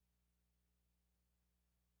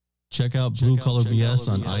Check out Blue Collar BS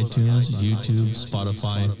on iTunes, YouTube,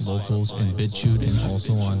 Spotify, Locals, and BitChute, and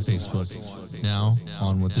also on Facebook. Now,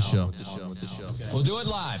 on with the show. We'll do it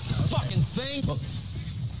live. Fucking thing.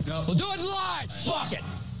 We'll do it live. Fuck it.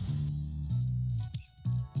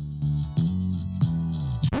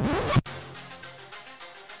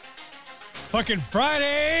 Fucking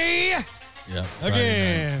Friday. Yeah.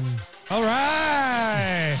 Again. All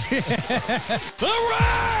right. All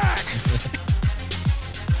right.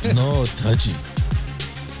 No touchy.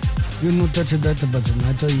 You no touch that button.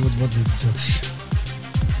 I tell you what button to touch.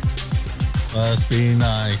 Must be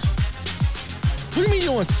nice. What do you mean you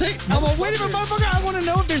don't want to say it? Oh, well, wait a minute, motherfucker. I want to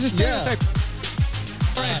know if there's a stereotype.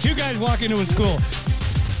 All right, two guys walk into a school.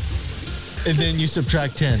 And then you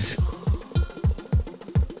subtract 10.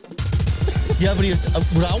 Yeah, but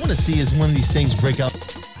what I want to see is when these things break out.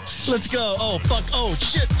 Let's go. Oh, fuck. Oh,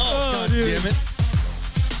 shit. Oh, God dude. damn it.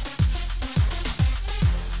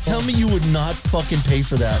 Tell me you would not fucking pay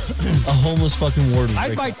for that. A homeless fucking warden.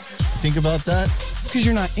 I'd buy. Think about that. Because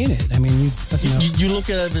you're not in it. I mean, that's enough. You look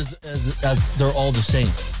at it as they're all the same.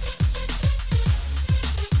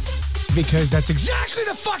 Because that's exactly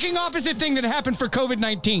the fucking opposite thing that happened for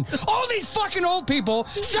COVID-19. All these fucking old people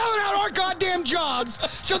selling out our goddamn jobs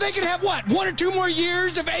so they can have, what, 1 or 2 more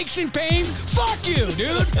years of aches and pains? Fuck you,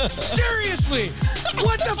 dude. Seriously.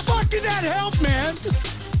 What the fuck did that help, man?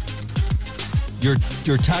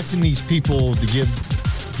 You're taxing these people to give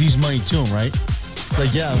these money to them, right? It's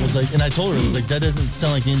like, yeah, I was like, and I told her, I was like, that doesn't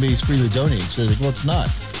sound like anybody's free to donate. She's like, well, it's not.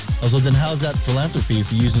 I was like, then how's that philanthropy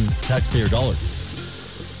if you're using taxpayer dollars?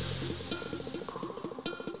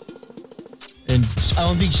 And I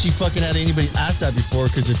don't think she fucking had anybody ask that before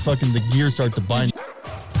because the gears start to bind.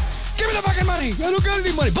 Give me the fucking money. I don't got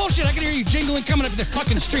any money. Bullshit. I can hear you jingling coming up the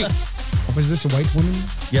fucking street. Was this a white woman?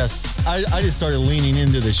 Yes. I just started leaning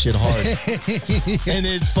into this shit hard. And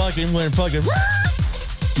it fucking went fucking.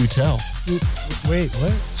 You tell. Wait,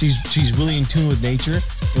 what? She's really in tune with nature.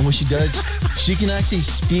 And when she does, she can actually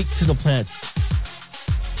speak to the plants.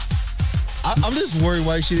 I'm just worried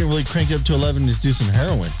why she didn't really crank it up to 11 and just do some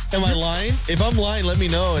heroin. Am I lying? If I'm lying, let me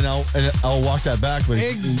know and I'll walk that back. But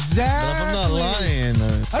exactly. But if I'm not lying,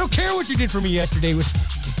 I don't care what you did for me yesterday. What you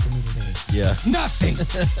did for me today? Yeah. Nothing.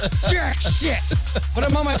 Jack shit. But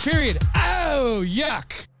I'm on my period. Oh,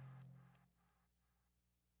 yuck.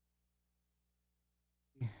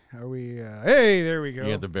 Are we? Hey, there we go.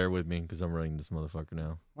 You have to bear with me because I'm running this motherfucker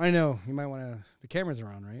now. I know. You might want to. The cameras are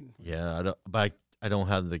on, right? Yeah, I don't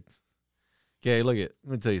have the. Okay, look at.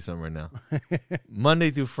 Let me tell you something right now.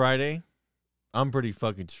 Monday through Friday, I'm pretty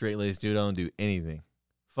fucking straight-laced, dude. I don't do anything.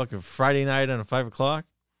 Fucking Friday night on 5 o'clock.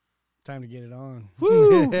 Time to get it on.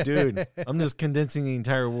 Woo, dude. I'm just condensing the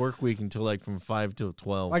entire work week until like from 5 till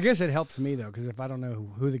 12. Well, I guess it helps me though, because if I don't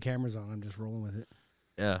know who the camera's on, I'm just rolling with it.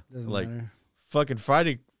 Yeah, Doesn't like matter. fucking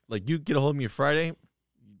Friday. Like you get a hold of me Friday,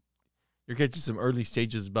 you're catching some early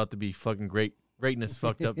stages about to be fucking greatness,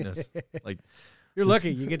 fucked upness. Like. You're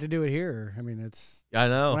lucky you get to do it here. I mean, it's. I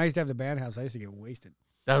know. When I used to have the band house, I used to get wasted.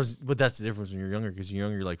 But that's the difference when you're younger. Because you're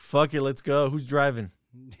younger, you're like, fuck it, let's go. Who's driving?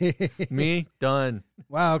 Me, done.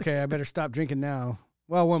 Wow. Okay, I better stop drinking now.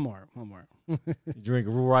 Well, one more. You drink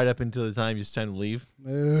right up until the time it's time to leave.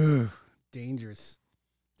 Ugh, dangerous.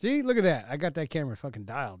 See, look at that. I got that camera fucking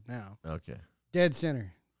dialed now. Okay. Dead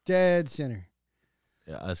center.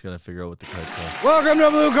 Yeah, I was gonna figure out what the cuts are. Welcome to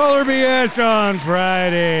Blue Collar BS on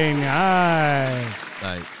Friday night.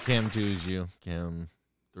 Cam 2 is you. Cam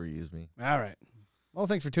 3 is me. All right. Well,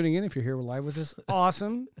 thanks for tuning in. If you're here live with us,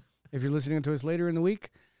 awesome. If you're listening to us later in the week,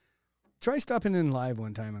 try stopping in live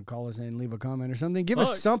one time and call us in, leave a comment or something. Give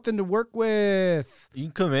us something to work with. You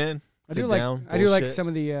can come in. I do like some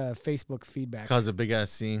of the Facebook feedback. Cause a big ass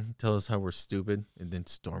scene. Tell us how we're stupid, and then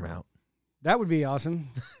storm out. That would be awesome.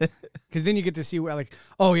 Because then you get to see where, like,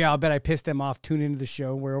 oh, yeah, I'll bet I pissed them off. Tune into the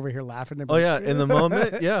show. We're over here laughing. Oh, yeah. In the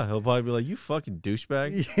moment, yeah. He'll probably be like, you fucking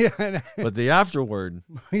douchebag. Yeah. But the afterward,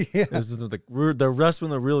 yeah. This is the rest when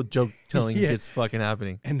the real joke telling gets fucking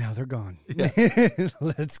happening. And now they're gone. Yeah.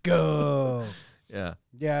 Let's go. Yeah.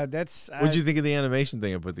 Yeah, that's... What'd you think of the animation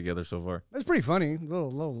thing I put together so far? That's pretty funny. A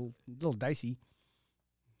little dicey.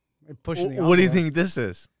 Pushing the what do you think this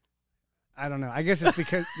is? I don't know. I guess it's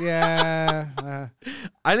because, yeah.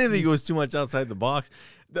 I didn't think it was too much outside the box.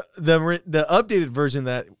 The updated version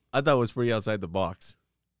that I thought was pretty outside the box.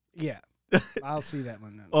 Yeah. I'll see that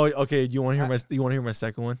one. Then. Oh, okay. You want to hear my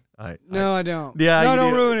second one? All right. No, I don't. Yeah. No,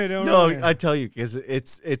 don't ruin it. Don't ruin it. I tell you, because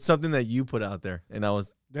it's something that you put out there, and I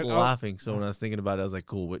was laughing. So when I was thinking about it, I was like,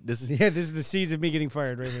 cool. But this is the seeds of me getting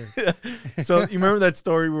fired right here. So you remember that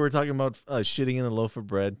story we were talking about shitting in a loaf of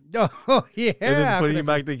bread? Oh, yeah. And then putting it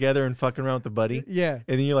back together and fucking around with the buddy? Yeah.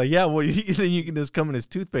 And then you're like, yeah, well, then you can just come in as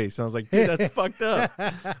toothpaste. And I was like, dude, that's fucked up.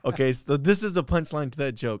 Okay, so this is a punchline to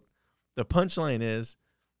that joke. The punchline is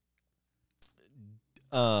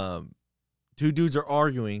two dudes are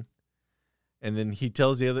arguing, and then he's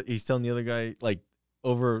telling the other guy, like,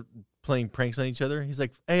 over playing pranks on each other. He's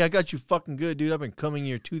like, hey, I got you fucking good, dude. I've been coming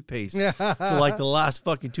your toothpaste for like the last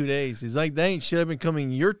fucking 2 days. He's like, that ain't shit. I've been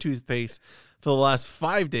coming your toothpaste for the last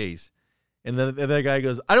 5 days. And then the other guy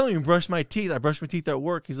goes, I don't even brush my teeth. I brush my teeth at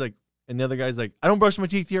work. He's like, and the other guy's like, I don't brush my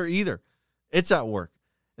teeth here either. It's at work.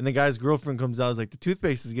 And the guy's girlfriend comes out. Is like, the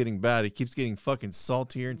toothpaste is getting bad. It keeps getting fucking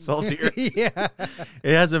saltier and saltier. Yeah.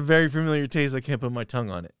 It has a very familiar taste. I can't put my tongue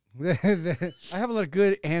on it. I have a lot of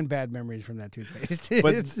good and bad memories from that toothpaste.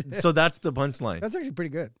 But so that's the punchline. That's actually pretty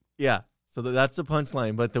good. Yeah. So that's the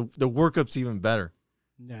punchline. But the workup's even better.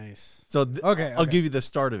 Nice. So okay. I'll give you the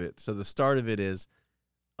start of it. So the start of it is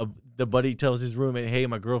the buddy tells his roommate, hey,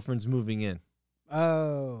 my girlfriend's moving in.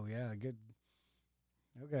 Oh, yeah. Good.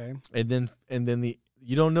 Okay. And then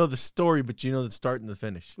you don't know the story, but you know the start and the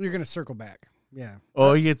finish. You're going to circle back. Yeah.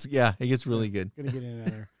 Oh, it gets really good. Going to get in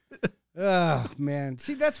there. Oh, man.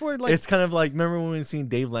 See, that's where, like... It's kind of like, remember when we seen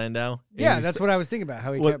Dave Landau? Yeah, that's what I was thinking about,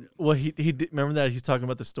 how he kept... Well, he did, remember that? He's talking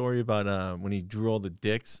about the story about when he drew all the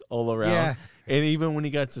dicks all around. Yeah. And even when he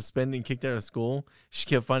got suspended and kicked out of school, she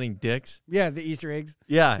kept finding dicks. Yeah, the Easter eggs.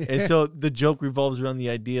 Yeah, and so the joke revolves around the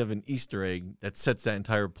idea of an Easter egg that sets that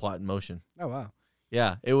entire plot in motion. Oh, wow.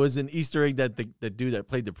 Yeah, it was an Easter egg that the dude that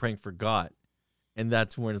played the prank forgot. And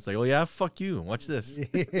that's when it's like, oh, yeah, fuck you. Watch this.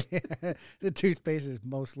 The toothpaste is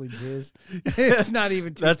mostly jizz. It's not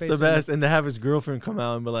even toothpaste. That's the best. And to have his girlfriend come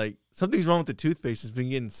out and be like, something's wrong with the toothpaste. It's been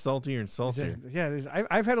getting saltier and saltier. Yeah,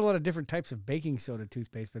 I've had a lot of different types of baking soda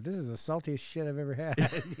toothpaste, but this is the saltiest shit I've ever had.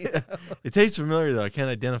 You know? It tastes familiar, though. I can't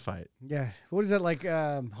identify it. Yeah. What is that like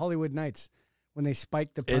Hollywood Nights when they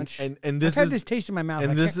spike the punch? And I've had this taste in my mouth.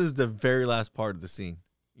 And this is the very last part of the scene.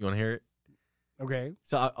 You want to hear it? Okay.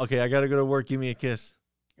 So, okay, I got to go to work. Give me a kiss.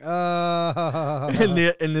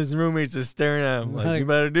 And his roommate's just staring at him like, you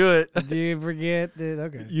better do it. Do you forget that?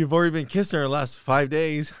 Okay. You've already been kissing her the last 5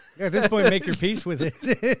 days. Yeah, at this point, make your peace with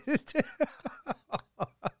it.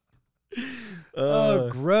 Oh,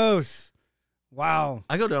 gross. Wow.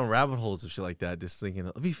 I go down rabbit holes of shit like that, just thinking,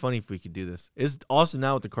 it'd be funny if we could do this. It's awesome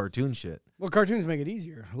now with the cartoon shit. Well, cartoons make it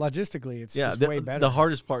easier. Logistically, it's just way better. The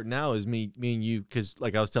hardest part now is me and you, because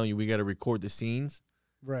like I was telling you, we got to record the scenes.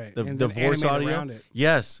 Right. The voice audio.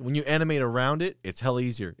 Yes. When you animate around it, it's hell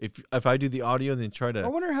easier. If I do the audio, then try to. I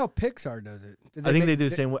wonder how Pixar does it. I think they do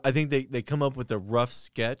the same way. I think they come up with a rough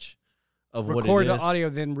sketch of what it is. Record the audio,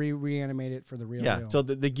 then reanimate it for the real. Yeah. So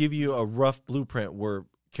they give you a rough blueprint where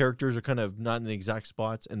characters are kind of not in the exact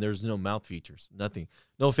spots, and there's no mouth features, nothing,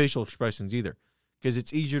 no facial expressions either, because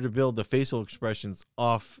it's easier to build the facial expressions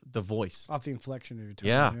off the voice, off the inflection of your tone.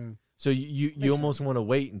 Yeah. So you almost want to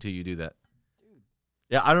wait until you do that.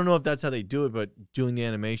 Yeah, I don't know if that's how they do it, but doing the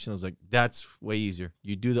animation, I was like, that's way easier.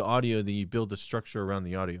 You do the audio, then you build the structure around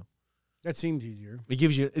the audio. That seems easier. It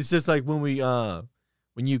gives you. It's just like when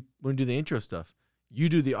you do the intro stuff, you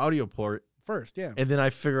do the audio part first, yeah, and then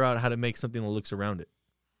I figure out how to make something that looks around it.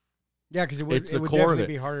 Yeah, because it would definitely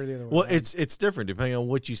be harder the other way. Well, it's different depending on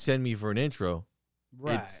what you send me for an intro.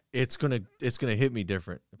 Right. It's gonna hit me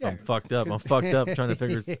different. If I'm fucked up, trying to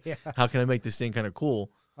figure how can I make this thing kind of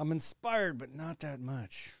cool. I'm inspired, but not that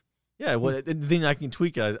much. Yeah, well, then I can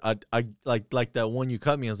tweak it. I like that one you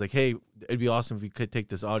cut me. I was like, hey, it'd be awesome if we could take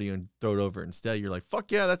this audio and throw it over instead. You're like,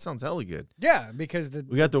 fuck yeah, that sounds hella good. Yeah, because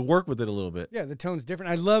we got to work with it a little bit. Yeah, the tone's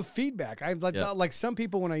different. I love feedback. Like some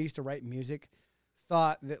people when I used to write music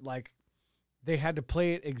thought that like they had to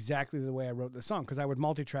play it exactly the way I wrote the song because I would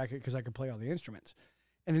multi-track it because I could play all the instruments.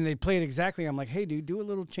 And then they'd play it exactly. I'm like, hey, dude, do a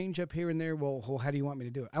little change up here and there. Well, how do you want me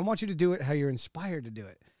to do it? I want you to do it how you're inspired to do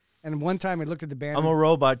it. And one time I looked at the band. I'm a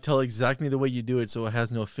robot. Tell exactly the way you do it so it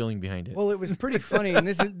has no feeling behind it. Well, it was pretty funny. And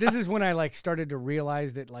this is when I like started to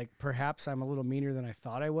realize that like perhaps I'm a little meaner than I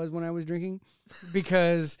thought I was when I was drinking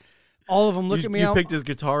because all of them looked at me. You picked his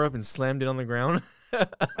guitar up and slammed it on the ground.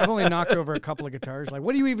 I've only knocked over a couple of guitars. Like,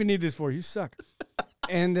 what do you even need this for? You suck.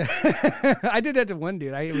 And I did that to one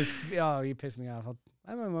dude. He pissed me off.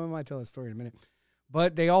 I might tell that story in a minute.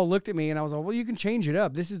 But they all looked at me, and I was like, well, you can change it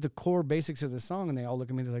up. This is the core basics of the song. And they all look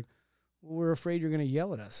at me. They're like, well, we're afraid you're going to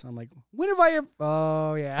yell at us. I'm like, when have I ever?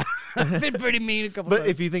 Oh, yeah. I've been pretty mean a couple times. But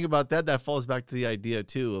if you think about that, that falls back to the idea,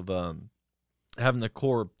 too, of having the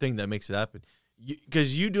core thing that makes it happen.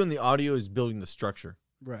 Because you doing the audio is building the structure.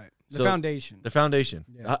 Right. The So, foundation. The foundation.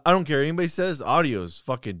 Yeah. I don't care. Anybody says audio is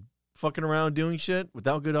fucking around doing shit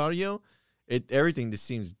without good audio, everything just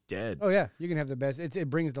seems dead. Oh, yeah. You can have the best. It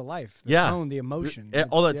brings to life. The Yeah. tone, the emotion.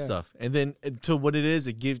 All that Yeah. stuff. And then to what it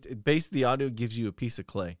is, basically the audio gives you a piece of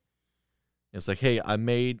clay. It's like, hey, I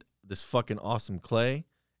made this fucking awesome clay.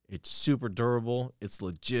 It's super durable. It's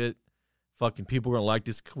legit. Fucking people are going to like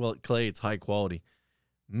this clay. It's high quality.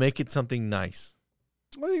 Make it something nice.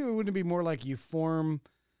 Well, wouldn't it be more like you form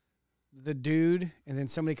the dude, and then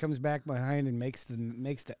somebody comes back behind and makes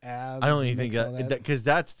the abs? I don't and even think makes all that, because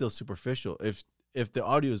that's still superficial. If the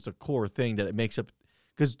audio is the core thing that it makes up,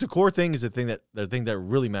 because the core thing is the thing that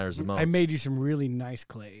really matters the most. I made you some really nice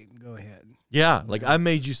clay. Go ahead. Yeah, like I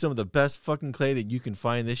made you some of the best fucking clay that you can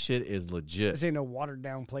find. This shit is legit. This ain't no watered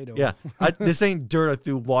down Play-Doh. Yeah, this ain't dirt I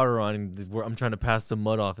threw water on and where I'm trying to pass some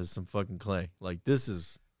mud off as some fucking clay. Like this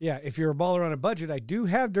is. Yeah, if you're a baller on a budget, I do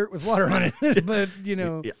have dirt with water on it, but you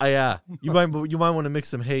know. Yeah, you might want to mix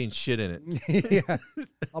some hay and shit in it. Yeah,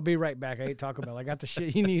 I'll be right back. I ate Taco Bell. I got the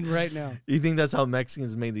shit you need right now. You think that's how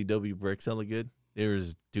Mexicans made the W bricks hella good? There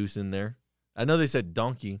was deuce in there. I know they said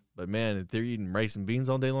donkey, but man, if they're eating rice and beans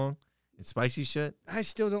all day long and spicy shit. I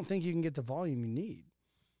still don't think you can get the volume you need.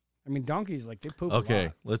 I mean, donkeys, like, they poop Okay, a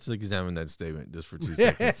lot. let's examine that statement just for 2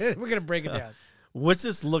 seconds. We're going to break it down. What's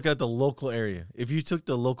this look at the local area? If you took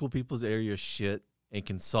the local people's area shit and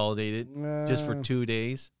consolidated it just for 2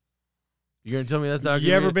 days, you're going to tell me that's not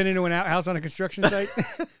You ever been into an outhouse on a construction site?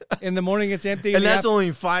 In the morning, it's empty. And that's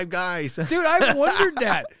only 5 guys. Dude, I've wondered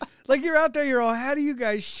that. Like, you're out there, you're all, how do you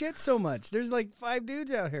guys shit so much? There's like 5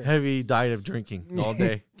 dudes out here. Heavy diet of drinking all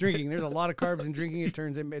day. Drinking. There's a lot of carbs in drinking. It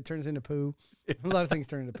turns into poo. A lot of things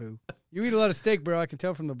turn into poo. You eat a lot of steak, bro. I can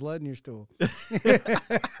tell from the blood in your stool.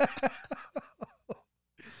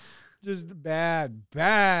 Just bad.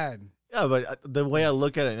 Yeah, but the way I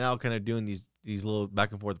look at it now, kind of doing these little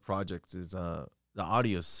back and forth projects, is the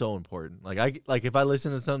audio is so important. Like if I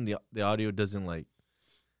listen to something, the audio doesn't like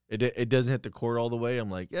it doesn't hit the chord all the way. I'm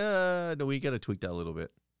like, yeah, no, we got to tweak that a little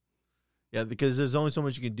bit. Yeah, because there's only so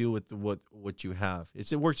much you can do with what you have.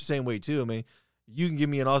 It works the same way too. I mean, you can give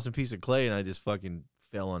me an awesome piece of clay and I just fucking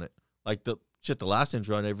fail on it. Like the last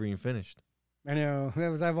intro I never even finished. I know.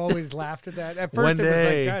 I've always laughed at that. At first, One it was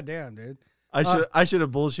day. like, God damn, dude. I should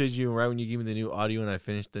have bullshitted you right when you gave me the new audio and I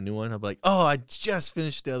finished the new one. I'm like, oh, I just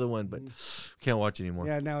finished the other one, but can't watch anymore.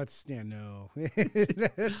 Yeah, now it's, no.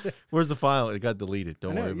 Where's the file? It got deleted.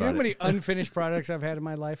 Don't worry You know about how many it. unfinished products I've had in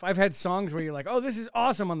my life? I've had songs where you're like, oh, this is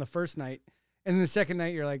awesome on the first night. And then the second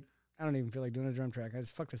night, you're like, I don't even feel like doing a drum track. I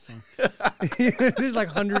just fuck this song. There's like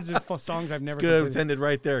hundreds of songs I've never It's good. completed. It's ended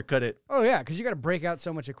right there. Cut it. Oh yeah, because you got to break out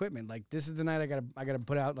so much equipment. Like this is the night I gotta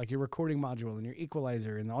put out like your recording module and your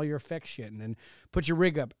equalizer and all your effects shit, and then put your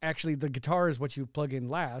rig up. Actually, the guitar is what you plug in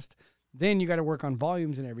last. Then you got to work on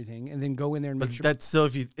volumes and everything, and then go in there and make But sure. that's still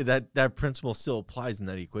that principle still applies in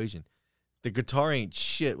that equation. The guitar ain't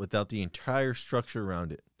shit without the entire structure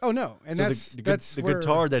around it. Oh no, and So that's the where,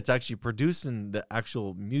 guitar that's actually producing the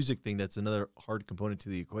actual music thing. That's another hard component to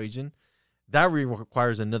the equation. That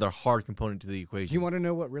requires another hard component to the equation. You want to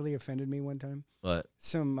know what really offended me one time? What?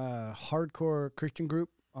 Some hardcore Christian group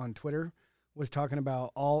on Twitter was talking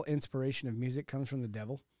about all inspiration of music comes from the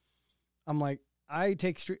devil. I'm like, I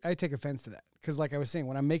take offense to that because, like I was saying,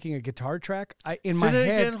 when I'm making a guitar track, Say my that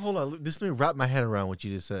head, again. Hold on. Just let me wrap my head around what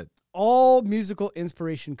you just said. all musical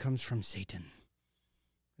inspiration comes from Satan.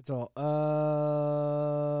 It's all,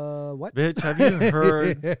 what? Bitch, have you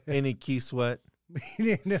heard any Key Sweat?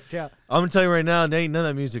 No doubt. I'm gonna tell you right now, there ain't none of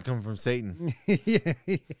that music coming from Satan.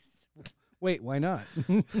 Wait, why not?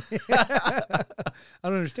 I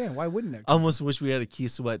don't understand. Why wouldn't that? I almost wish we had a Key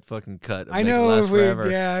Sweat fucking cut. I know if we, forever.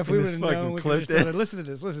 if we And would this have fucking known, we could clipped just it. listen to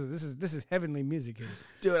this. Listen, this is heavenly music here.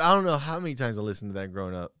 Dude, I don't know how many times I listened to that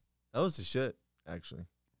growing up. That was the shit, actually.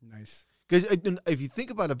 Nice. Because if you think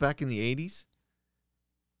about it, back in the '80s,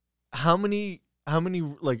 how many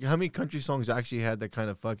country songs actually had that kind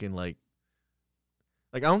of fucking like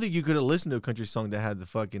I don't think you could have listened to a country song that had the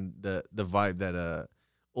fucking the vibe that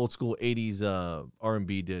old school '80s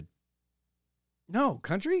R&B did. No,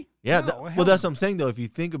 country? Yeah, No, well, hell that's no. what I'm saying though. If you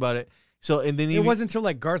think about it, so and then It even, wasn't until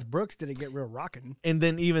like Garth Brooks did it get real rocking. and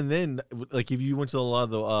then even then, like if you went to a lot of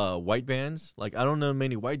the white bands, like I don't know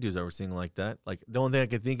many white dudes that were singing like that. Like the only thing I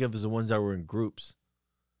could think of is the ones that were in groups.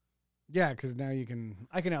 Yeah, because now I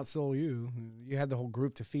can outsoul you. You had the whole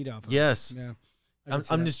group to feed off of. Yes, Yeah.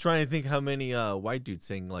 I'm just trying to think how many white dudes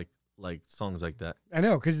sing like like songs like that. I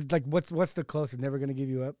know, because like, what's the closest? Never gonna give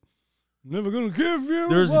you up. Never gonna give you.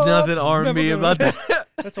 There's up. nothing R&B Never about gonna- that.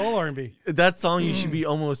 That's all R&B. That song, you should be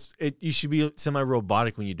you should be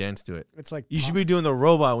semi-robotic when you dance to it. It's like You should be doing the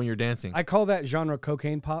robot when you're dancing. I call that genre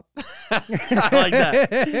cocaine pop. I like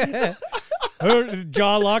that. Her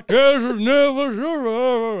jaw locked is never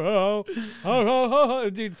sure.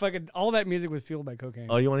 Dude, fucking all that music was fueled by cocaine.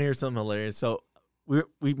 Oh, you want to hear something hilarious? So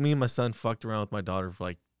me and my son fucked around with my daughter for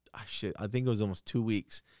like, shit, I think it was almost 2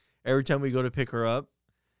 weeks. Every time we go to pick her up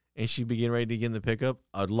and she'd be getting ready to get in the pickup,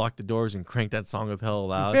 I'd lock the doors and crank that song up hella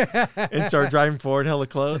loud and start driving forward hella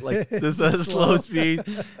close, like this slow speed,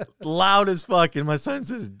 loud as fuck. And my son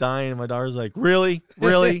says dying, and my daughter's like, really?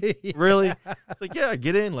 Really? It's like, yeah,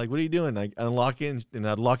 get in. Like, what are you doing? I unlock it and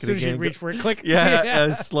I'd lock it As soon as again. you reach for it, click. Yeah,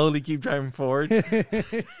 and slowly keep driving forward.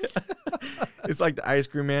 It's like the ice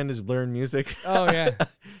cream man is blaring music. Oh yeah.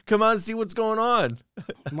 Come on and see what's going on.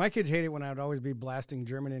 My kids hate it when I would always be blasting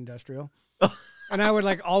German industrial. And I would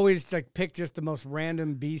like always like pick just the most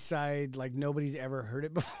random B-side, like nobody's ever heard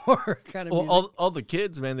it before kind of Well, music. all the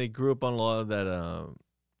kids, man, they grew up on a lot of that.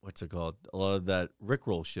 What's it called? A lot of that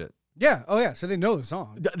Rickroll shit. Yeah. Oh yeah. So they know the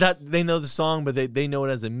song. That they know the song, but they know it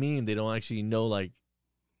as a meme. They don't actually know like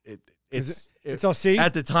it. It's all see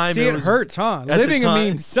at the time. See, it was, hurts, huh? the Living a time-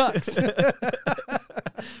 meme sucks.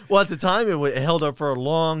 Well, at the time, it held up for a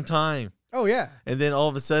long time. Oh yeah. And then all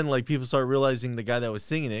of a sudden, like people start realizing the guy that was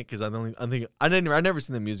singing it, because I never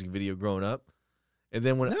seen the music video growing up. And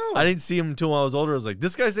then when No. I didn't see him until I was older, I was like,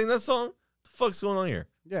 this guy sing that song? What the fuck's going on here?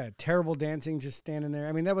 Yeah. Terrible dancing, just standing there.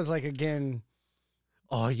 I mean, that was like again,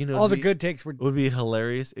 Oh, you know, all the good takes were. it would be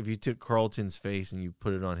hilarious if you took Carlton's face and you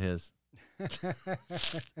put it on his,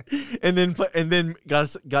 and then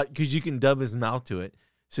got because you can dub his mouth to it.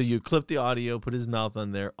 So you clip the audio, put his mouth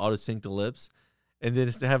on there, auto sync the lips, and then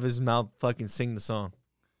just have his mouth fucking sing the song.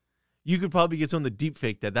 You could probably get someone to deep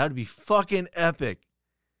fake that. That would be fucking epic.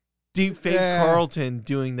 Deep fake Yeah. Carlton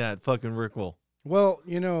doing that fucking Rickroll. Well,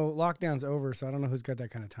 you know, lockdown's over, so I don't know who's got that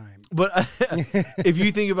kind of time. But if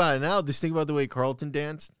you think about it now, just think about the way Carlton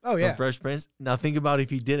danced. Oh, yeah. from Fresh Prince. Now think about if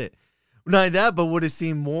he did it. Not only that, but would it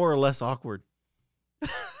seem more or less awkward?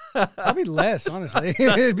 Probably less, honestly.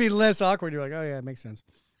 It'd be less awkward. You're like, oh yeah, it makes sense.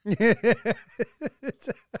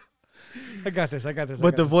 I got this.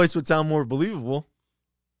 But the voice would sound more believable.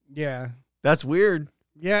 Yeah. That's weird.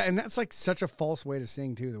 Yeah, and that's like such a false way to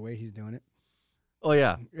sing too, the way he's doing it. Oh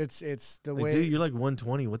yeah, It's the like, way dude, you're like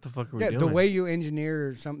 120. What the fuck are we doing? the way you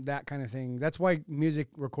engineer that kind of thing. That's why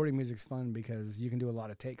recording music's fun, because you can do a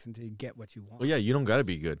lot of takes until you get what you want. Well, yeah, you don't got to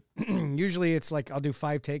be good. Usually it's like I'll do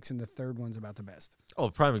 5 takes and the third one's about the best.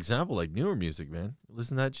 Oh, prime example, like newer music, man.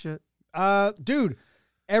 Listen to that shit. Dude,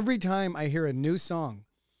 every time I hear a new song,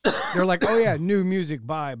 they're like, oh yeah, new music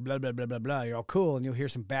by blah, blah, blah, blah, blah. You're all cool. And you'll hear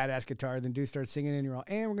some badass guitar. Then dude starts singing and you're all,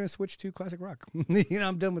 and we're going to switch to classic rock. You know,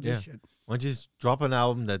 I'm done with this shit. Why don't you just drop an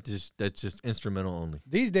album that's just instrumental only?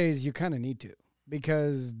 These days, you kind of need to,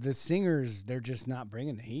 because the singers, they're just not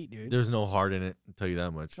bringing the heat, dude. There's no heart in it, I'll tell you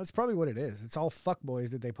that much. That's probably what it is. It's all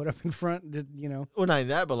fuckboys that they put up in front, you know. Well, not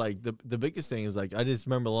that, but like the biggest thing is like I just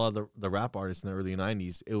remember a lot of the rap artists in the early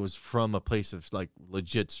 90s. It was from a place of like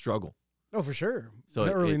legit struggle. Oh, for sure. So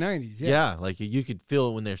the early it- 90s, Yeah, like you could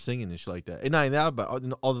feel it when they're singing and shit like that. And not only that, but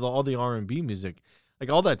all the R&B music, like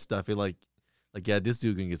all that stuff, it like yeah, this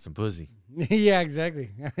dude can get some pussy. Yeah,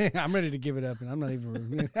 exactly. I'm ready to give it up, and I'm not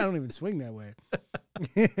even. I don't even swing that way.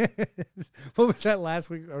 What was that last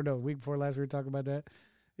week? Or no, week before last, we were talking about that.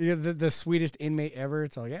 You know, the sweetest inmate ever.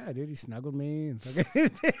 It's all, yeah, dude, he snuggled me. And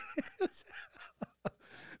fucking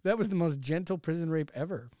that was the most gentle prison rape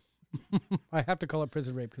ever. I have to call it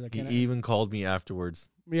prison rape because I He can't. even called me afterwards.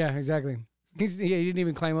 Yeah, exactly. He didn't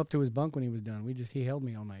even climb up to his bunk when he was done. He held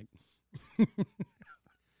me all night.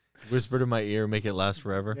 Whispered in my ear, make it last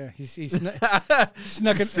forever. Yeah, he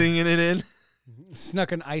snuck Singing it in.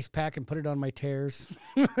 snuck an ice pack and put it on my tears.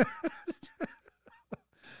 I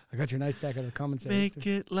got your ice pack out of the common sense. Make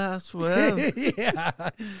it last forever.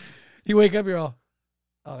 Yeah. You wake up, you're all,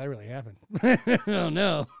 oh, that really happened. Oh,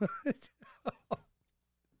 no.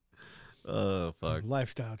 Oh, fuck.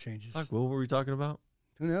 Lifestyle changes. Fuck, what were we talking about?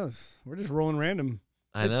 Who knows? We're just rolling random.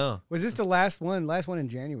 I know. Was this the last one? Last one in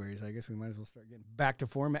January, so I guess we might as well start getting back to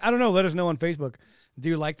format. I don't know. Let us know on Facebook. Do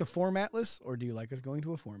you like the formatless, or do you like us going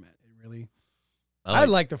to a format? It really... I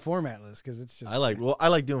like the formatless because it's just... I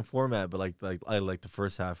like doing format, but like I like the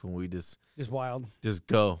first half when we just wild. just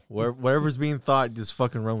go. Whatever's being thought, just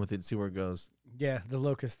fucking run with it and see where it goes. Yeah, the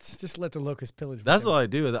locusts. Just let the locusts pillage. That's all I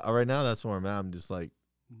do. Right now, that's where I'm at. I'm just like...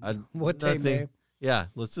 What they may. Yeah,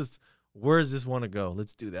 let's just... Where does this want to go?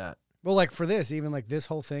 Let's do that. Well, like for this, even like this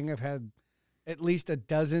whole thing, I've had at least a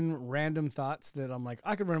dozen random thoughts that I'm like,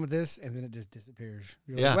 I could run with this, and then it just disappears.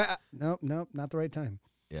 You're Yeah. like, nope, not the right time.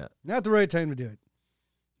 Yeah. Not the right time to do it.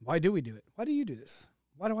 Why do we do it? Why do you do this?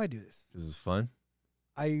 Why do I do this? This is fun.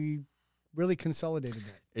 I really consolidated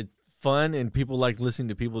that. It's fun, and people like listening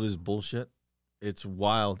to people just bullshit. It's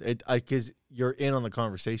wild. Because you're in on the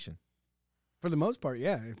conversation. For the most part,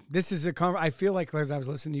 yeah. This is I feel like as I was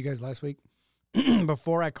listening to you guys last week,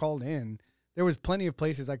 before I called in, there was plenty of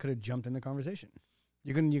places I could have jumped in the conversation.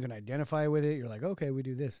 You can identify with it. You're like, okay, we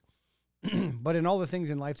do this. But in all the things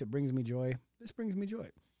in life that brings me joy, this brings me joy.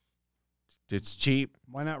 It's cheap.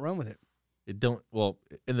 Why not run with it? Well,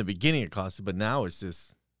 in the beginning it costed, but now it's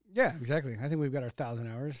just. Yeah, exactly. I think we've got our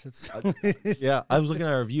 1,000 hours. Yeah, I was looking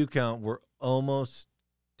at our view count. We're almost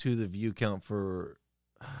to the view count for,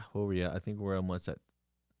 what were we at? I think we're almost at,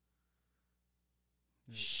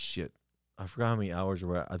 shit. I forgot how many hours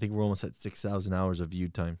we're at. I think we're almost at 6,000 hours of view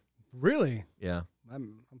time. Really? Yeah.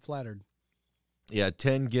 I'm flattered. Yeah,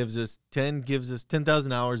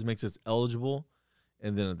 10,000 hours makes us eligible,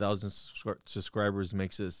 and then 1,000 subscribers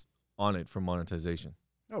makes us on it for monetization.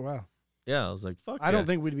 Oh, wow. Yeah, I was like, fuck I don't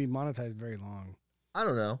think we'd be monetized very long. I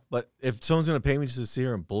don't know. But if someone's going to pay me just to sit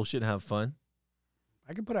here and bullshit and have fun.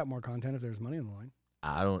 I could put out more content if there's money on the line.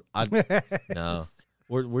 No.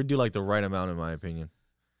 We're do like the right amount, in my opinion.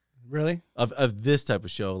 Really? Of this type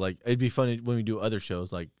of show. Like, it'd be funny when we do other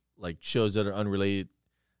shows, like shows that are unrelated.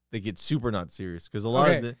 They get super not serious. Because a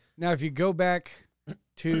lot of the. Now, if you go back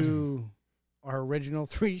to our original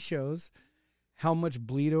 3 shows, how much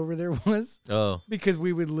bleed over there was? Oh. Because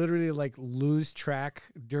we would literally like lose track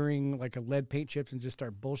during like a lead paint chips and just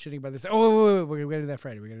start bullshitting about this. Oh, wait, we got to do that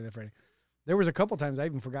Friday. There was a couple times I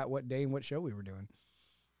even forgot what day and what show we were doing.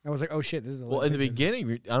 I was like, oh shit, this is a Well, in the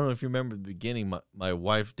beginning, I don't know if you remember the beginning, my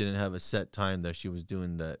wife didn't have a set time that she was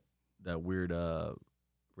doing that weird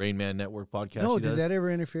Rain Man Network podcast. No, did that ever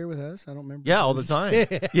interfere with us? I don't remember. Yeah, all the time.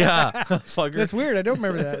 Yeah. Fucker. That's weird. I don't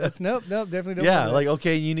remember that. That's nope, definitely don't Yeah, remember like, that.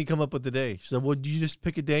 okay, you need to come up with the day. She said, well, you just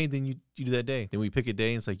pick a day, then you do that day. Then we pick a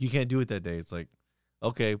day, and it's like, you can't do it that day. It's like,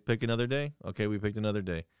 okay, pick another day. Okay, we picked another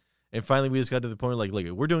day. And finally, we just got to the point where, like, look,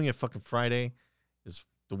 we're doing it fucking Friday. It's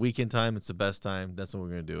the weekend time. It's the best time. That's when we're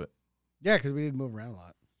going to do it. Yeah, because we did move around a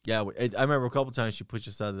lot. Yeah, I remember a couple times she pushed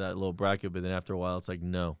us out of that little bracket, but then after a while, it's like,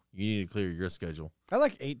 no, you need to clear your schedule. I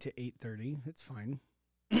like 8 to 8:30. It's fine.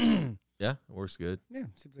 Yeah, it works good. Yeah,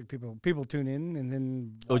 seems like people tune in and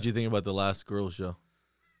then. What did you think about the last girls show?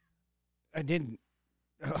 I didn't.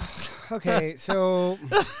 Okay, so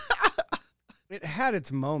it had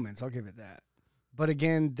its moments. I'll give it that. But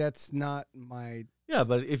again, that's not my. Yeah,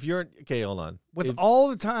 but if you're okay, hold on. With all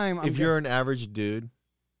the time, if you're an average dude,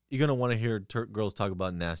 you're gonna want to hear girls talk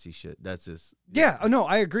about nasty shit. That's just. Yeah. Oh no,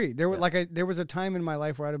 I agree. There was a time in my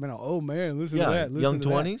life where I'd have been, oh man, listen to that. Young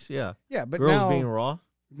 20s. Yeah. Yeah, but girls now, being raw.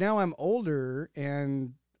 Now I'm older,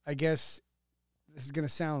 and I guess this is gonna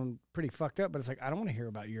sound pretty fucked up, but it's like I don't want to hear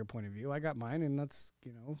about your point of view. I got mine, and let's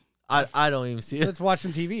I don't even see it. Let's watch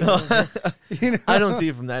some TV. I don't see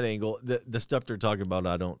it from that angle. The stuff they're talking about,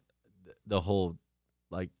 I don't. The whole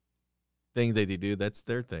like thing that they do, that's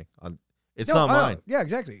their thing. It's not mine. Yeah,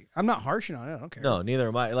 exactly. I'm not harshing on it. I don't care. No, neither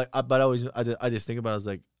am I. Like, but I just think about it. I was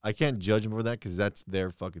like, I can't judge them for that because that's their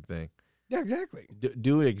fucking thing. Yeah, exactly.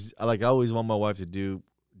 Do it. Like I always want my wife to do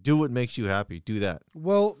what makes you happy. Do that.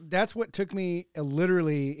 Well, that's what took me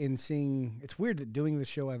literally in seeing. It's weird that doing this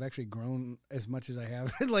show, I've actually grown as much as I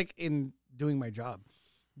have, like in doing my job,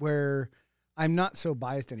 where I'm not so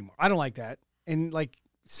biased anymore. I don't like that, and like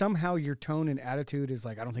somehow your tone and attitude is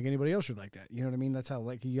like, I don't think anybody else should like that. You know what I mean? That's how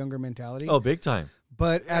like a younger mentality. Oh, big time.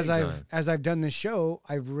 But as I've done this show,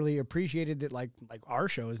 I've really appreciated that like our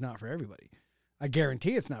show is not for everybody. I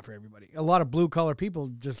guarantee it's not for everybody. A lot of blue collar people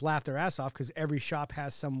just laugh their ass off because every shop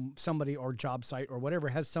has somebody or job site or whatever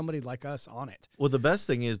has somebody like us on it. Well, the best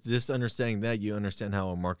thing is just understanding that you understand how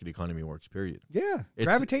a market economy works, period. Yeah.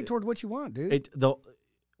 Gravitate toward what you want, dude.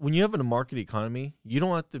 When you have a market economy, you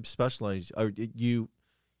don't have to specialize.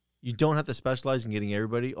 You don't have to specialize in getting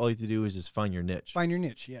everybody. All you have to do is just find your niche. Find your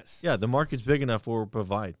niche, yes. Yeah, the market's big enough where we'll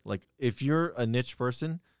provide. Like, if you're a niche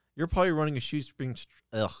person, you're probably running a shoestring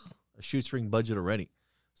budget already.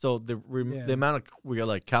 So the amount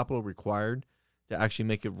of capital required to actually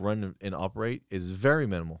make it run and operate is very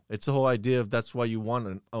minimal. It's the whole idea of that's why you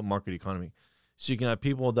want a market economy. So you can have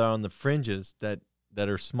people that are on the fringes that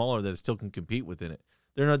are smaller that still can compete within it.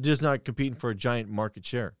 They're not competing for a giant market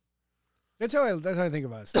share. That's how I think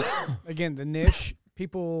about it. Again, the niche,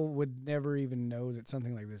 people would never even know that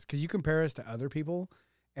something like this. Because you compare us to other people,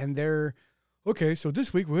 and they're, okay, so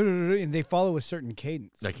this week, and they follow a certain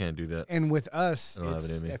cadence. I can't do that. And with us,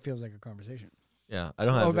 it feels like a conversation. Yeah, I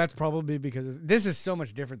don't have. Oh, that's probably because this is so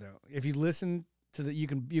much different though. If you listen to you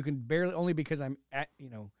can barely, only because I'm at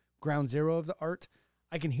ground zero of the art,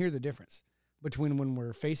 I can hear the difference between when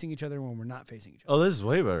we're facing each other and when we're not facing each other. Oh, this is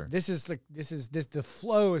way better. The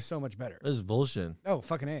flow is so much better. This is bullshit. Oh,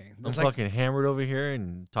 fucking A. I'm fucking hammered over here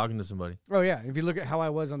and talking to somebody. Oh yeah, if you look at how I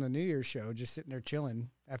was on the New Year's show, just sitting there chilling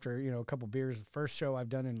after a couple beers. The first show I've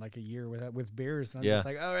done in like a year with beers. And I'm just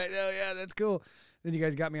like, all right, oh yeah, that's cool. Then you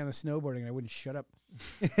guys got me on the snowboarding, and I wouldn't shut up.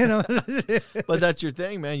 But that's your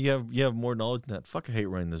thing, man. You have more knowledge than that. Fuck, I hate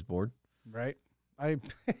running this board. Right? I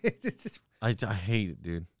hate it,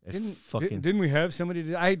 dude. Didn't we have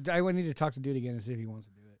somebody? I would need to talk to Dude again and see if he wants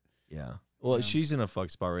to do it. Yeah. Well, she's in a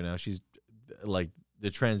fuck spot right now. She's like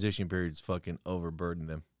the transition period's fucking overburdened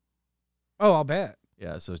them. Oh, I'll bet.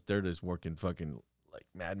 Yeah, so they're just working fucking like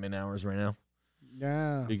madman hours right now.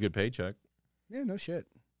 Yeah. Be a good paycheck. Yeah, no shit.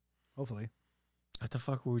 Hopefully. What the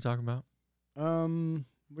fuck were we talking about?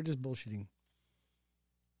 We're just bullshitting.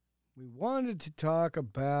 We wanted to talk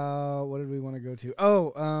about, what did we want to go to?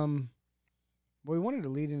 Oh, well, we wanted to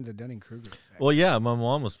lead into the Dunning-Kruger effect. Well, yeah, my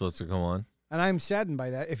mom was supposed to come on. And I'm saddened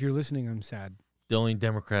by that. If you're listening, I'm sad. The only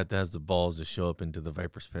Democrat that has the balls to show up into the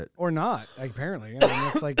Viper's Pit. Or not, apparently. I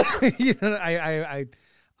mean, it's like,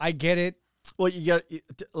 I get it. Well, you got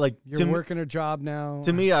like you're working a job now.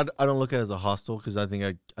 To me, I don't look at it as a hostile because I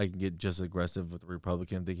think I can get just aggressive with the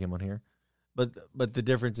Republican if they came on here. But the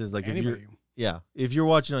difference is like if you're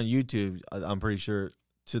watching on YouTube, I'm pretty sure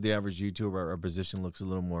to the average YouTuber our position looks a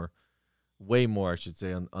little more, way more I should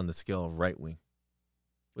say on the scale of right wing.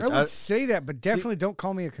 I would say that, but definitely don't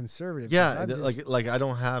call me a conservative. Yeah, like I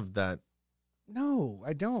don't have that. No,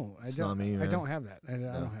 I don't. I don't. Not me, man. I don't have that. I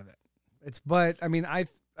don't have that. But I mean,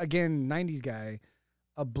 again, 90s guy,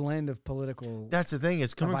 a blend of political. That's the thing.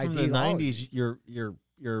 It's coming from the 90s. You're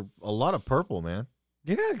a lot of purple, man.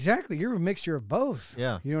 Yeah, exactly. You're a mixture of both.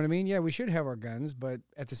 Yeah. You know what I mean? Yeah, we should have our guns, but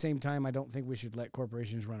at the same time, I don't think we should let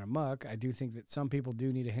corporations run amok. I do think that some people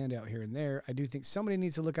do need a handout here and there. I do think somebody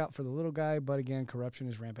needs to look out for the little guy, but again, corruption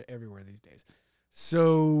is rampant everywhere these days.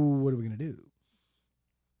 So what are we going to do?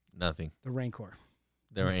 Nothing. The Rancor.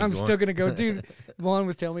 I'm still gonna go, dude. Juan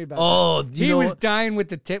was telling me about. Oh, he was dying with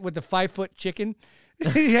the 5-foot chicken.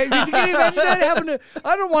 Can you imagine that happened?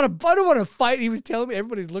 I don't want to fight. He was telling me,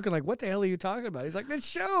 everybody's looking like, what the hell are you talking about? He's like, this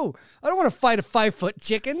show. I don't want to fight a 5-foot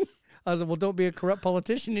chicken. I was like, well, don't be a corrupt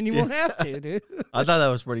politician, and you won't have to, dude. I thought that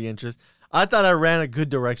was pretty interesting. I thought I ran a good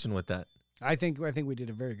direction with that. I think we did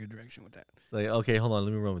a very good direction with that. It's like, okay, hold on,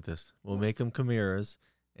 let me run with this. We'll make them Chimeras.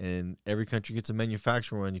 And every country gets a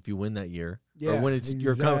manufacturer one if you win that year. Yeah, or when it's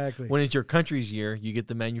your country's year, you get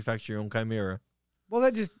to manufacture your own Chimera. Well,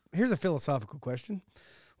 here's a philosophical question.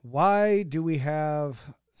 Why do we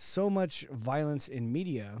have so much violence in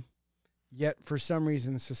media, yet for some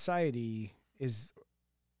reason society is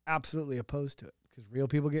absolutely opposed to it? Because real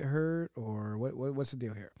people get hurt, or what's the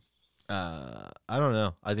deal here? I don't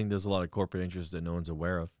know. I think there's a lot of corporate interests that no one's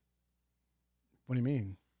aware of. What do you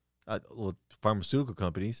mean? Well, pharmaceutical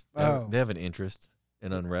companies, they have an interest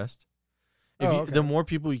in unrest. The more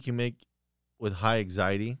people you can make with high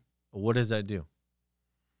anxiety, what does that do?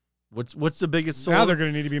 What's the biggest sold? Now they're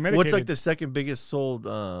going to need to be medicated. What's like the second biggest sold,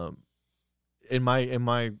 in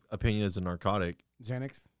my opinion, as a narcotic?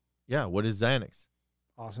 Xanax. Yeah, what is Xanax?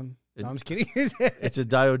 Awesome. No, I'm just kidding. It's a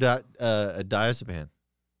diazepam.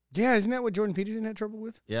 Yeah, isn't that what Jordan Peterson had trouble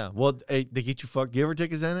with? Yeah. Well, they get you fucked. You ever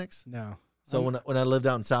take a Xanax? No. So when I lived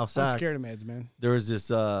out in South Sac, I'm scared of meds, man. There was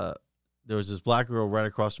this black girl right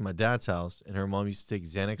across from my dad's house, and her mom used to take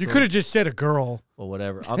Xanax. You could have just said a girl. Well,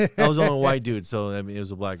 whatever. I was on a white dude, so I mean it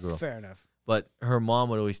was a black girl. Fair enough. But her mom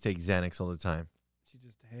would always take Xanax all the time. She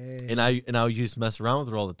just hey. And I used to mess around with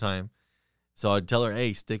her all the time, so I'd tell her,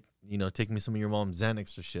 hey, take me some of your mom's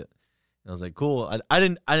Xanax or shit. And I was like, cool. I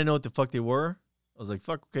didn't know what the fuck they were. I was like,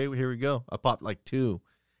 fuck, okay, well, here we go. I popped like 2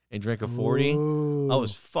 and drank a 40. Ooh. I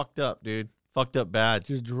was fucked up, dude. Fucked up bad.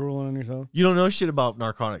 Just drooling on yourself. You don't know shit about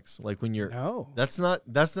narcotics. Like when you're no. That's not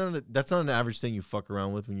an average thing you fuck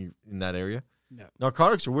around with when you're in that area. No.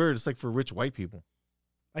 Narcotics are weird. It's like for rich white people.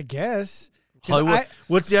 I guess. Hollywood.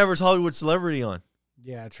 What's the average Hollywood celebrity on?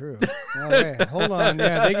 Yeah, true. Okay, hold on.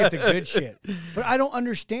 Yeah, they get the good shit. But I don't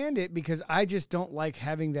understand it because I just don't like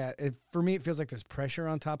having that. For me, it feels like there's pressure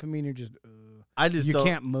on top of me and you're just you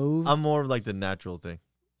can't move. I'm more of like the natural thing.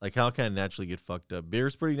 Like how can I naturally get fucked up?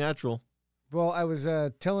 Beer's pretty natural. Well, I was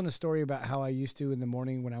telling a story about how I used to in the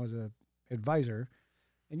morning when I was a advisor.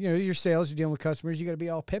 And, your sales, you're dealing with customers, you got to be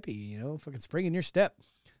all peppy, fucking spring in your step.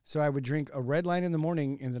 So I would drink a red line in the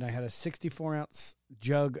morning, and then I had a 64-ounce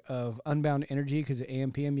jug of Unbound Energy because at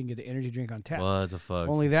AM/PM you can get the energy drink on tap. What the fuck?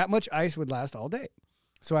 Only that much ice would last all day.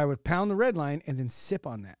 So I would pound the red line and then sip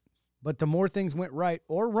on that. But the more things went right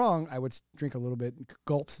or wrong, I would drink a little bit,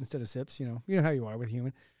 gulps instead of sips. You know how you are with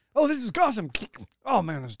human. Oh, this is awesome. Oh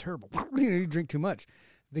man, this is terrible. You drink too much.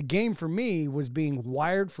 The game for me was being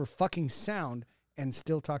wired for fucking sound and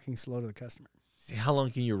still talking slow to the customer. See, how long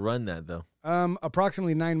can you run that though?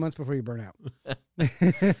 Approximately 9 months before you burn out.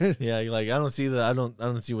 Yeah, you're like, I don't see that. I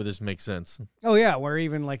don't see where this makes sense. Oh yeah, where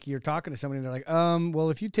even like you're talking to somebody and they're like, well,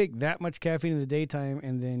 if you take that much caffeine in the daytime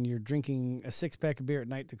and then you're drinking a 6-pack of beer at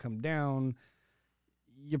night to come down,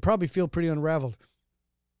 you probably feel pretty unraveled.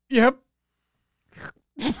 Yep.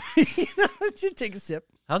 Just take a sip.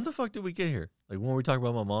 How the fuck did we get here? Like when we talk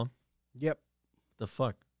about my mom? Yep. The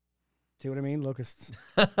fuck? See what I mean? Locusts.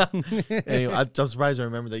 Anyway, I'm surprised I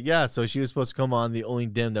remember that. Yeah, so she was supposed to come on, the only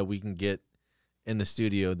dim that we can get in the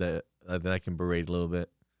studio that I can berate a little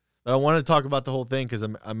bit. But I want to talk about the whole thing because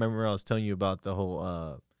I remember I was telling you about the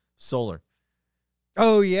whole solar.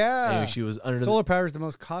 Oh, yeah. Anyway, she was under solar power is the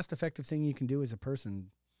most cost-effective thing you can do as a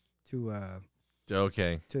person to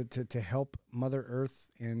to help Mother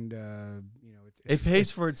Earth, and it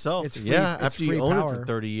pays for itself. It's free, after you own power. it for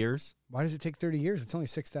 30 years. Why does it take 30 years? It's only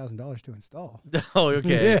 $6,000 to install. Oh,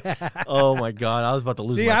 okay. Oh my God, I was about to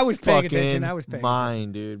lose. See, my I was paying fucking attention. I was paying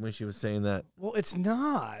mind, dude, when she was saying that. Well, it's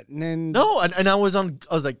not. And then No, and I was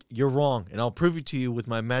like, you're wrong, and I'll prove it to you with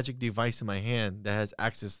my magic device in my hand that has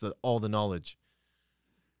access to all the knowledge.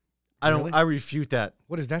 Really? I refute that.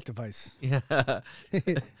 What is that device? Yeah.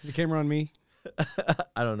 Is the camera on me?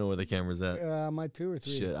 I don't know where the camera's at. My 2 or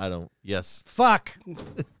 3. Shit, I don't. Yes. Fuck.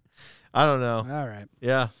 I don't know. All right.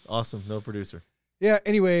 Yeah, awesome. No producer. Yeah.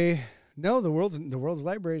 Anyway, no, the world's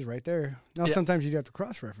library is right there. Now sometimes you have to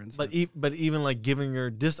cross reference. But even like giving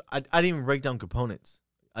her this, I didn't even break down components.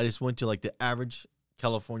 I just went to like the average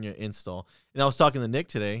California install, and I was talking to Nick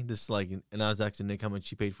today. And I was asking Nick how much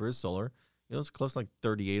he paid for his solar. It's close to like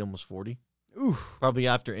 38, almost 40. Ooh. Probably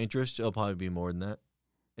after interest, it'll probably be more than that.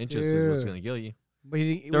 Interest is what's going to kill you. But was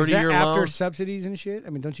that 30-year after loan? subsidies and shit? I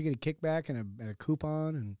mean, don't you get a kickback and a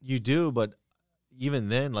coupon? And You do, but even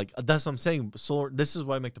then, like that's what I'm saying. Solar. This is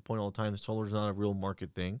why I make the point all the time. Solar is not a real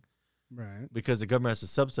market thing, right? because the government has to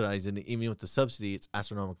subsidize it. And even with the subsidy, it's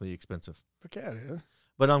astronomically expensive. Fuck yeah, it is.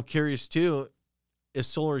 But I'm curious too. Is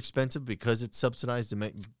solar expensive because it's subsidized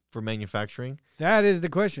for manufacturing? That is the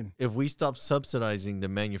question. If we stop subsidizing the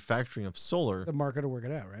manufacturing of solar, The market will work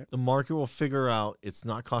it out, right? the market will figure out it's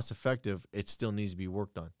not cost effective. It still needs to be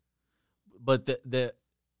worked on. But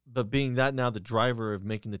but being that now the driver of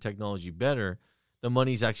making the technology better, the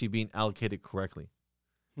money's actually being allocated correctly.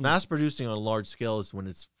 Mass producing on a large scale is when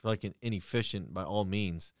it's fucking inefficient by all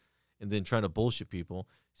means, and then trying to bullshit people.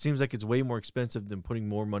 Seems like it's way more expensive than putting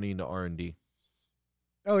more money into R&D.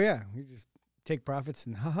 Oh yeah, we just take profits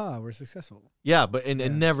and we're successful. Yeah, but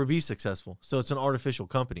and never be successful. So it's an artificial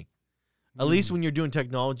company. At least Mm. when you're doing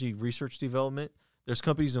technology research development, there's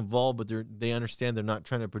companies involved, but they understand they're not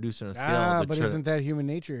trying to produce on a scale. But isn't that human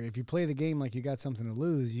nature? If you play the game like you got something to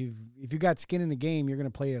lose, if you got skin in the game, you're going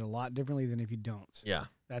to play it a lot differently than if you don't. Yeah.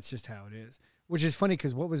 That's just how it is. Which is funny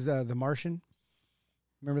because what was The Martian?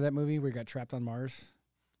 Remember that movie where he got trapped on Mars?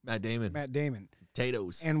 Matt Damon.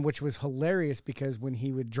 Potatoes. And which was hilarious because when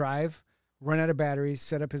he would drive, run out of batteries,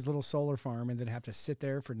 set up his little solar farm, and then have to sit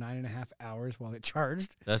there for 9.5 hours while it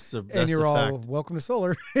charged. That's and you're all, fact. welcome to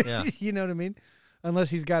solar. Yeah. You know what I mean? Unless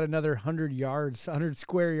he's got another 100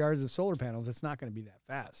 square yards of solar panels, it's not going to be that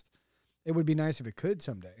fast. It would be nice if it could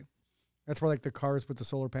someday. That's where like the cars with the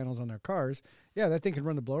solar panels on their cars. Yeah, that thing can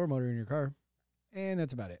run the blower motor in your car. And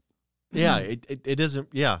that's about it. Yeah, it doesn't.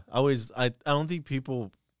 Yeah, I don't think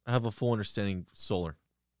people have a full understanding of solar.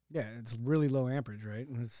 Yeah, it's really low amperage, right?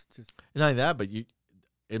 And it's just Not only that, but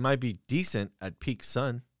it might be decent at peak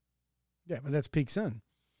sun. yeah, but that's peak sun.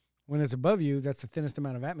 When it's above you, that's the thinnest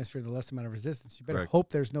amount of atmosphere, the less amount of resistance. You better Correct. hope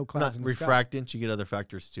there's no Not clouds in the sky. refractance. You get other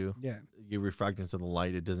factors too. Yeah. You get refractance of the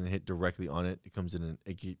light. It doesn't hit directly on it. It comes in and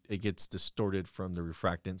it gets distorted from the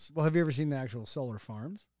refractance. Well, have you ever seen the actual solar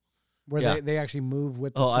farms where Yeah. they actually move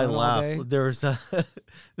with the Oh, I sun all day? laugh.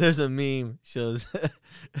 There's a meme shows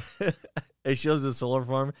it shows the solar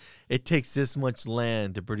farm. It takes this much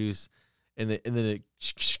land to produce, and then it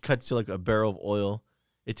cuts to like a barrel of oil.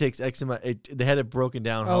 It takes X amount. They had it broken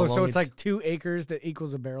down. how Oh, so long it's like 2 acres that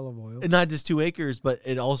equals a barrel of oil. not just 2 acres, but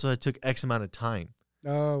it also took X amount of time.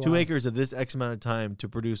 Oh, 2 wow. acres of this X amount of time to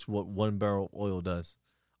produce what 1 barrel of oil does.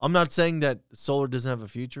 I'm not saying that solar doesn't have a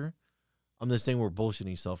future. I'm just saying we're bullshitting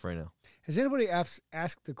yourself right now. Has anybody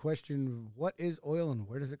asked the question, what is oil and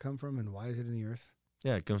where does it come from and why is it in the earth?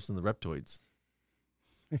 Yeah, it comes from the reptoids.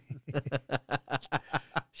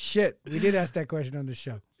 Shit, we did ask that question on the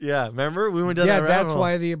show. Yeah, remember we went down Yeah, that rabbit that's hole.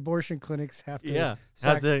 why the abortion clinics have to. Yeah,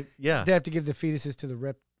 They yeah, have to give the fetuses to the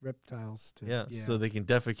reptiles. yeah, so they can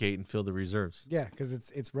defecate and fill the reserves. Yeah, because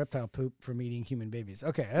it's reptile poop from eating human babies.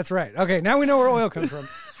 Okay, that's right. Okay, now we know where oil comes from.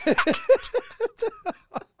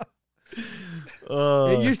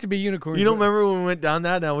 It used to be unicorn. You don't remember when we went down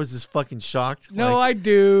that and I was just fucking shocked? No, like, I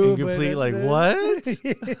do. in complete, like,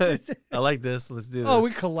 what? I like this. Let's do this. Oh,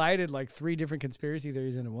 we collided like 3 different conspiracy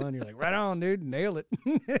theories into one. You're like, right on, dude. Nail it.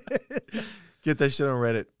 Get that shit on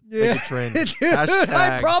Reddit. Yeah. Make a trend. Dude, Hashtag,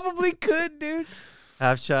 I probably could, dude.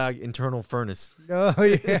 hashtag internal furnace. Oh,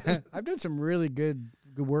 yeah. I've done some really good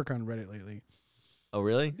work on Reddit lately. Oh,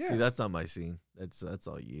 really? Yeah. See, that's not my scene. That's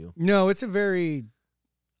all you. No, it's a very...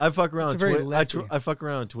 I fuck around on It's very Twitter. lefty. I fuck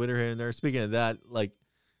around on Twitter here and there. Speaking of that, like,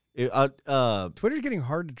 Twitter's getting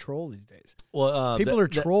hard to troll these days. People the, are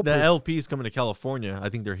troll The proof. LP is coming to California. I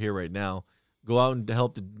think they're here right now. Go out and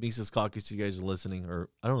help the Mises Caucus. You guys are listening, or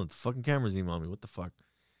I don't know. The fucking camera's emailing me. What the fuck?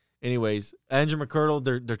 Anyways, Andrew McCurdle.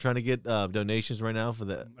 They're trying to get donations right now for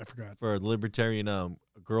the I forgot. for a libertarian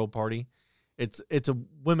girl party. It's a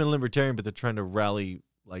women libertarian, but they're trying to rally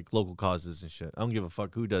like local causes and shit. I don't give a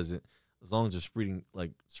fuck who does it, as long as they're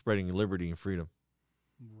spreading liberty and freedom.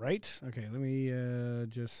 Right? Okay, let me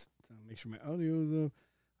just make sure my audio is...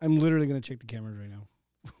 I'm literally going to check the cameras right now.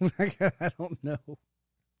 I don't know.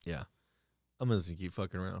 Yeah, I'm gonna keep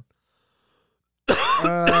fucking around.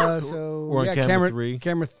 So We're on camera 3.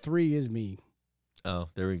 Camera 3 is me. Oh,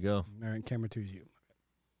 there we go. All right, camera 2 is you.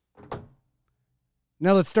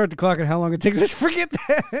 Now let's start the clock at how long it takes us to forget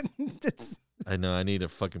that. I know. I need to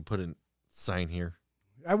fucking put a sign here.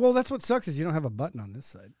 Well, that's what sucks is you don't have a button on this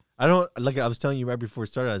side. I don't like. I was telling you right before we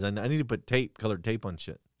started. I need to put colored tape on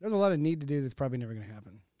shit. There's a lot of need to do that's probably never going to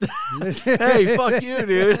happen. Hey, fuck you,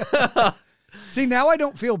 dude. See, now I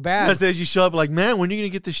don't feel bad. That says you show up like, man, when are you gonna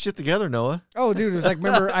get this shit together, Noah? Oh, dude, it was like,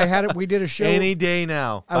 remember I had it. We did a show. Any day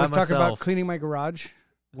now. I was by talking about myself. cleaning my garage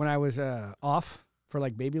when I was off for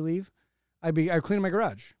like baby leave. I clean my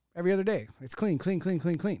garage every other day. It's clean. I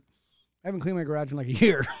haven't cleaned my garage in like a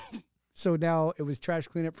year. So now it was trash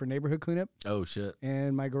cleanup for neighborhood cleanup, Oh shit.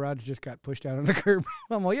 and my garage just got pushed out on the curb.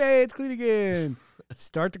 I'm like, yay, it's clean again.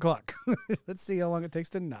 Start the clock. Let's see how long it takes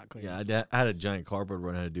to not clean. Yeah, I had a giant cardboard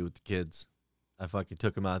run I had to do with the kids. I fucking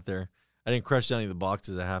took them out there. I didn't crush down any of the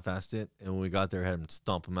boxes. I half-assed it, and when we got there, I had them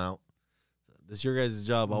stomp them out. So, this is your guys'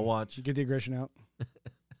 job. I'll watch. Get the aggression out.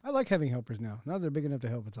 I like having helpers now. Now they're big enough to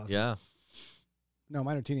help. It's awesome. Yeah. No,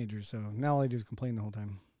 mine are teenagers, so now all I do is complain the whole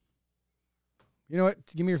time. You know what?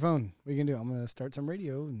 Give me your phone. What are you going to do? I'm going to start some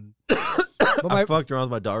radio. And but I fucked around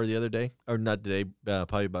with my daughter the other day, or not today,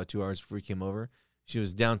 probably about 2 hours before he came over. She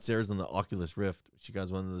was downstairs on the Oculus Rift. She got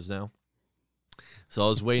one of those now. So I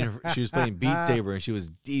was waiting. She was playing Beat Saber, and she was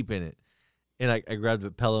deep in it. And I grabbed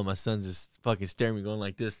a pillow. My son's just fucking staring at me, going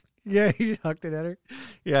like this. Yeah, he just hucked it at her.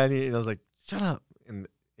 Yeah, and I was like, "Shut up!" And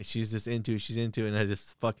she's just into it. She's into it, and I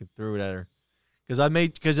just fucking threw it at her. Because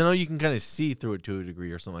I know you can kind of see through it to a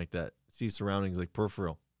degree or something like that. See surroundings like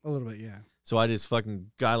peripheral. A little bit, yeah. So I just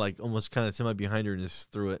fucking got like almost kind of semi behind her and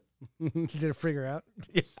just threw it. Did it freak her out?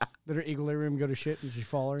 Yeah. Did her equilibrium go to shit and she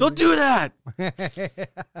fall? Or Don't do that.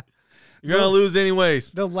 You're gonna lose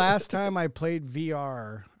anyways. The last time I played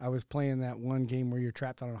VR, I was playing that one game where you're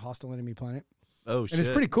trapped on a hostile enemy planet. Oh shit! And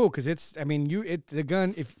it's pretty cool because the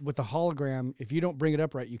gun, with the hologram, if you don't bring it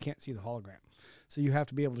up right, you can't see the hologram. So you have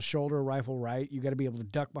to be able to shoulder a rifle right. You got to be able to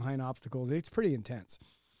duck behind obstacles. It's pretty intense.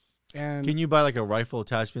 And Can you buy like a rifle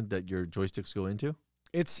attachment that your joysticks go into?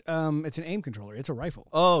 it's an aim controller. It's a rifle.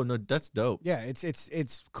 Oh no, that's dope. Yeah,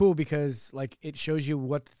 it's cool because like it shows you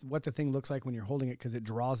what the thing looks like when you're holding it because it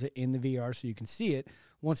draws it in the VR so you can see it.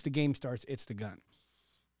 Once the game starts, it's the gun.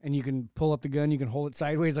 And you can pull up the gun. You can hold it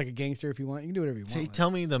sideways like a gangster if you want. You can do whatever you want. See, with it. tell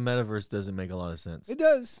me the metaverse doesn't make a lot of sense. It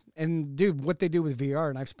does. And, dude, what they do with VR,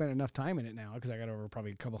 and I've spent enough time in it now because I got over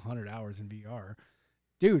probably a couple 100 hours in VR.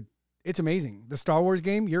 Dude, it's amazing. The Star Wars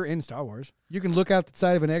game, you're in Star Wars. You can look out the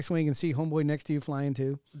side of an X-Wing and see Homeboy next to you flying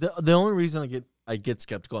too. The only reason I get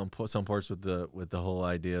skeptical on some parts with the whole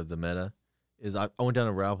idea of the meta is I went down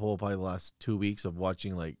a rabbit hole probably the last 2 weeks of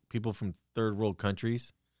watching like people from third world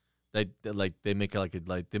countries that they make like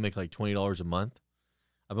 $20 a month.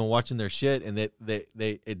 I've been watching their shit, and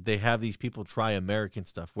they have these people try American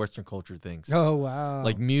stuff, Western culture things, Oh, wow.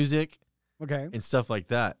 like music okay. and stuff like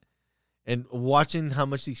that. And watching how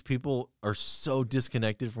much these people are so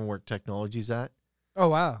disconnected from where technology's at. Oh,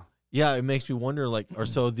 wow. Yeah, it makes me wonder, like,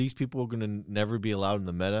 so these people are going to never be allowed in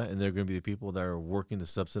the meta, and they're going to be the people that are working to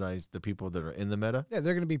subsidize the people that are in the meta? Yeah,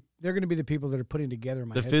 they're gonna be the people that are putting together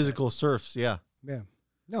my The headset. physical serfs, yeah. Yeah.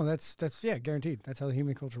 No, that's guaranteed. That's how the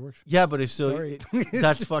human culture works. Yeah, but if so, Sorry.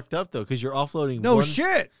 that's fucked up though, because you're offloading. No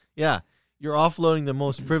shit. Yeah, you're offloading the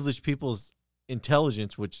most privileged people's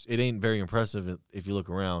intelligence, which it ain't very impressive if you look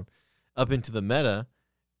around, up into the meta,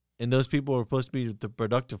 and those people are supposed to be the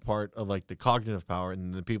productive part of like the cognitive power,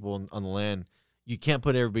 and the people on the land. You can't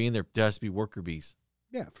put everybody in there. There has to be worker bees.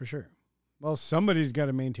 Yeah, for sure. Well, somebody's got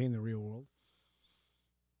to maintain the real world.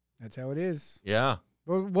 That's how it is. Yeah.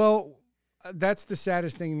 Well, that's the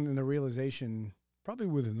saddest thing in the realization, probably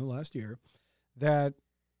within the last year, that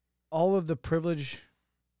all of the privilege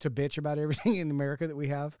to bitch about everything in America that we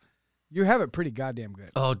have, you have it pretty goddamn good.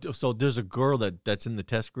 Oh, so there's a girl that's in the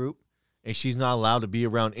test group, and she's not allowed to be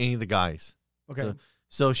around any of the guys. Okay.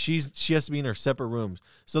 So she has to be in her separate rooms.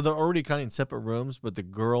 So they're already kind of in separate rooms, but the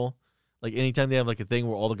girl, like anytime they have like a thing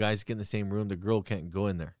where all the guys get in the same room, the girl can't go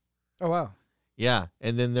in there. Oh, wow. Yeah,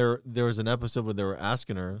 and then there was an episode where they were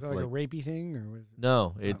asking her, Is that like a rapey thing, or what is it?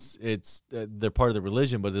 No, it's they're part of the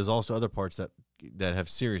religion, but there's also other parts that have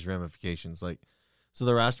serious ramifications. Like, so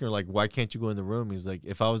they're asking her like, why can't you go in the room? He's like,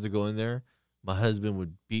 if I was to go in there, my husband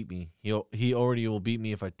would beat me. He already will beat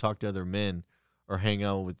me if I talk to other men or hang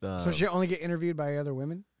out with. So she only get interviewed by other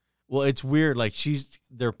women? Well, it's weird. Like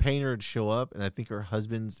they're paying her to show up, and I think her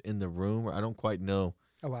husband's in the room, or I don't quite know.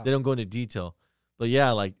 Oh wow. They don't go into detail, but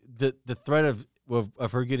yeah, like the threat of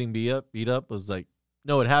her getting beat up was like,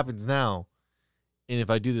 no, it happens now, and if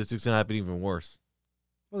I do this, it's gonna happen even worse.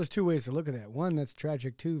 Well, there's two ways to look at that. One, that's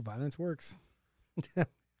tragic. Two, violence works.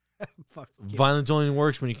 Fuck. Violence only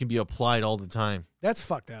works when it can be applied all the time. That's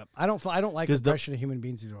fucked up. I don't like oppression of human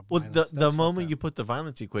beings. Well, the moment you put the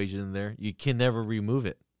violence equation in there, you can never remove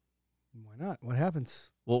it. Why not? What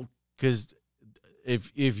happens? Well, because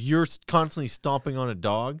if you're constantly stomping on a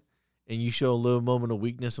dog, and you show a little moment of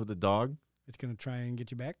weakness with the dog, it's gonna try and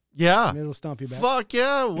get you back. Yeah, and it'll stomp you back. Fuck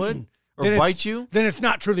yeah, would or bite you? Then it's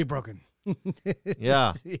not truly broken.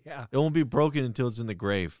 Yeah, yeah. It won't be broken until it's in the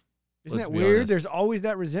grave. Isn't that weird? Honest. There's always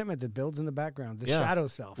that resentment that builds in the background, the shadow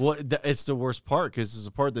self. Well, it's the worst part because it's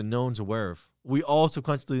a part that no one's aware of. We all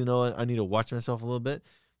subconsciously know I need to watch myself a little bit,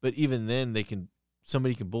 but even then,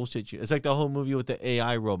 somebody can bullshit you. It's like the whole movie with the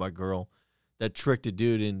AI robot girl that tricked a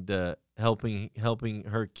dude into helping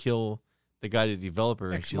her kill the guy to develop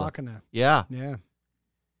her. Ex Machina. Yeah.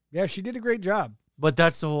 Yeah, she did a great job. But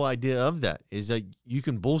that's the whole idea of that, is that you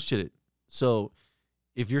can bullshit it. So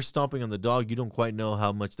if you're stomping on the dog, you don't quite know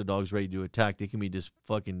how much the dog's ready to attack. They can be just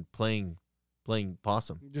fucking playing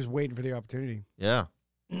possum. You're just waiting for the opportunity. Yeah.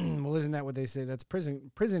 Well, isn't that what they say? That's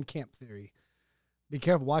prison camp theory. Be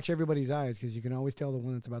careful. Watch everybody's eyes, because you can always tell the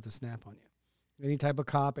one that's about to snap on you. Any type of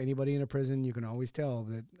cop, anybody in a prison, you can always tell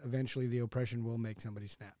that eventually the oppression will make somebody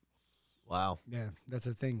snap. Wow. Yeah, that's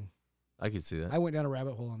a thing. I could see that. I went down a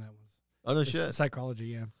rabbit hole on that one. Oh, no shit. Psychology,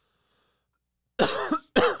 yeah.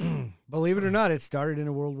 Believe it or not, it started in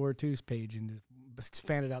a World War II's page and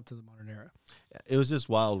expanded out to the modern era. It was just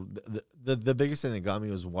wild. The biggest thing that got me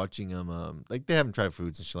was watching them. Like, they haven't tried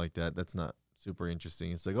foods and shit like that. That's not super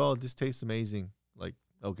interesting. It's like, oh, this tastes amazing. Like,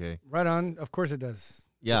 okay. Right on. Of course it does.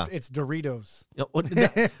 Yeah. It's Doritos. You know,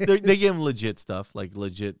 they give them legit stuff, like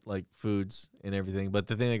legit like foods and everything. But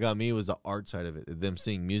the thing that got me was the art side of it. Them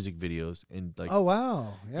seeing music videos and like. Oh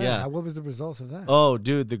wow! Yeah. What was the results of that? Oh,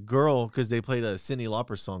 dude, the girl, because they played a Cyndi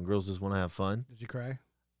Lauper song, "Girls Just Want to Have Fun." Did you cry?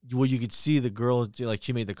 Well, you could see the girl, like,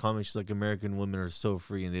 she made the comment. She's like, American women are so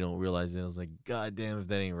free and they don't realize it. I was like, God damn, if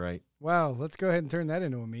that ain't right. Wow, let's go ahead and turn that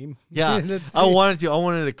into a meme. Yeah, I wanted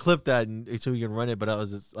to clip that so we can run it, but I was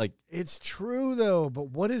just like, it's true though. But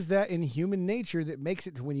what is that in human nature that makes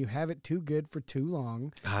it to when you have it too good for too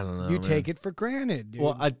long? I don't know. You take it for granted, dude.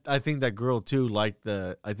 Well, I think that girl too liked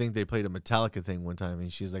I think they played a Metallica thing one time,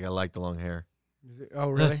 and she's like, I like the long hair. Oh,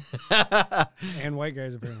 really? And white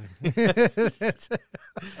guys, apparently.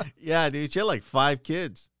 Yeah, dude. She had like 5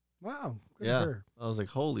 kids. Wow. Good yeah. for her. I was like,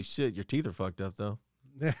 holy shit, your teeth are fucked up, though.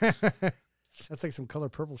 That's like some color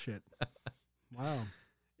purple shit. Wow.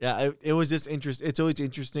 Yeah, it was just interesting. It's always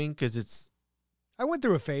interesting because I went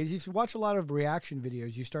through a phase. If you watch a lot of reaction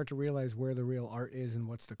videos, you start to realize where the real art is and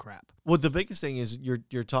what's the crap. Well, the biggest thing is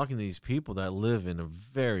you're talking to these people that live in a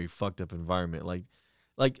very fucked up environment. Like,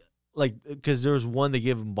 because there's one that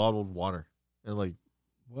gave them bottled water, and like,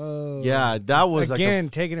 whoa, yeah, that was again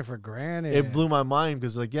taking it for granted. It blew my mind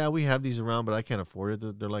because like, yeah, we have these around, but I can't afford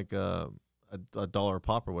it. They're like a $1 a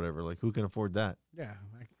pop or whatever. Like, who can afford that? Yeah,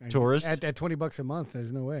 tourists at $20 a month.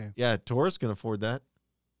 There's no way. Yeah, tourists can afford that.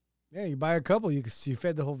 Yeah, you buy a couple, you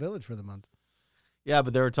fed the whole village for the month. Yeah,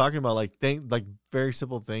 but they were talking about like very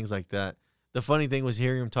simple things like that. The funny thing was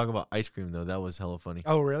hearing him talk about ice cream, though. That was hella funny.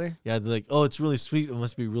 Oh, really? Yeah, they're like, oh, it's really sweet. It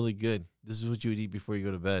must be really good. This is what you would eat before you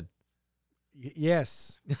go to bed.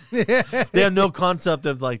 Yes. They have no concept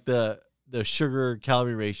of like the sugar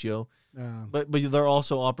calorie ratio, but they're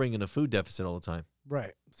also operating in a food deficit all the time.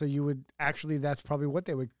 Right. So you would actually, that's probably what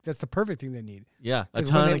they would, that's the perfect thing they need. Yeah, a 'Cause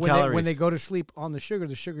ton of calories. When they go to sleep on the sugar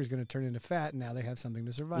is going to turn into fat, and now they have something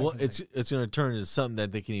to survive. Well, it's going to turn into something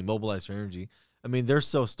that they can immobilize for energy. I mean, they're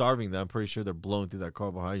so starving that I'm pretty sure they're blowing through that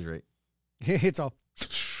carbohydrate. It's all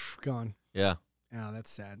gone. Yeah. Oh, that's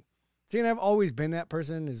sad. See, and I've always been that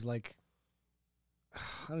person is like, I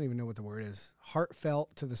don't even know what the word is,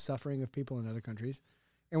 heartfelt to the suffering of people in other countries.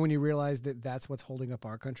 And when you realize that that's what's holding up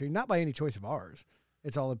our country, not by any choice of ours,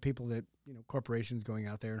 it's all the people that, corporations going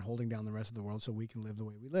out there and holding down the rest of the world so we can live the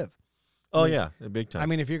way we live. Oh, yeah, big time. I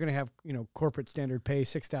mean, if you're going to have, corporate standard pay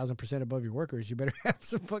 6,000% above your workers, you better have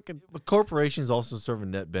some fucking... But corporations also serve a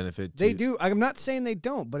net benefit. They do. I'm not saying they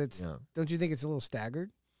don't, but it's... Yeah. Don't you think it's a little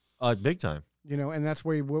staggered? Big time. And that's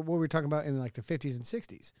what we were talking about in like the 50s and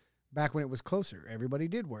 60s. Back when it was closer, everybody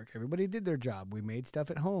did work. Everybody did their job. We made stuff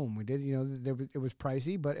at home. We did, it was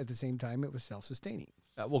pricey, but at the same time, it was self-sustaining.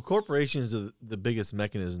 Well, corporations are the biggest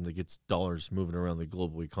mechanism that gets dollars moving around the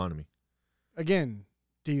global economy. Again,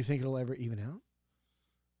 do you think it'll ever even out?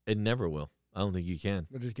 It never will. I don't think you can.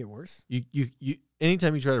 It'll just get worse? You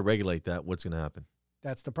anytime you try to regulate that, what's going to happen?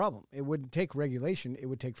 That's the problem. It wouldn't take regulation. It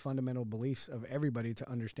would take fundamental beliefs of everybody to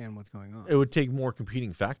understand what's going on. It would take more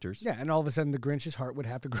competing factors. Yeah, and all of a sudden the Grinch's heart would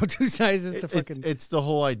have to grow 2 sizes to fucking... It's the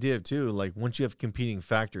whole idea, too. Like, once you have competing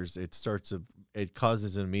factors, it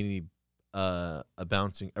causes an immediate a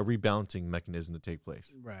rebalancing mechanism to take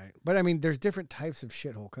place. Right. But, I mean, there's different types of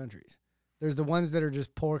shithole countries. There's the ones that are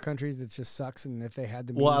just poor countries that just sucks, and if they had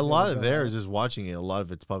the means... Well, a lot of theirs is watching it. A lot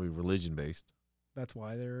of it's probably religion-based. That's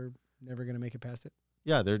why they're never going to make it past it?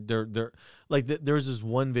 Yeah, they're like there was this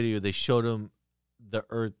one video they showed them the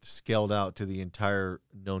Earth scaled out to the entire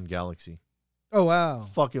known galaxy. Oh wow!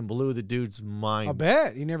 Fucking blew the dude's mind. I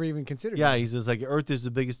bet he never even considered. Yeah, he says like Earth is the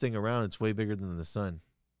biggest thing around. It's way bigger than the sun.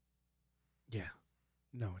 Yeah,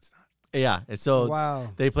 no, it's not. Yeah, and so wow,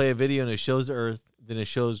 they play a video and it shows the Earth, then it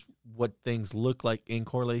shows what things look like in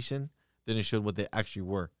correlation, then it showed what they actually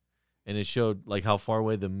were. And it showed like how far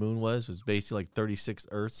away the moon was basically like 36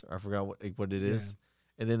 Earths. I forgot what it is.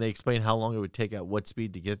 And then they explained how long it would take at what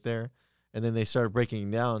speed to get there. And then they started breaking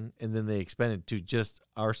it down, and then they expanded to just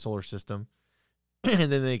our solar system.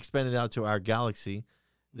 And then they expanded out to our galaxy.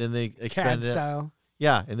 Then they expanded CAD style.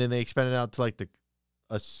 Yeah, and then they expanded out to like the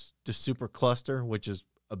super cluster, which is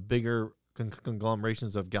a bigger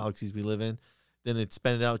conglomerations of galaxies we live in. Then it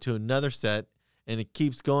expanded out to another set, and it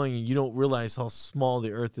keeps going, and you don't realize how small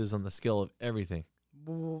the Earth is on the scale of everything.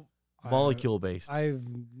 Well, molecule based. I've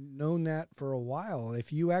known that for a while.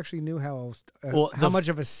 If you actually knew how much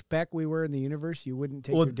of a speck we were in the universe, you wouldn't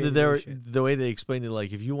take your daily shit. The way they explained it,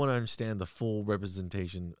 like if you want to understand the full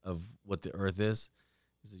representation of what the Earth is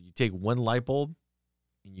that you take one light bulb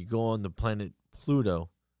and you go on the planet Pluto,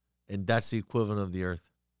 and that's the equivalent of the Earth.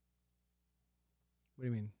 What do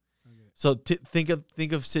you mean? So think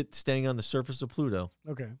of standing on the surface of Pluto.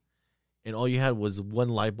 Okay. And all you had was one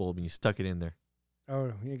light bulb, and you stuck it in there.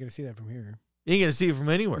 Oh, you ain't gonna see that from here. You ain't gonna see it from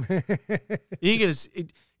anywhere. You ain't gonna.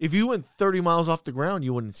 If you went 30 miles off the ground,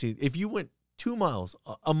 you wouldn't see it. If you went 2 miles,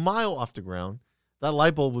 a mile off the ground, that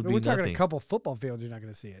light bulb would be nothing. We're talking a couple football fields. You're not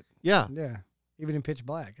gonna see it. Yeah. Yeah. Even in pitch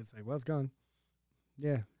black, it's like, well, it's gone.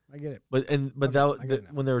 Yeah, I get it. But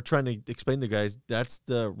when they were trying to explain to guys, that's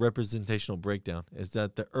the representational breakdown. Is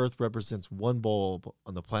that the Earth represents one bulb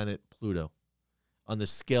on the planet Pluto, on the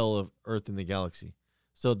scale of Earth in the galaxy.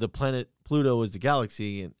 So the planet Pluto is the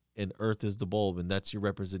galaxy, and Earth is the bulb, and that's your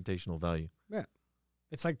representational value. Yeah.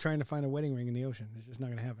 It's like trying to find a wedding ring in the ocean. It's just not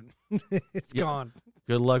going to happen. It's gone.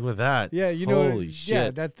 Good luck with that. Yeah, you know. Holy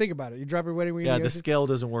shit. Yeah, think about it. You drop your wedding ring in the ocean. Yeah, the scale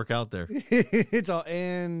doesn't work out there. It's all,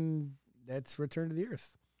 and that's return to the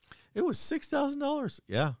Earth. It was $6,000.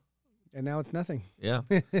 Yeah. And now it's nothing. Yeah.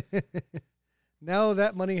 Now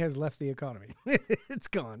that money has left the economy. It's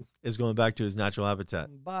gone. It's going back to its natural habitat.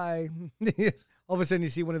 Bye. All of a sudden, you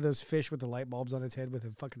see one of those fish with the light bulbs on its head with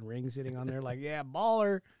a fucking ring sitting on there, like, yeah,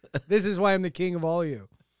 baller. This is why I'm the king of all you.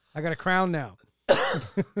 I got a crown now.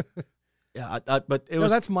 Yeah, but it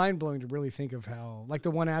was. That's mind blowing to really think of how, like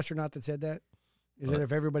the one astronaut that said that, is that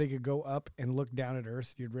if everybody could go up and look down at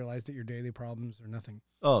Earth, you'd realize that your daily problems are nothing.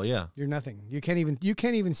 Oh yeah, you're nothing. You can't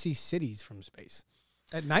even see cities from space.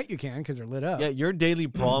 At night you can because they're lit up. Yeah, your daily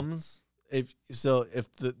problems. If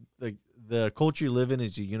the culture you live in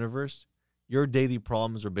is your universe, your daily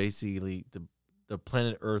problems are basically the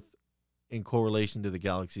planet Earth in correlation to the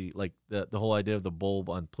galaxy, like the whole idea of the bulb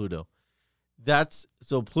on Pluto.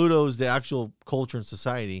 So Pluto is the actual culture and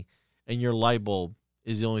society, and your light bulb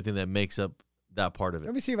is the only thing that makes up that part of it.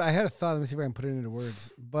 Let me see if I had a thought. Let me see if I can put it into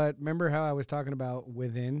words. But remember how I was talking about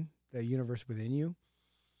within, the universe within you?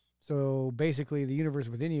 So basically, the universe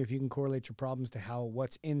within you, if you can correlate your problems to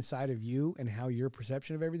what's inside of you and how your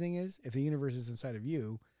perception of everything is, if the universe is inside of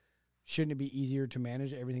you, shouldn't it be easier to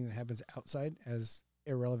manage everything that happens outside as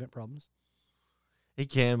irrelevant problems? It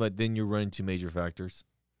can, but then you run into major factors.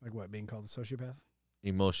 Like what, being called a sociopath?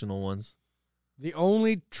 Emotional ones. The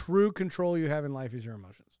only true control you have in life is your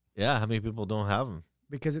emotions. Yeah, how many people don't have them?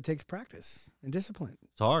 Because it takes practice and discipline.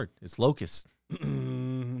 It's hard. It's locust.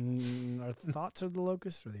 Our thoughts are the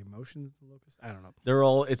locust, or the emotions the locust? I don't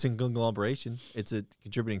know. It's in conglomeration. It's a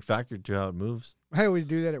contributing factor to how it moves. I always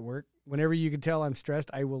do that at work. Whenever you can tell I'm stressed,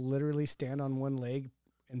 I will literally stand on one leg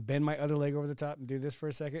and bend my other leg over the top and do this for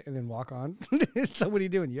a second and then walk on. So what are you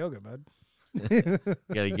doing? Yoga, bud. You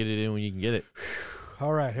got to get it in when you can get it.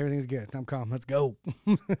 All right, everything's good. I'm calm. Let's go.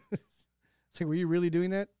 It's like, were you really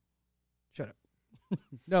doing that? Shut up.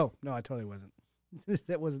 No, I totally wasn't.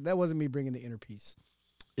 That wasn't me bringing the inner peace.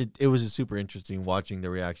 It was super interesting watching the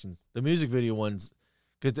reactions. The music video ones,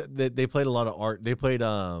 because they played a lot of art. They played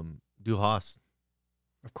Du Hast.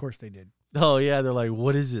 Of course they did. Oh, yeah. They're like,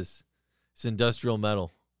 what is this? It's industrial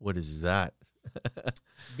metal. What is that?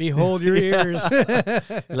 Behold your ears.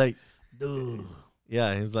 Like, dude.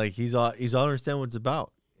 Yeah, he's like, he's all understand what it's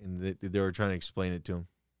about. And they were trying to explain it to him.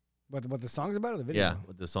 What the song's about or the video? Yeah,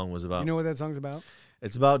 what the song was about. You know what that song's about?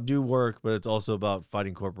 It's about do work, but it's also about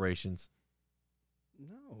fighting corporations.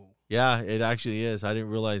 No. Yeah, it actually is. I didn't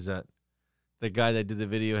realize that. The guy that did the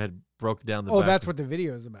video had broken down the Oh, back. that's what the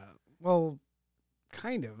video is about. Well,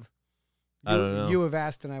 kind of. I don't know. You have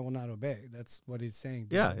asked and I will not obey. That's what he's saying.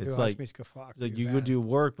 Yeah, it's like you go do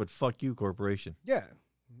work, but fuck you, corporation. Yeah.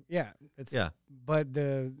 Yeah. Yeah. But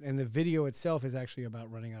the video itself is actually about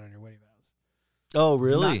running out on your wedding vows. Oh,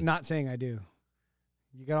 really? Not saying I do.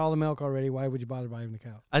 You got all the milk already. Why would you bother buying the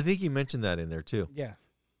cow? I think he mentioned that in there too. Yeah.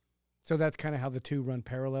 So that's kind of how the two run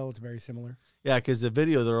parallel. It's very similar. Yeah, because the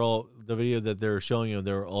video that they're showing you,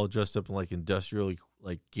 they're all dressed up in like industrial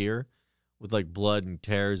like gear, with like blood and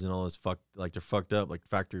tears and all this they're fucked up like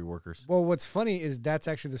factory workers. Well, what's funny is that's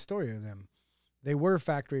actually the story of them. They were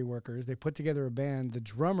factory workers. They put together a band. The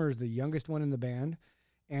drummer's the youngest one in the band,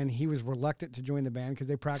 and he was reluctant to join the band because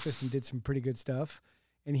they practiced and did some pretty good stuff.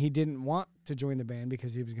 And he didn't want to join the band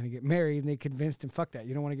because he was going to get married, and they convinced him, fuck that,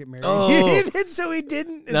 you don't want to get married. Oh. And so he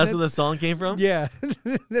didn't. That's where the song came from? Yeah.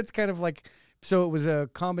 That's kind of like, so it was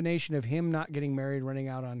a combination of him not getting married, running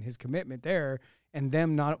out on his commitment there, and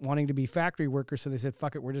them not wanting to be factory workers. So they said,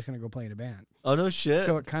 fuck it, we're just going to go play in a band. Oh, no shit.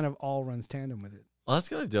 So it kind of all runs tandem with it. Oh, that's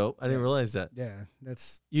kind of dope. I didn't realize that. Yeah.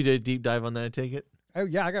 That's. You did a deep dive on that, I take it? Oh,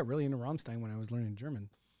 yeah. I got really into Rammstein when I was learning German.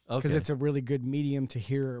 Because Okay. it's a really good medium to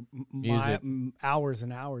hear Music. Hours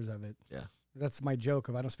and hours of it. Yeah. That's my joke.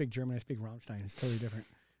 If I don't speak German, I speak Rammstein. It's totally different.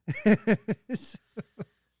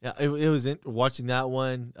 Yeah, it was watching that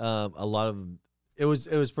one. A lot of it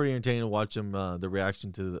was pretty entertaining to watch them. The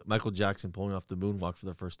reaction to Michael Jackson pulling off the moonwalk for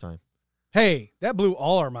the first time. Hey, that blew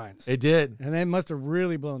all our minds. It did. And that must have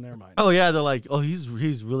really blown their mind. Oh yeah, they're like, oh, he's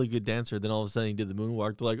a really good dancer. Then all of a sudden he did the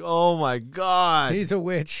moonwalk. They're like, oh my god, He's a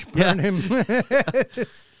witch. Yeah. Burn him.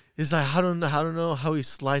 it's like I don't know how he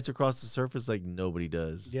slides across the surface like nobody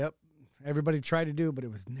does. Yep. Everybody tried to do it, but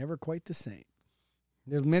it was never quite the same.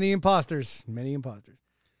 There's many imposters.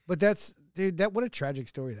 But what a tragic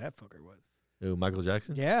story that fucker was. Who, Michael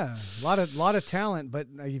Jackson? Yeah, a lot of talent, but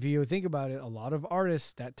if you think about it, a lot of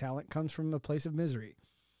artists, that talent comes from a place of misery.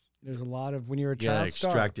 There's a lot of when you're a child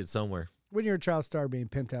star, extracted somewhere. when you're a child star being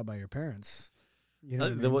pimped out by your parents. You know,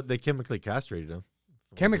 what I mean? They chemically castrated him.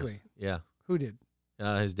 Chemically? Yeah. Who did?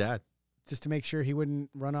 His dad. Just to make sure he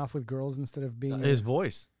wouldn't run off with girls instead of being His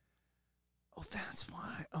voice. Oh, that's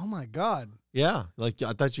why. Oh my God. Yeah, like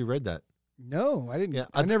I thought you read that. No, I didn't. Yeah,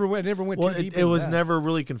 I never went. Well, too deep. it was that. never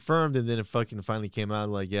really confirmed, and then it fucking finally came out.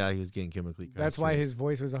 Like, yeah, he was getting chemically castrated. That's why his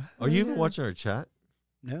voice was. Are you even watching our chat?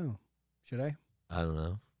 No. Should I? I don't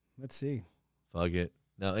know. Let's see. Fuck it.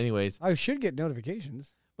 No, anyways. I should get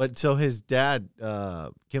notifications. But so his dad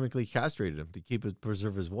chemically castrated him to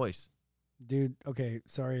preserve his voice. Dude, okay.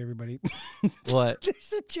 Sorry, everybody. What? There's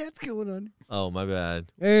some chats going on. Oh, my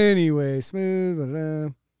bad. Anyway,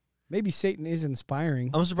 smooth. Maybe Satan is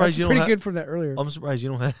inspiring. I'm surprised That's you don't pretty have- good from that earlier. I'm surprised you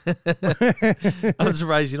don't have. I'm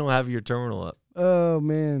surprised you don't have your terminal up. Oh,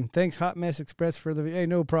 man. Thanks, Hot Mess Express, for the... Hey,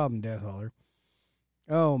 no problem, Death Holler.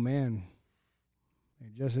 Oh, man. They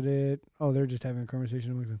adjusted it. Oh, they're just having a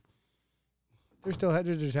conversation among them.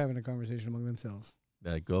 They're just having a conversation among themselves.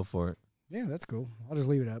 Yeah, go for it. Yeah, that's cool. I'll just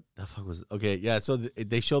leave it up. That fuck was okay. Yeah, so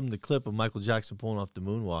they showed him the clip of Michael Jackson pulling off the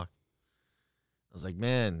moonwalk. I was like,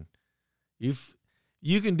 man,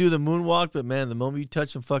 You can do the moonwalk, but man, the moment you touch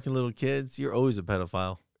some fucking little kids, you're always a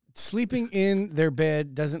pedophile. Sleeping in their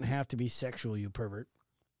bed doesn't have to be sexual, you pervert.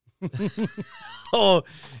 Oh,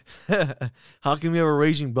 how can we have a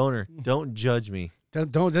raging boner? Don't judge me.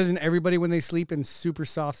 Doesn't everybody when they sleep in super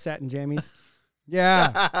soft satin jammies?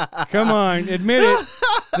 Yeah, come on, admit it.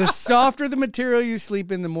 The softer the material you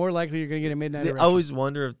sleep in, the more likely you're going to get a midnight erection. I always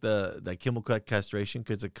wonder if that chemical cut castration,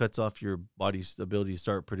 because it cuts off your body's ability to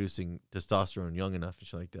start producing testosterone young enough and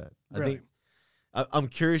shit like that. Really? I'm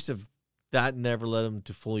curious if that never led him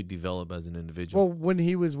to fully develop as an individual. Well, when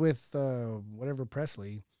he was with whatever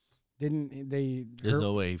Presley, didn't they? There's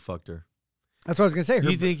no way he fucked her. That's what I was going to say.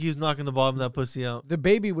 You think he was knocking the bottom of that pussy out? The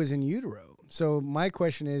baby was in utero. So my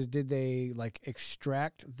question is, did they like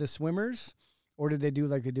extract the swimmers, or did they do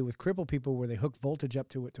like they do with crippled people, where they hook voltage up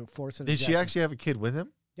to it to force it? Did she actually have a kid with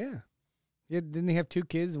him? Yeah. Didn't they have two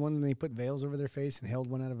kids? One they put veils over their face and held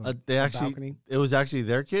one out of a balcony. It was actually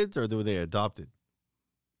their kids, or were they adopted?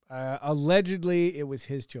 Allegedly, it was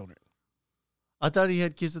his children. I thought he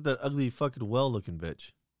had kids with that ugly fucking well-looking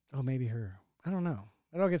bitch. Oh, maybe her. I don't know.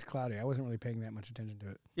 It all gets cloudy. I wasn't really paying that much attention to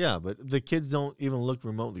it. Yeah, but the kids don't even look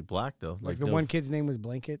remotely black, though. Like the one kid's name was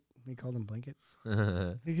Blanket. He called him Blanket.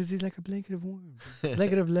 Because he's like a blanket of warmth.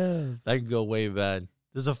 Blanket of love. That can go way bad.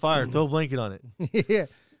 There's a fire. Throw a blanket on it. Yeah.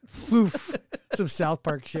 Woof. Some South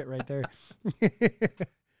Park shit right there.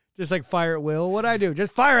 Just like fire at will. What'd I do?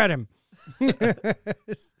 Just fire at him.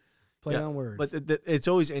 Play on words. But it's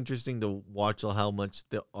always interesting to watch how much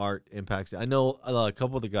the art impacts it. I know a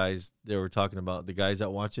couple of the guys they were talking about, the guys that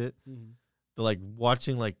watch it, they're like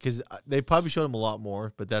watching, like, because they probably showed them a lot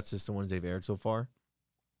more, but that's just the ones they've aired so far.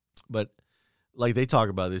 But like they talk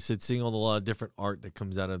about this, it's seeing a lot of different art that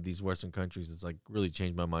comes out of these Western countries. It's like really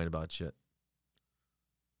changed my mind about shit.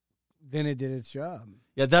 Then it did its job.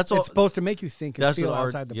 Yeah, that's all. It's supposed to make you think and feel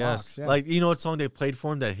outside the yes. box. Yeah. Like, you know what song they played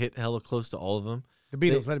for him that hit hella close to all of them? The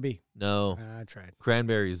Beatles, Let It Be. No. I tried.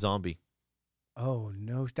 Cranberries, Zombie. Oh,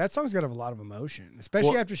 no. That song's got a lot of emotion,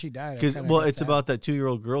 especially after she died. Because it's about that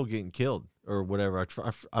 2-year-old girl getting killed or whatever.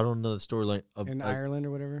 I don't know the storyline. In Ireland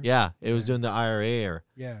or whatever? Yeah, it was during the IRA era.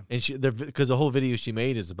 Yeah. And because the whole video she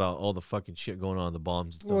made is about all the fucking shit going on, the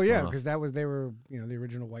bombs and stuff. Well, yeah, because they were the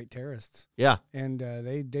original white terrorists. Yeah. And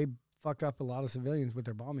they fucked up a lot of civilians with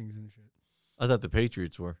their bombings and shit. I thought the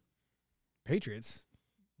Patriots were. Patriots?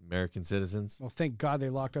 American citizens. Well, thank God they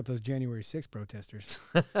locked up those January 6th protesters.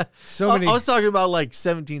 I was talking about like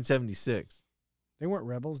 1776. They weren't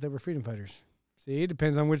rebels. They were freedom fighters. See, it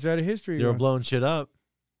depends on which side of history they were blowing shit up.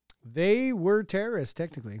 They were terrorists,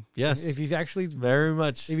 technically. Yes. If you actually... Very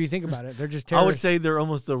much. If you think about it, they're just terrorists. I would say they're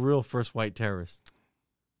almost the real first white terrorists.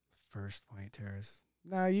 First white terrorists.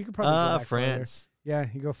 No, you could probably go back France. Further. Yeah,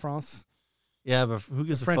 you go France. Yeah, but who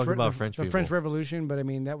gives a fuck about French people? The French Revolution, but I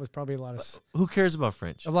mean, that was probably a lot of... who cares about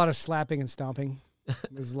French? A lot of slapping and stomping.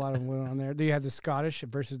 There's a lot of going on there. Do you have the Scottish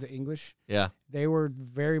versus the English? Yeah. They were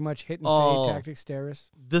very much hit and fade tactics,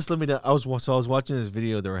 terrorists. This let me know. I was watching this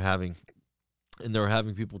video they were having, and they were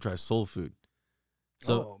having people try soul food.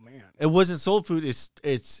 So man. It wasn't soul food,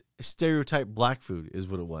 it's stereotype black food is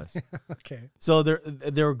what it was. Okay. So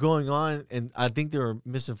they were going on, and I think they were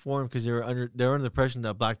misinformed because they were under the impression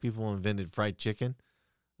that black people invented fried chicken. I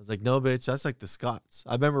was like, no, bitch, that's like the Scots.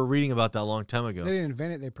 I remember reading about that a long time ago. They didn't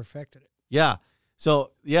invent it, they perfected it. Yeah. So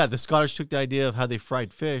yeah, the Scottish took the idea of how they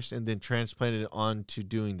fried fish and then transplanted it on to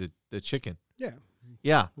doing the chicken. Yeah.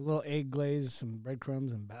 Yeah. A little egg glaze, some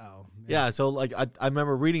breadcrumbs, and bow. Yeah. So like I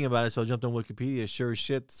remember reading about it, so I jumped on Wikipedia. Sure as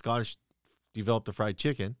shit, the Scottish developed the fried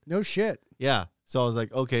chicken. No shit. Yeah. So I was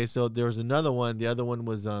like, okay. So there was another one. The other one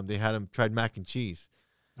was they had them tried mac and cheese.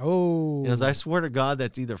 Oh. And I swear to God,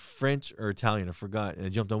 that's either French or Italian. I forgot. And I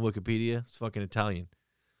jumped on Wikipedia. It's fucking Italian.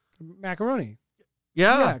 Macaroni.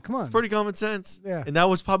 Yeah. Come on. It's pretty common sense. Yeah. And that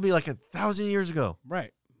was probably like 1,000 years ago.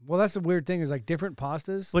 Right. Well, that's the weird thing is like different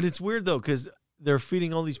pastas. But it's weird though, because they're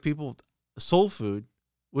feeding all these people soul food,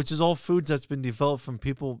 which is all foods that's been developed from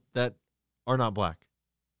people that are not black.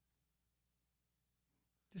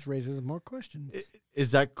 This raises more questions.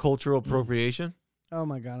 Is that cultural appropriation? Oh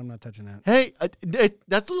my God, I'm not touching that. Hey,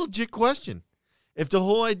 that's a legit question. If the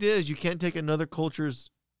whole idea is you can't take another culture's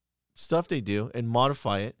stuff they do and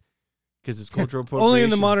modify it because it's cultural appropriation. Only in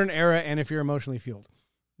the modern era and if you're emotionally fueled.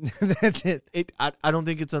 That's it. I don't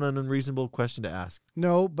think it's an unreasonable question to ask.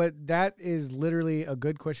 No, but that is literally a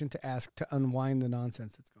good question to ask to unwind the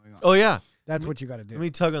nonsense that's going on. Oh, yeah. That's what you got to do. Let me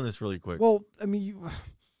tug on this really quick. Well, I mean,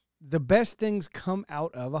 the best things come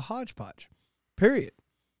out of a hodgepodge, period.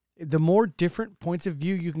 The more different points of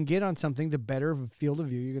view you can get on something, the better of a field of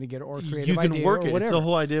view you're going to get, or a creative idea. You can work or it. whatever. It's the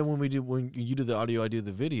whole idea when you do the audio, I do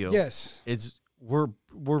the video. Yes. It's we're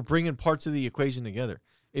bringing parts of the equation together.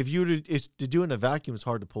 If you were to do it in a vacuum, it's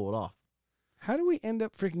hard to pull it off. How do we end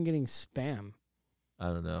up freaking getting spam I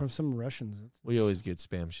don't know. from some Russians? We always get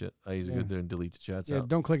spam shit. I usually go there and delete the chats Yeah, out.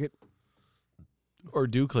 don't click it. Or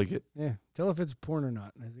do click it. Yeah, tell if it's porn or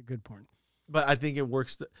not. Is it good porn? But I think it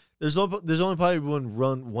works. There's only probably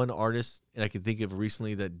one artist, and I can think of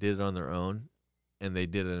recently that did it on their own, and they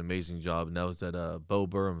did an amazing job, and that was that Bo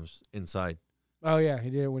Burnham's Inside. Oh yeah, he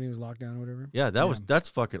did it when he was locked down or whatever. Yeah, that's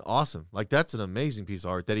fucking awesome. Like, that's an amazing piece of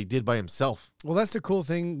art that he did by himself. Well, that's the cool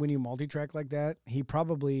thing when you multi-track like that. He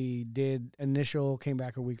probably did initial, came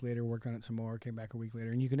back a week later, worked on it some more, came back a week later,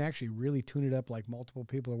 and you can actually really tune it up like multiple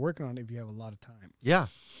people are working on it if you have a lot of time. Yeah.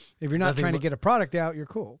 If you're not trying to get a product out, you're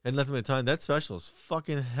cool. And nothing but time. That special is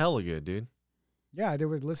fucking hella good, dude. Yeah, I did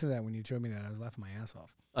listen to that when you showed me that. I was laughing my ass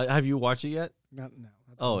off. Have you watched it yet? Not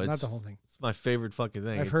the whole thing. It's my favorite fucking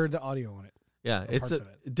thing. I've heard the audio on it. Yeah, parts of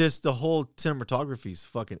just the whole cinematography is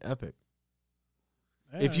fucking epic.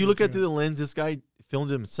 Yeah, If you look at through the lens, this guy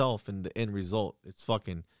filmed it himself, and the end result, it's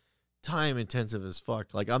fucking time intensive as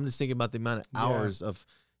fuck. Like, I'm just thinking about the amount of hours of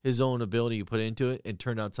his own ability he put into it, and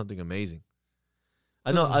turned out something amazing.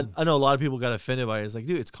 I know a lot of people got offended by it. It's like,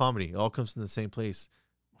 dude, it's comedy. It all comes from the same place.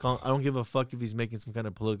 I don't give a fuck if he's making some kind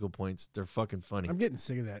of political points. They're fucking funny. I'm getting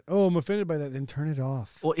sick of that. Oh, I'm offended by that. Then turn it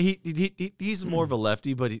off. Well, he's more of a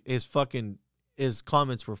lefty, but his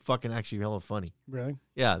comments were fucking actually hella funny. Really?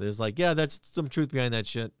 Yeah, there's like, that's some truth behind that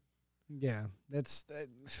shit. Yeah, that's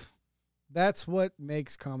what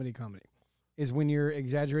makes comedy, is when you're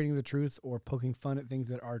exaggerating the truth or poking fun at things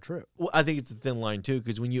that are true. Well, I think it's a thin line too,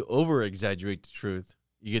 because when you over exaggerate the truth,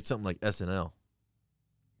 you get something like SNL.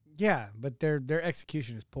 Yeah, but their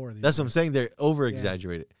execution is poor. That's what I'm saying. They're over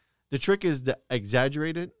exaggerated. Yeah. The trick is to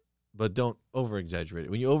exaggerate it, but don't over exaggerate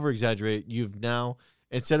it. When you over exaggerate, you've now,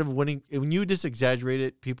 instead of winning, when you just exaggerate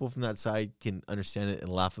it, people from that side can understand it and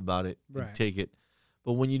laugh about it and take it.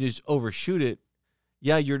 But when you just overshoot it,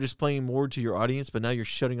 you're just playing more to your audience, but now you're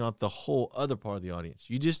shutting off the whole other part of the audience.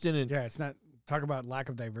 You just didn't. Yeah, it's not. Talk about lack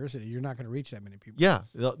of diversity. You're not going to reach that many people. Yeah,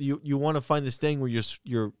 you want to find this thing where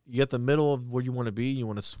you get the middle of where you want to be. You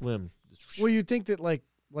want to swim. Well, you'd think that like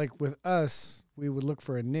with us, we would look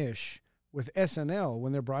for a niche. With SNL,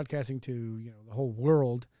 when they're broadcasting to the whole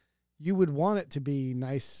world, you would want it to be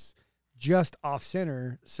nice, just off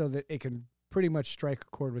center, so that it can pretty much strike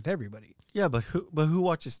a chord with everybody. Yeah, but who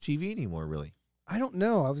watches TV anymore? Really? I don't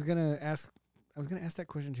know. I was gonna ask that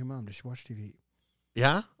question to your mom. Does she watch TV?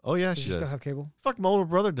 Yeah. Oh yeah, she does. Still have cable? Fuck, my older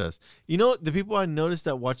brother does. You know, the people I noticed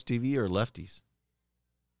that watch TV are lefties.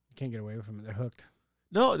 You can't get away from it. They're hooked.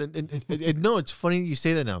 No, no. It's funny you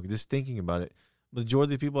say that now. Just thinking about it,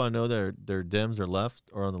 majority of the people I know that are Dems or left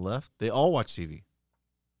or on the left, they all watch TV.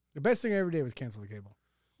 The best thing I ever did was cancel the cable.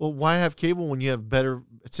 Well, why have cable when you have better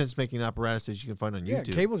sense-making apparatus that you can find on YouTube?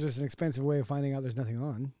 Yeah, cable's just an expensive way of finding out there's nothing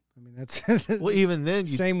on. I mean, that's well. Even then,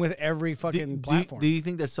 same with every fucking platform. Do you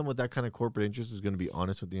think that someone with that kind of corporate interest is going to be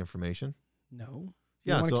honest with the information? No.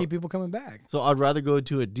 You want to keep people coming back. So I'd rather go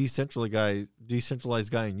to a decentralized guy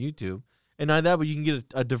on YouTube, and not that, but you can get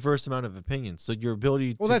a diverse amount of opinions. So your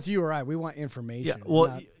ability. Well, that's you or I. We want information. Yeah.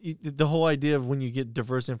 Well, the whole idea of when you get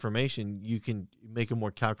diverse information, you can make a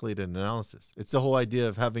more calculated analysis. It's the whole idea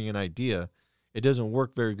of having an idea. It doesn't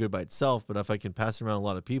work very good by itself, but if I can pass it around a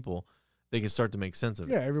lot of people, they can start to make sense of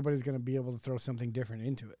it. Yeah, everybody's going to be able to throw something different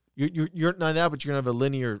into it. You're not that, but you're going to have a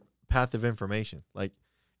linear path of information. Like,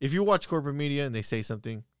 if you watch corporate media and they say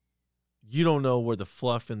something, you don't know where the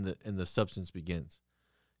fluff and the substance begins.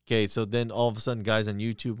 Okay, so then all of a sudden guys on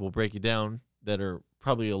YouTube will break it down that are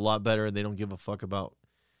probably a lot better, and they don't give a fuck about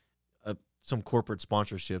some corporate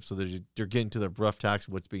sponsorship, so they're getting to the rough tax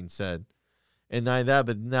of what's being said. And not that,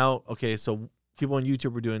 but now, okay, so people on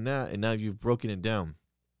YouTube are doing that, and now you've broken it down.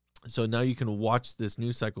 So now you can watch this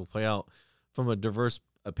news cycle play out from a diverse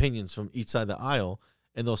opinions from each side of the aisle,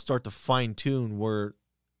 and they'll start to fine tune where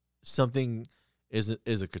something is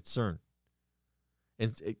a concern.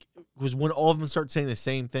 And because when all of them start saying the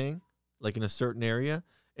same thing, like in a certain area,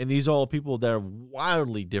 and these are all people that are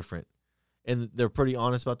wildly different, and they're pretty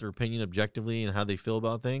honest about their opinion objectively and how they feel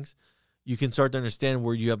about things, you can start to understand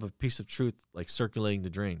where you have a piece of truth like circulating the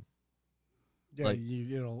drain. Yeah, like,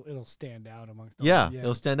 it'll stand out amongst all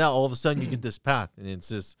it'll stand out. All of a sudden, you get this path, and it's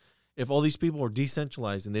just, if all these people are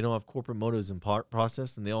decentralized and they don't have corporate motives in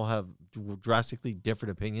process, and they all have drastically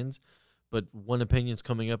different opinions, but one opinion's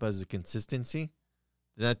coming up as a consistency,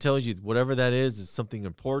 then that tells you whatever that is something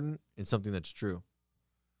important and something that's true.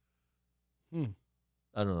 I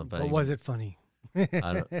don't know if that. But was it funny?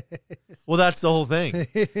 I don't. Well, that's the whole thing.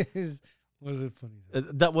 Was it funny?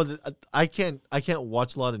 That was I can't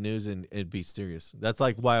watch a lot of news and be serious. That's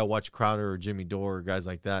like why I watch Crowder or Jimmy Dore or guys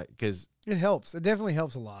like that, because It helps. It definitely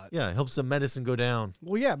helps a lot. yeah, it helps the medicine go down.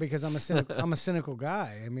 Well, yeah, because I'm a cynical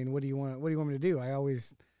guy. I mean, what do you want me to do?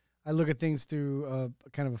 I look at things through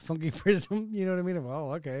kind of a funky prism. You know what I mean?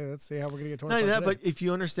 Oh, okay, let's see how we're gonna get torn. Not that, but if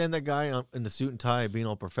you understand that guy in the suit and tie being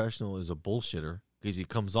all professional is a bullshitter because he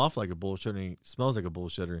comes off like a bullshitter and he smells like a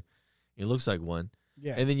bullshitter, he looks like one.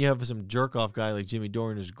 Yeah. And then you have some jerk off guy like Jimmy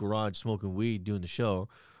Dore in his garage smoking weed doing the show,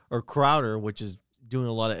 or Crowder, which is doing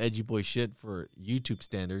a lot of edgy boy shit for YouTube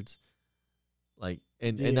standards. Like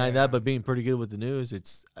and not that, but being pretty good with the news.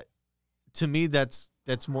 It's to me that's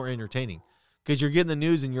more entertaining because you're getting the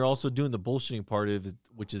news and you're also doing the bullshitting part of it,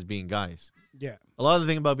 which is being guys. Yeah. A lot of the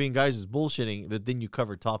thing about being guys is bullshitting, but then you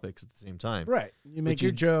cover topics at the same time. Right. You make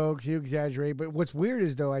your jokes, you exaggerate. But what's weird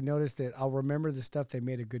is, though, I noticed that I'll remember the stuff they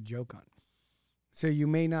made a good joke on. So you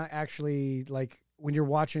may not actually, like, when you're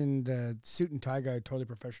watching the suit and tie guy, totally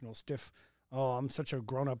professional, stiff, oh, I'm such a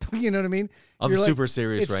grown-up, you know what I mean? I'm super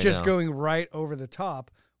serious right now. It's just going right over the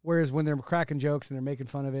top. Whereas when they're cracking jokes and they're making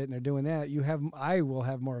fun of it and they're doing that, I will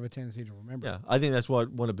have more of a tendency to remember. Yeah, I think that's why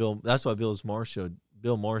Bill Maher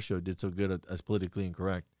show did so good as politically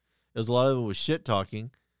incorrect. There's a lot of it was shit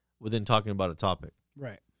talking within talking about a topic.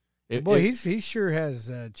 Right. He sure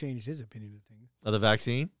has changed his opinion of things. Of the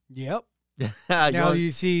vaccine? Yep. Now you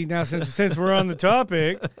see, since we're on the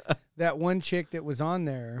topic, that one chick that was on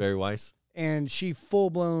there, Barry Weiss, and she full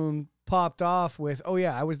blown popped off with, "Oh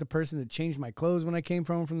yeah, I was the person that changed my clothes when I came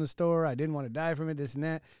home from the store. I didn't want to die from it, this and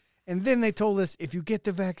that." And then they told us, if you get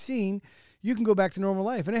the vaccine, you can go back to normal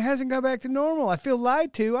life, and it hasn't got back to normal. I feel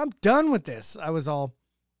lied to. I'm done with this. I was all,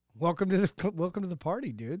 welcome to the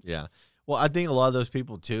party, dude. Yeah. Well, I think a lot of those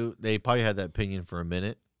people too, they probably had that opinion for a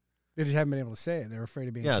minute. They just haven't been able to say it. They're afraid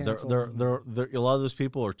of being canceled. They're a lot of those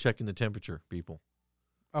people are checking the temperature. People.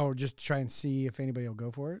 Oh, just try and see if anybody will go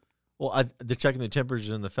for it. Well, they're checking the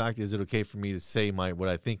temperature and the fact, is it okay for me to say what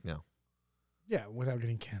I think now? Yeah, without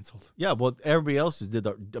getting canceled. Yeah, well, everybody else did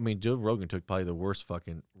that. I mean, Joe Rogan took probably the worst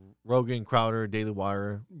fucking. Rogan, Crowder, Daily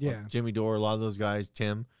Wire, Jimmy Dore, a lot of those guys,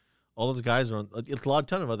 Tim. All those guys are on. It's a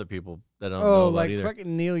ton of other people that I don't know about either.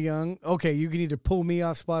 Fucking Neil Young. Okay, you can either pull me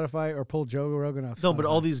off Spotify or pull Joe Rogan off Spotify. No, but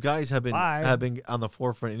all these guys have been on the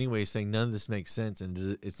forefront anyway, saying none of this makes sense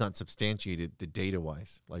and it's not substantiated the data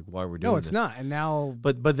wise, like why we're doing. No, it's not. And now,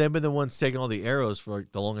 but they've been the ones taking all the arrows for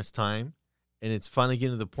like the longest time, and it's finally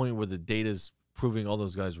getting to the point where the data's proving all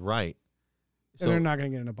those guys right. So they're not going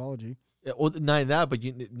to get an apology. Yeah, well, not that, but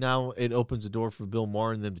now it opens the door for Bill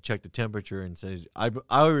Maher and them to check the temperature and says, I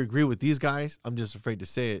agree with these guys. I'm just afraid to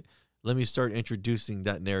say it. Let me start introducing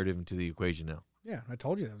that narrative into the equation now. Yeah, I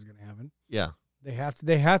told you that was going to happen. Yeah, they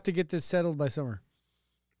have to get this settled by summer.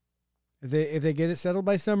 If they get it settled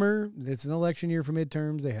by summer, it's an election year for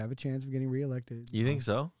midterms. They have a chance of getting reelected. You think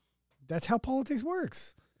so? That's how politics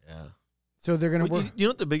works. Yeah. So they're going to work. You know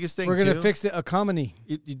what the biggest thing? We're going to fix the economy.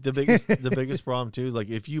 The biggest problem too. Like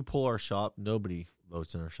if you pull our shop, nobody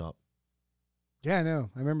votes in our shop. Yeah, I know.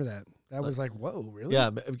 I remember that. That was like, whoa, really? Yeah,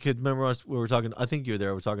 because remember us? We were talking. I think you were there.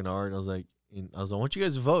 We were talking to Art, and I was like, why don't you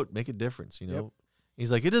guys vote? Make a difference. You know. Yep.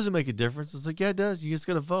 He's like, it doesn't make a difference. It's like, yeah, it does. You just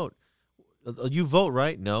got to vote. You vote,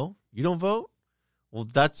 right? No, you don't vote. Well,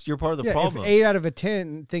 you're part of the problem. If 8 out of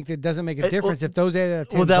 10 think that doesn't make a difference, if those 8 out of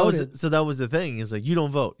 10 that voted, that was the thing. He's like, you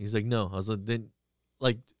don't vote. He's like, no. I was like, then,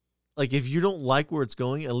 like if you don't like where it's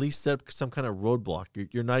going, at least set up some kind of roadblock.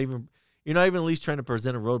 You're not even at least trying to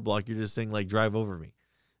present a roadblock. You're just saying like, drive over me.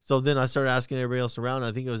 So then I started asking everybody else around.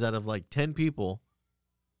 I think it was out of like 10 people,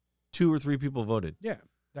 2 or 3 people voted. Yeah,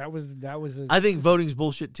 that was. I think voting's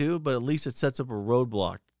bullshit too, but at least it sets up a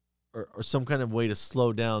roadblock. Or some kind of way to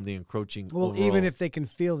slow down the encroaching. Well, overall. Even if they can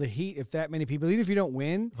feel the heat, if that many people, even if you don't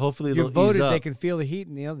win, hopefully you they'll voted, ease up. they can feel the heat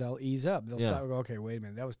and they'll ease up. They'll stop and go, okay, wait a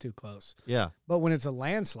minute, that was too close. Yeah. But when it's a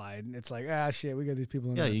landslide, it's like, shit, we got these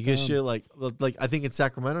people in there. Yeah, you get shit like I think in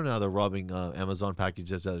Sacramento now they're robbing Amazon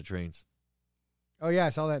packages out of trains. Oh yeah, I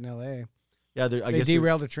saw that in L.A. Yeah, I guess they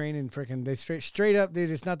derailed a train and freaking they straight up, dude.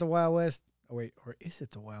 It's not the Wild West. Oh wait, or is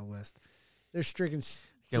it the Wild West? They're stricken.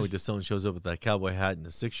 Can't wait till someone shows up with that cowboy hat and a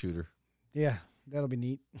 6-shooter. Yeah, that'll be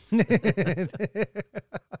neat. Is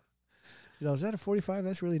that a 45?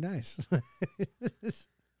 That's really nice.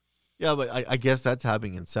 Yeah, but I guess that's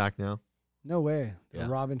happening in Sac now. No way. They're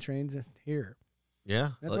robbing trains here.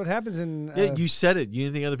 Yeah. That's what happens in... yeah, you said it. You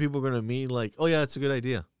didn't think other people were going to mean like, oh, yeah, that's a good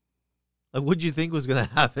idea. Like, what did you think was going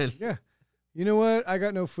to happen? Yeah. You know what? I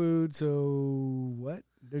got no food, so what?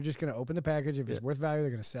 They're just going to open the package. If it's worth value,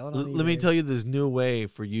 they're going to sell it on eBay. Let me tell you this new way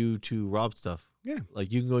for you to rob stuff. Yeah.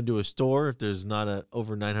 Like, you can go into a store if there's not a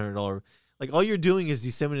over $900. Like all you're doing is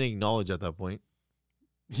disseminating knowledge at that point.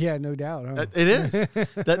 Yeah, no doubt. Huh? It is.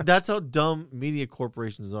 That's how dumb media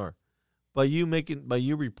corporations are. By you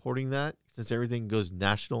reporting that, since everything goes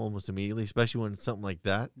national almost immediately, especially when it's something like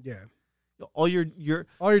that. Yeah. All you're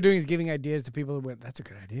doing is giving ideas to people who went, that's a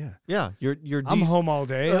good idea. Yeah, you're I'm home all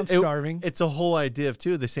day. I'm starving. It's a whole idea of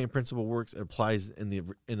too. The same principle applies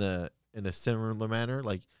in a similar manner.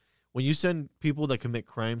 Like when you send people that commit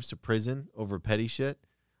crimes to prison over petty shit,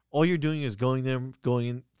 all you're doing is sending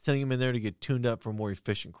them in there to get tuned up for more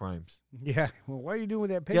efficient crimes. Yeah. Well, what are you doing with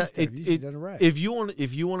that petty stuff? You should have done it right. If you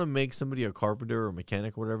want to make somebody a carpenter or a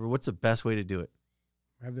mechanic or whatever, what's the best way to do it?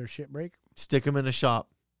 Have their shit break? Stick them in a shop.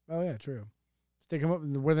 Oh, yeah, true. Stick them up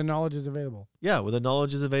where the knowledge is available. Yeah, where the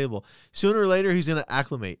knowledge is available. Sooner or later, he's going to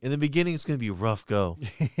acclimate. In the beginning, it's going to be a rough go.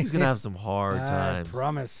 He's going to have some hard times. I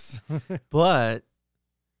promise. But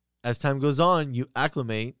as time goes on, you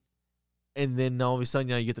acclimate, and then all of a sudden,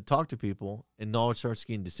 now you get to talk to people, and knowledge starts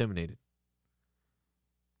getting disseminated.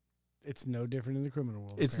 It's no different in the criminal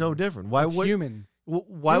world. It's no different. Why would human?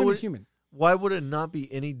 Why would human? Why would it not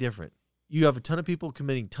be any different? You have a ton of people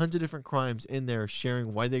committing tons of different crimes in there,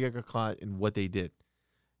 sharing why they got caught and what they did.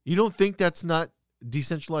 You don't think that's not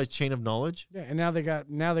decentralized chain of knowledge? Yeah, and now they got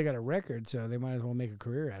a record, so they might as well make a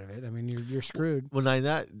career out of it. I mean, you're screwed. Well, not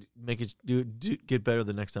that, make it get better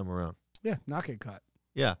the next time around. Yeah, not get caught.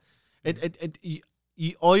 Yeah,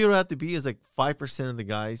 all you have to be is like 5% of the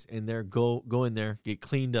guys in there go in there, get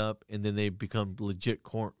cleaned up, and then they become legit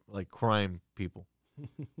crime people.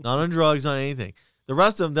 Not on drugs, not anything. The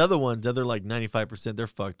rest of them, the other ones, the other like 95%, they're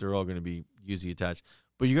fucked. They're all going to be usually attached.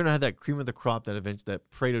 But you're going to have that cream of the crop that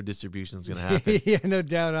Pareto distribution is going to happen. Yeah, no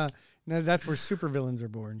doubt. No, that's where supervillains are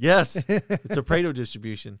born. Yes, it's a Pareto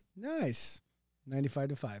distribution. Nice.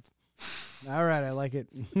 95-5. All right, I like it.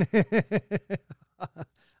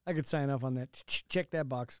 I could sign up on that. Check that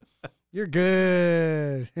box. You're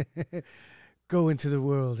good. Go into the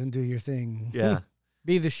world and do your thing. Yeah.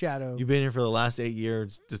 Be the shadow. You've been here for the last 8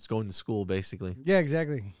 years, just going to school, basically. Yeah,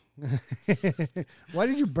 exactly. Why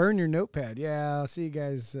did you burn your notepad? Yeah, I'll see you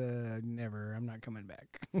guys never. I'm not coming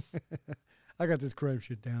back. I got this crime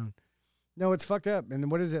shit down. No, it's fucked up.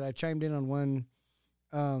 And what is it? I chimed in on one.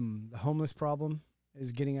 The homeless problem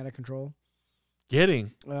is getting out of control.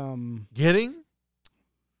 Getting?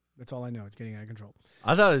 That's all I know. It's getting out of control.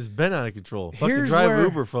 I thought it's been out of control. Fucking drive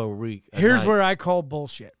Uber for a week. Here's where I call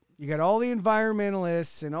bullshit. You got all the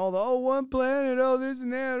environmentalists and all the, one planet, this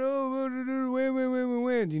and that,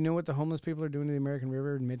 win. Do you know what the homeless people are doing to the American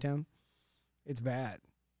River in Midtown? It's bad.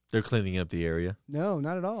 They're cleaning up the area. No,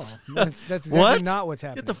 not at all. That's exactly not what's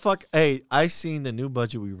happening. Get the fuck. Hey, I seen the new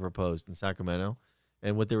budget we proposed in Sacramento,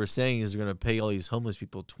 and what they were saying is they're going to pay all these homeless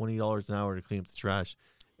people $20 an hour to clean up the trash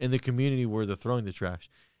in the community where they're throwing the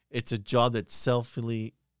trash. It's a job that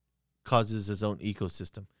selfily causes its own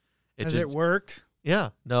ecosystem. Has it worked? Yeah.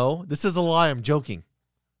 No, this is a lie. I'm joking.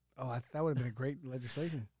 Oh, that would have been a great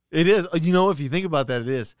legislation. It is. You know, if you think about that, it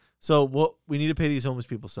is. So we need to pay these homeless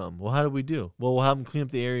people something. Well, how do we do? Well, we'll have them clean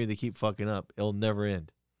up the area they keep fucking up. It'll never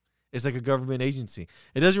end. It's like a government agency.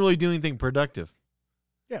 It doesn't really do anything productive.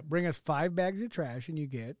 Yeah, bring us 5 bags of trash and you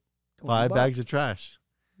get 5 bags of trash.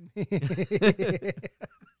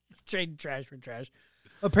 Trading trash for trash.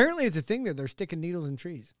 Apparently, it's a thing that they're sticking needles in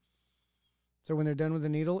trees. So when they're done with the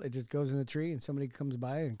needle, it just goes in the tree, and somebody comes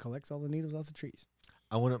by and collects all the needles off the trees.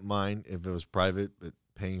 I wouldn't mind if it was private, but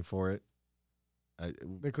paying for it.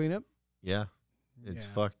 The cleanup? Yeah, it's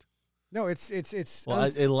fucked. No, it's. Well,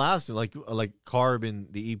 it allows them like CARB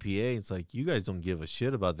and the EPA. It's like you guys don't give a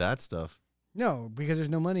shit about that stuff. No, because there's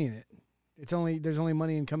no money in it. There's only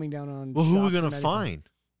money in coming down on. Well, who are we gonna find?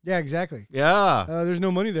 Yeah, exactly. Yeah. There's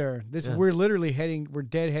no money there. We're literally we're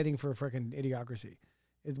dead heading for a freaking idiocracy.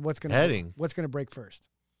 Is what's gonna break first.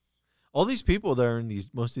 All these people that are in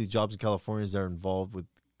most of these jobs in California that are involved with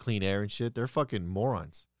clean air and shit, they're fucking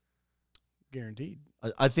morons. Guaranteed.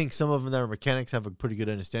 I think some of them that are mechanics have a pretty good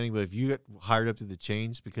understanding, but if you get hired up to the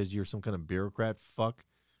chains because you're some kind of bureaucrat fuck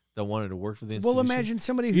that wanted to work for the institution, well, imagine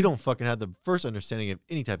somebody you don't fucking have the first understanding of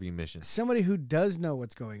any type of emission. Somebody who does know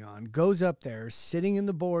what's going on goes up there, sitting in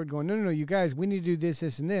the board, going, no, you guys, we need to do this,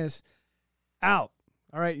 this, and this. Out.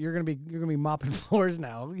 All right, you're gonna be mopping floors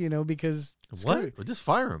now, because what? Well, just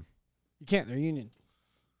fire them. You can't. They're union.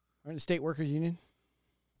 Aren't the state workers union?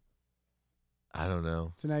 I don't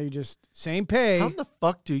know. So now you just same pay. How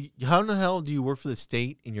in the hell do you work for the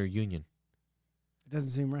state in your union? It doesn't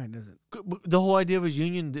seem right, does it? The whole idea of a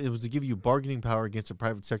union was to give you bargaining power against a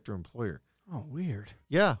private sector employer. Oh, weird.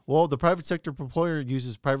 Yeah. Well, the private sector employer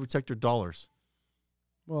uses private sector dollars.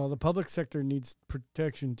 Well, the public sector needs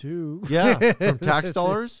protection too. Yeah, from tax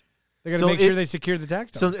dollars. They got to make sure they secure the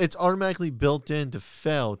tax dollars. So it's automatically built in to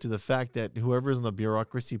fail to the fact that whoever's in the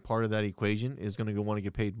bureaucracy part of that equation is going to want to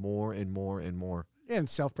get paid more and more and more. Yeah, and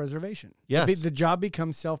self-preservation. Yes. The job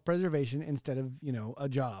becomes self-preservation instead of, a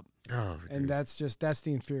job. Oh, and that's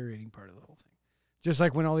the infuriating part of the whole thing. Just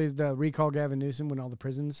like when the recall Gavin Newsom, when all the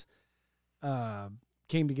prisons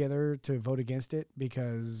came together to vote against it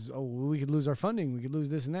because, we could lose our funding. We could lose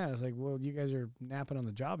this and that. It's like, well, you guys are napping on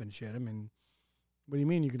the job and shit. I mean, what do you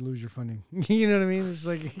mean you could lose your funding? You know what I mean? It's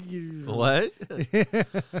like... What?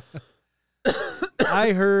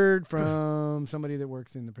 I heard from somebody that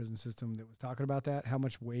works in the prison system that was talking about that, how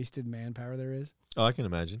much wasted manpower there is. Oh, I can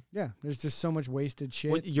imagine. Yeah, there's just so much wasted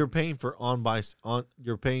shit. Well, you're paying for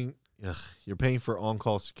you're paying for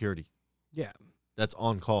on-call security. Yeah. That's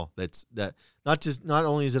on call. Not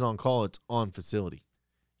only is it on call, it's on facility.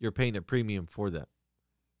 You're paying a premium for that.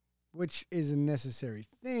 Which is a necessary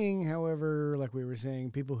thing. However, like we were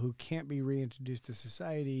saying, people who can't be reintroduced to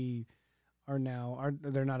society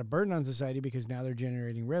they're not a burden on society because now they're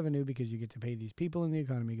generating revenue because you get to pay these people and the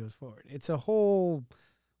economy goes forward. It's a whole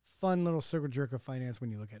fun little circle jerk of finance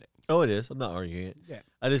when you look at it. Oh, it is. I'm not arguing it. Yeah.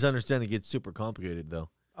 I just understand it gets super complicated though.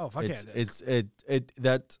 Oh, fuck yeah.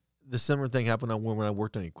 The similar thing happened when I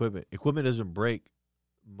worked on equipment. Equipment doesn't break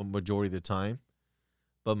majority of the time,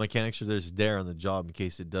 but mechanics are just there on the job in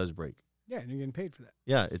case it does break. Yeah, and you're getting paid for that.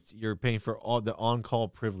 Yeah, you're paying for all the on-call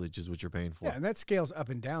privilege is what you're paying for. Yeah, and that scales up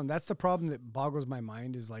and down. That's the problem that boggles my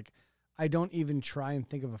mind is like I don't even try and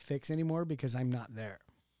think of a fix anymore because I'm not there.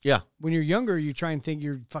 Yeah. When you're younger, you try and think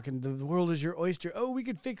you're fucking the world is your oyster. Oh, we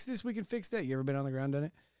could fix this, we can fix that. You ever been on the ground done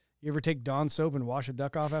it? You ever take Dawn soap and wash a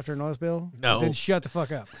duck off after an oil spill? No. Then shut the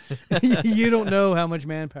fuck up. You don't know how much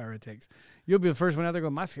manpower it takes. You'll be the first one out there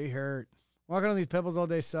going, my feet hurt. Walking on these pebbles all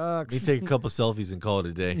day sucks. You take a couple selfies and call it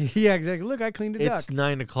a day. Yeah, exactly. Look, I cleaned a duck. It's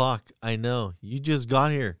 9:00. I know. You just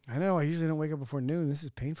got here. I know. I usually don't wake up before noon. This is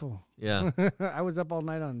painful. Yeah. I was up all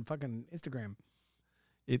night on fucking Instagram.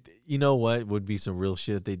 You know what would be some real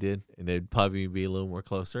shit if they did, and they'd probably be a little more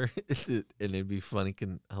closer, and it'd be funny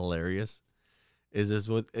and hilarious. Is this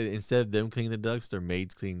what instead of them cleaning the ducks, their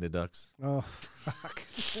maids cleaning the ducks? Oh, fuck.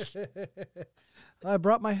 I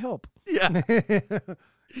brought my help. Yeah.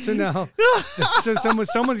 So now,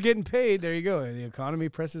 someone's getting paid. There you go. The economy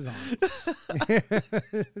presses on.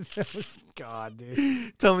 God,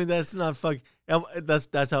 dude. Tell me that's not fucking.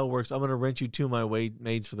 That's how it works. I'm gonna rent you two of my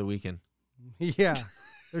maids for the weekend. Yeah,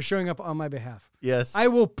 they're showing up on my behalf. Yes, I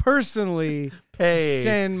will personally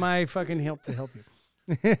send my fucking help to help you.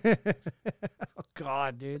 Oh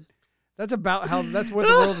God, dude. That's what the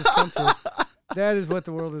world has come to. That is what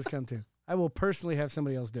the world has come to. I will personally have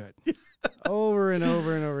somebody else do it. Over and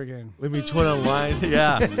over and over again. Let me tweet online.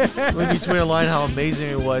 Yeah. Let me tweet online how amazing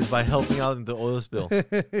it was by helping out in the oil spill.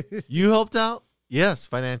 You helped out? Yes,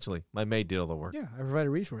 financially. My maid did all the work. Yeah, I provided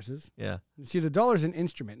resources. Yeah. See, the dollar's an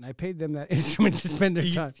instrument, and I paid them that instrument to spend their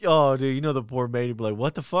time. Oh, dude, you know the poor maid would be like,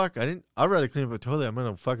 what the fuck? I'd rather clean up a toilet. I'm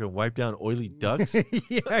going to fucking wipe down oily ducks.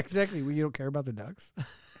 Yeah, exactly. Well, you don't care about the ducks?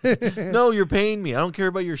 No, you're paying me. I don't care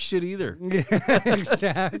about your shit either. Yeah,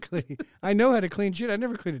 exactly. I know how to clean shit. I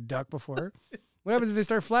never cleaned a duck before. What happens if they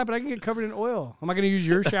start flapping? I can get covered in oil. Am I going to use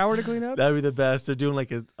your shower to clean up? That'd be the best. They're doing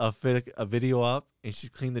like a video op, and she's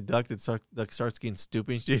cleaning the duck. Duck starts getting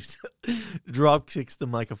stupid. And she just drop kicks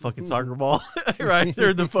them like a fucking soccer ball. Right there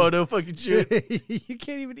in the photo fucking shoot. You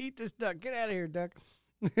can't even eat this duck. Get out of here, duck.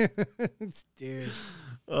 Dude.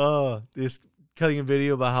 Oh, this cutting a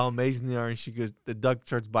video about how amazing they are, and she goes, the duck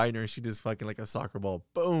starts biting her, and she just fucking like a soccer ball.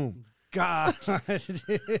 Boom. God.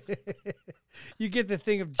 You get the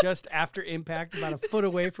thing of just after impact, about a foot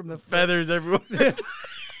away from the feathers everywhere.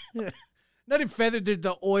 Not even feathered, there's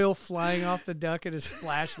the oil flying off the duck in a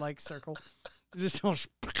splash-like circle. Just all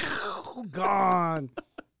gone.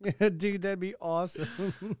 Dude, that'd be awesome.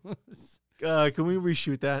 Can we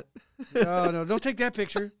reshoot that? No, don't take that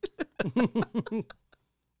picture.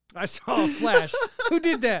 I saw a flash. Who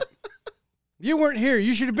did that? You weren't here.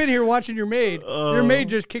 You should have been here watching your maid. Your maid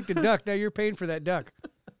just kicked a duck. Now you're paying for that duck.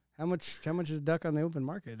 How much is a duck on the open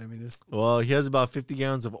market? I mean, well, he has about 50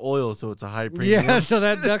 gallons of oil, so it's a high premium. Yeah, so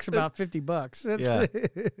that duck's about $50. Yeah.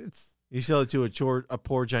 You sell it to a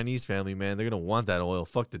poor Chinese family, man. They're going to want that oil.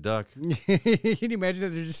 Fuck the duck. Can you imagine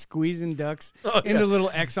that they're just squeezing ducks into little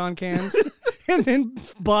Exxon cans and then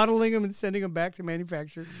bottling them and sending them back to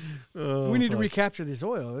manufacture? We need to recapture this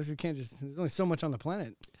oil. There's only so much on the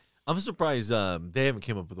planet. I'm surprised they haven't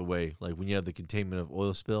came up with a way, like when you have the containment of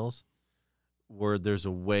oil spills, where there's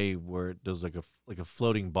a way where there's like a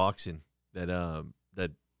floating boxing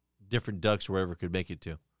that different ducks or whatever could make it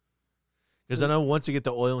to. Because I know once they get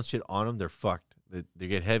the oil and shit on them, they're fucked. They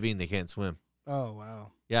get heavy and they can't swim. Oh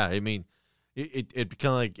wow. Yeah, I mean, it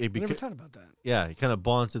kind of like I never thought about that. Yeah, it kind of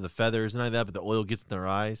bonds to the feathers and like that, but the oil gets in their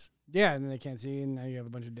eyes. Yeah, and then they can't see, and now you have a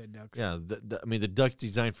bunch of dead ducks. Yeah, I mean, the duck's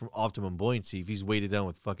designed from optimum buoyancy. If he's weighted down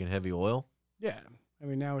with fucking heavy oil, Yeah. I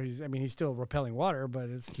mean, now he's still repelling water, but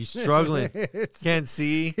it's struggling. it's, Can't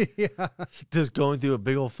see. yeah. Just going through a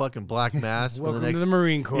big old fucking black mass. for Welcome the next, to the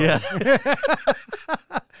Marine Corps. Yeah.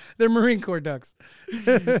 They're Marine Corps ducks.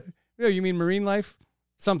 Yeah, you mean marine life?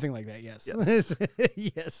 Something like that, yes.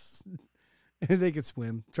 Yes. They can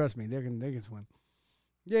swim. Trust me, they can swim.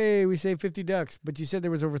 Yay, we saved 50 ducks. But you said there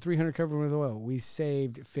was over 300 covered with oil. We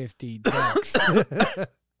saved 50 ducks. The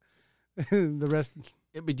rest...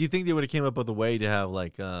 Yeah, but do you think they would have came up with a way to have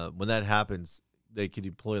like when that happens, they could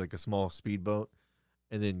deploy like a small speedboat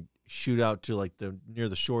and then shoot out to like the near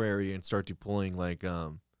the shore area and start deploying like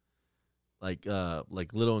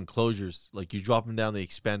little enclosures. Like you drop them down, they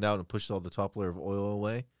expand out and push all the top layer of oil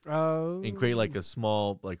away, and create like a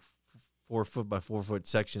small like 4 foot by 4 foot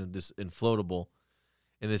section of this inflatable,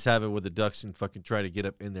 and just have it where the ducks can fucking try to get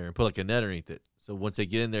up in there and put like a net underneath it. So once they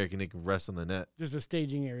get in there, they can rest on the net. Just a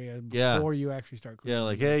staging area Yeah. before you actually start cleaning. Yeah,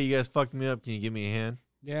 like, hey, you guys fucked me up. Can you give me a hand?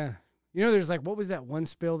 Yeah. You know, there's like, what was that one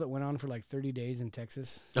spill that went on for like 30 days in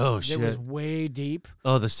Texas? Oh, It shit. was way deep.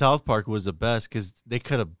 Oh, the South Park was the best because they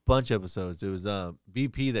cut a bunch of episodes. It was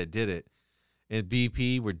BP that did it, and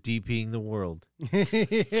BP were DPing the world.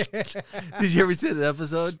 Did you ever see that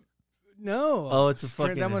episode? No. Oh, it's a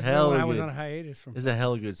fucking That must hell when of I was good. on a hiatus from. It's a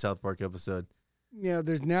hella good South Park episode. Yeah,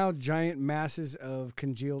 there's now giant masses of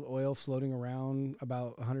congealed oil floating around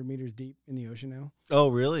about 100 meters deep in the ocean now. Oh,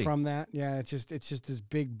 really? From that, yeah, it's just this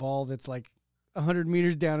big ball that's like 100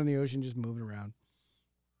 meters down in the ocean, just moving around.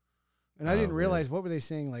 And I Oh, didn't realize man. what were they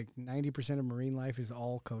saying? Like 90% of marine life is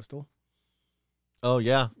all coastal, Oh,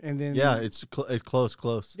 yeah. and then Yeah, it's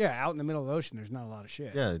close. yeah, out in the middle of the ocean, there's not a lot of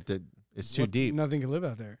shit. Yeah, it's too deep. Nothing can live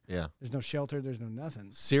out there. Yeah. There's no shelter. There's no nothing.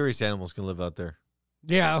 Serious animals can live out there.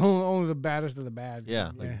 Yeah, only the baddest of the bad. Yeah,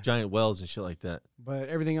 like giant whales and shit like that. But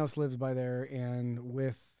everything else lives by there, and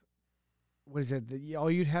with what is it? All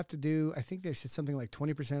you'd have to do, I think they said something like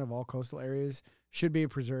 20% of all coastal areas should be a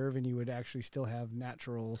preserve, and you would actually still have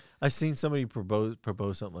natural. I've seen somebody propose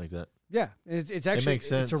something like that. Yeah, it's actually makes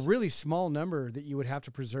sense. it's a really small number that you would have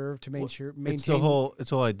to preserve to maintain. It's the whole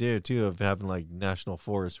idea too of having like national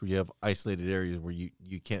forests where you have isolated areas where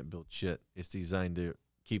you can't build shit. It's designed to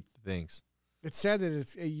keep things. It's sad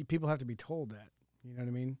that people have to be told that. You know what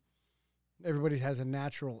I mean? Everybody has a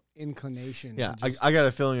natural inclination. Yeah, to just, I got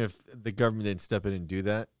a feeling if the government didn't step in and do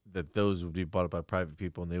that, that those would be bought up by private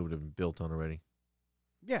people and they would have been built on already.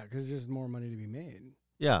 yeah, because there's more money to be made.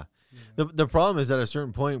 Yeah. Yeah. The problem is at a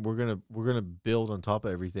certain point we're gonna build on top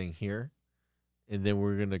of everything here, and then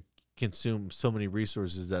we're gonna consume so many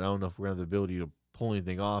resources that I don't know if we're gonna have the ability to pull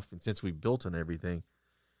anything off. And since we built on everything,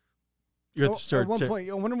 you have to start. At one point,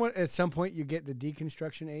 I wonder what at some point you get the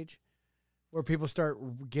deconstruction age, where people start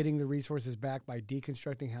getting the resources back by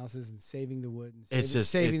deconstructing houses and saving the wood and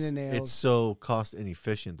saving the nails. It's so cost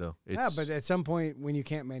inefficient though. Yeah, but at some point when you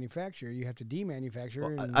can't manufacture, you have to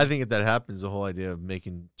demanufacture. Well, I think if that happens, the whole idea of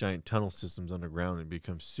making giant tunnel systems underground, it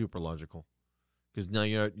becomes super logical, because now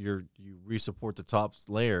you resupport the top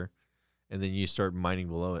layer, and then you start mining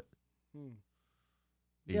below it.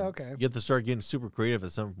 Yeah, okay. You have to start getting super creative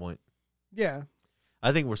at some point. Yeah,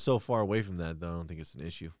 I think we're so far away from that, though. I don't think it's an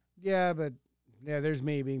issue. yeah, but yeah, there's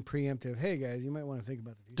me being preemptive. Hey guys, you might want to think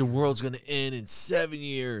about the future. The world's gonna end in 7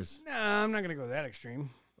 years. Nah, I'm not gonna go that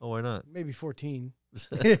extreme. Oh, why not? Maybe 14.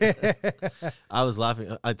 I was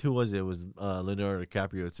laughing. Who was it? It was Leonardo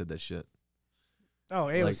DiCaprio that said that shit. Oh,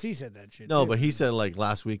 AOC said that shit. No, too. but he said it like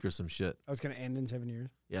last week or some shit. I was gonna end in 7 years.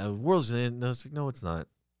 Yeah, the world's gonna end. No, it's like, no, it's not.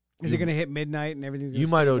 Is it gonna hit midnight and everything's? Gonna You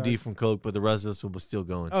might stay OD dark? from coke, but the rest of us will be still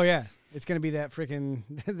going. Oh yeah, it's gonna be that freaking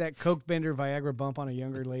that coke bender Viagra bump on a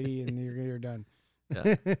younger lady, and you're done.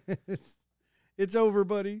 Yeah. It's over,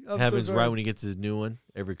 buddy. I'm Happens so right sorry. when he gets his new one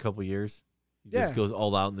every couple years. He Yeah. just goes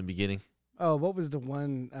all out in the beginning. Oh, what was the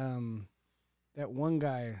one? That one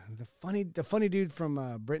guy, the funny dude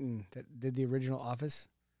from Britain that did the original Office,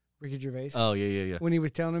 Ricky Gervais. Oh yeah. When he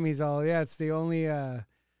was telling him, he's all, yeah, it's the only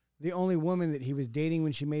woman that he was dating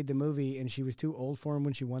when she made the movie, and she was too old for him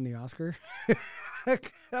when she won the Oscar.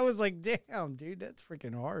 I was like, damn, dude, that's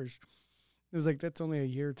freaking harsh. It was like, that's only a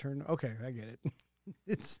year turn. Okay, I get it.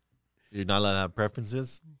 It's, You're not allowed to have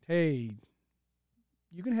preferences. hey,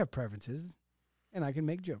 you can have preferences, and I can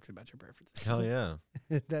make jokes about your preferences. Hell yeah.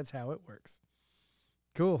 That's how it works.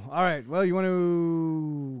 Cool. All right. Well, you want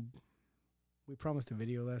to? We promised a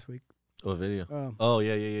video last week. Oh, a video. Um, Oh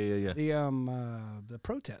yeah. The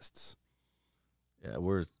protests. Yeah,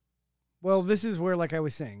 we're Well, this is where, like I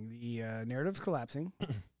was saying, the narrative's collapsing.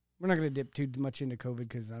 We're not going to dip too much into COVID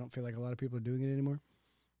because I don't feel like a lot of people are doing it anymore.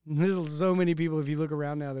 There's so many people. If you look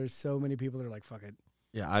around now, there's so many people that are like, fuck it.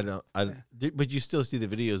 Yeah, I don't. But you still see the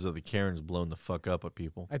videos of the Karens blowing the fuck up at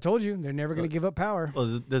people. I told you, they're never going to give up power.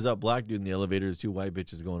 Well, there's that black dude in the elevator. There's 2 white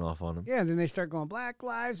bitches going off on him. Yeah, and then they start going, Black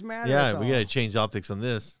Lives Matter. Yeah, we got to change optics on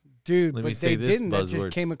this. Dude, Let but me say they this didn't. That buzzword.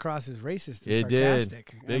 just came across as racist and It did.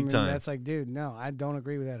 sarcastic. Big time. That's like, dude, no, I don't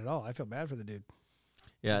agree with that at all. I feel bad for the dude.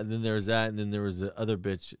 Yeah, and then there was that, and then there was the other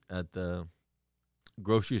bitch at the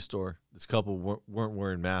grocery store. This couple weren't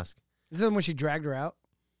wearing masks. Is that when she dragged her out?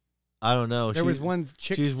 I don't know. There was one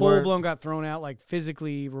chick she's full blown got thrown out, like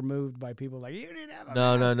physically removed by people. Like, you didn't have a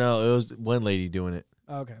mask. No. It was one lady doing it.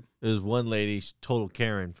 Oh, okay. It was one lady, total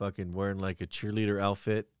Karen, fucking wearing like a cheerleader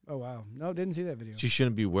outfit. Oh, wow. No, didn't see that video. She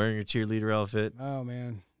shouldn't be wearing a cheerleader outfit. Oh,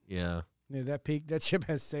 man. Yeah. Yeah, that ship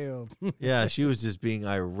has sailed. Yeah, she was just being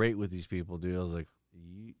irate with these people, dude. I was like,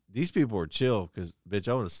 these people were chill because, bitch,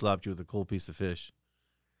 I would have slapped you with a cold piece of fish.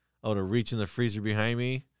 I would have reached in the freezer behind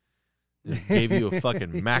me, just gave you a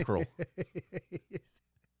fucking mackerel.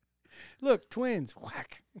 Look, twins.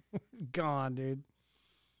 Whack. Gone, dude.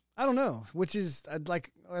 I don't know, which is,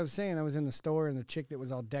 like I was saying, I was in the store and the chick that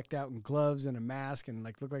was all decked out in gloves and a mask and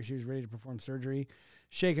like looked like she was ready to perform surgery,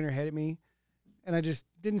 shaking her head at me. And I just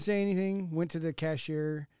didn't say anything, went to the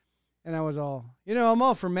cashier, and I was all, I'm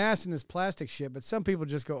all for masks and this plastic shit, but some people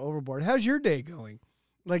just go overboard. How's your day going?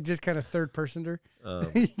 Like just kind of third-personed her. Oh,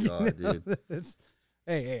 God, dude.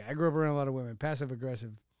 Hey, I grew up around a lot of women,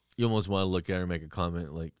 passive-aggressive. You almost want to look at her and make a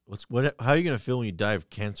comment like, how are you going to feel when you die of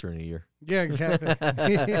cancer in a year? Yeah, exactly.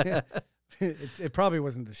 It probably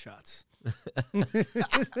wasn't the shots.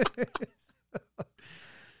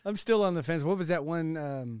 I'm still on the fence. What was that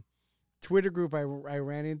one Twitter group I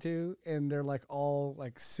ran into? And they're like all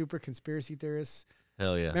like super conspiracy theorists.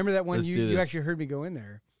 Hell yeah. Remember that one? Let's do You this. actually heard me go in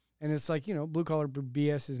there. And it's like, blue collar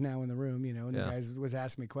BS is now in the room, and the guys was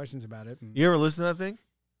asking me questions about it. And You ever listen to that thing?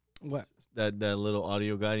 what? That little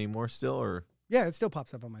audio guy anymore still? Or Yeah, it still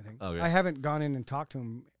pops up on my thing. Okay. I haven't gone in and talked to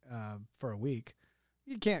him for a week.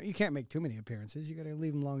 You can't make too many appearances. You got to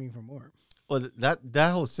leave them longing for more. Well,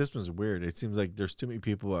 that whole system is weird. It seems like there's too many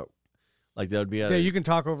people at, like that would be at You can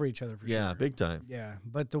talk over each other for sure. yeah, big time. Yeah,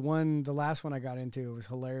 but the last one I got into, it was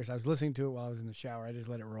hilarious. I was listening to it while I was in the shower. I just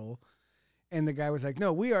let it roll. And the guy was like,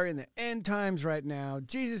 no, we are in the end times right now.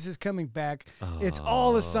 Jesus is coming back. It's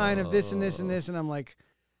all a sign of this and this and this. And I'm like,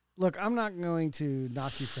 look, I'm not going to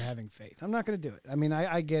knock you for having faith. I'm not going to do it. I mean,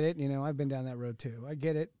 I get it. I've been down that road too. I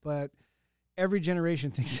get it. But every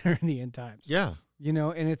generation thinks they're in the end times. Yeah.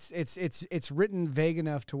 And it's written vague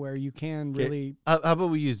enough to where you can really. How about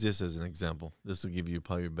we use this as an example? This will give you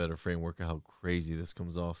probably a better framework of how crazy this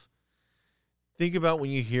comes off. Think about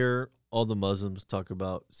when you hear all the Muslims talk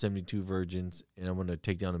about 72 virgins and I'm going to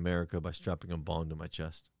take down America by strapping a bomb to my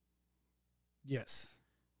chest. Yes.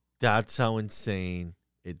 That's how insane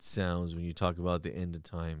it sounds when you talk about the end of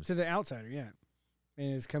times. To the outsider, yeah.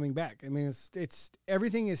 And it's coming back. I mean, it's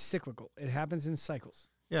everything is cyclical. It happens in cycles.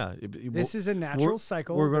 Yeah. This is a natural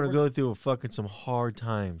cycle. We're going to go through some hard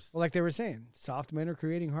times. Well, like they were saying, soft men are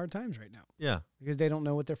creating hard times right now. Yeah. Because they don't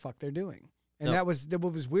know what the fuck they're doing. And No.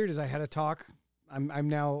 what was weird is I had a talk.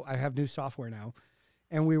 I have new software now.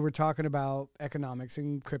 And we were talking about economics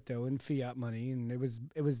and crypto and fiat money. And it was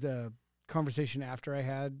the conversation after I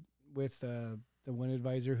had with the one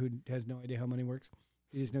advisor who has no idea how money works.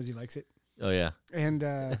 He just knows he likes it. Oh, yeah. And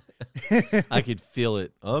I could feel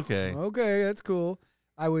it. Okay. Okay, that's cool.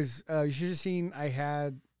 You should have seen, I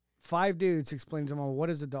had 5 dudes explain to them, what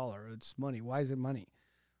is a dollar? It's money. Why is it money?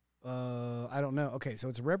 I don't know. Okay, so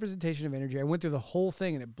it's a representation of energy. I went through the whole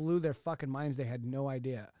thing, and it blew their fucking minds. They had no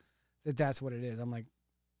idea that that's what it is. I'm like,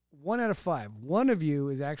 1 out of 5. One of you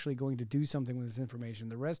is actually going to do something with this information.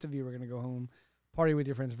 The rest of you are going to go home, party with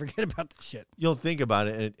your friends, and forget about the shit. You'll think about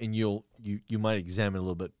it, and you might examine it a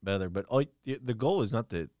little bit better. But the goal is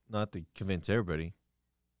not to convince everybody.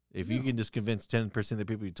 If you can just convince 10% of the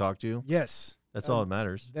people you talk to, yes, that's all that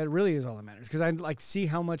matters. That really is all that matters. Because I see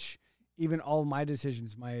how much even all my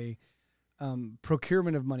decisions, my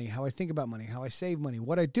procurement of money, how I think about money, how I save money,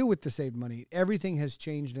 what I do with the saved money, everything has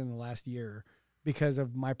changed in the last year because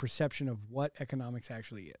of my perception of what economics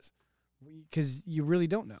actually is. Because you really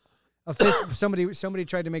don't know. Somebody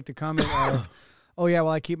tried to make the comment of, oh yeah,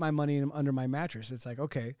 well I keep my money under my mattress. It's like,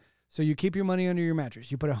 okay, so you keep your money under your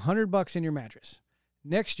mattress. You put $100 in your mattress.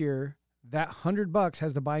 Next year, that $100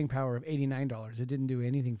 has the buying power of $89. It didn't do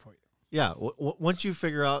anything for you. Yeah. Once you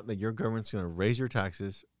figure out that your government's going to raise your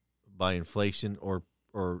taxes by inflation or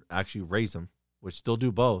actually raise them, which they'll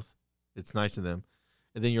do both, it's nice of them,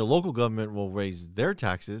 And then your local government will raise their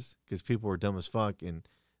taxes because people are dumb as fuck and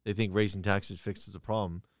they think raising taxes fixes the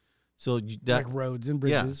problem. So like roads and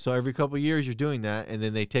bridges. Yeah. So every couple of years you're doing that, and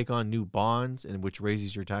then they take on new bonds, and which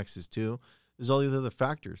raises your taxes too. There's all these other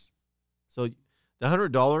factors. So the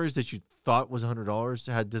 $100 that you thought was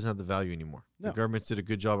 $100 doesn't have the value anymore. No. The government did a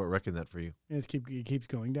good job at reckoning that for you. And it keeps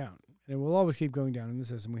going down. And it will always keep going down in the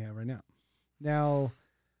system we have right now. Now,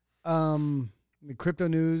 the crypto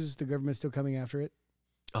news, the government's still coming after it.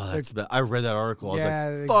 Oh, that's bad. I read that article. Yeah,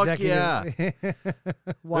 I was like, fuck yeah.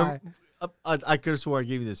 Why? I could have swore I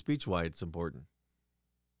gave you the speech why it's important.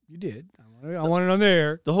 You did. I want it on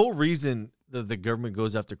there. The whole reason that the government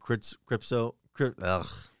goes after crypto, God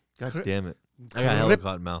damn it. I got hella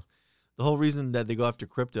cotton mouth. The whole reason that they go after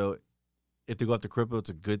crypto, if they go after crypto,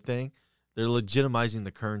 it's a good thing. They're legitimizing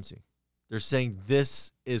the currency. They're saying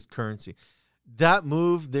this is currency. That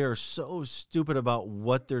move, they are so stupid about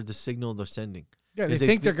the signal they're sending. Yeah, they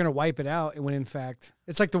think they're going to wipe it out, when in fact,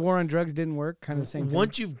 it's like the war on drugs didn't work, kind of the same thing.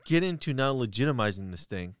 Once you get into now legitimizing this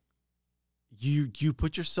thing, you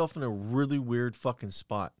put yourself in a really weird fucking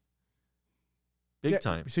spot. Big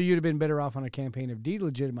time. So you'd have been better off on a campaign of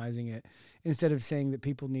delegitimizing it instead of saying that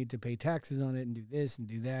people need to pay taxes on it and do this and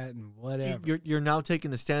do that and whatever. You're now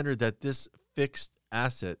taking the standard that this fixed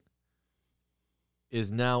asset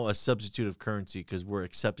is now a substitute of currency because we're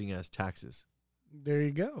accepting it as taxes. There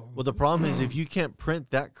you go. Well, the problem is if you can't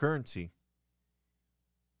print that currency,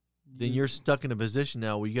 then you're stuck in a position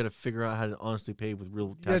now where you got to figure out how to honestly pay with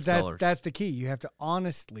real tax dollars. That's the key. You have to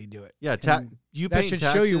honestly do it. Yeah, that should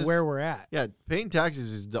show you where we're at. Yeah, paying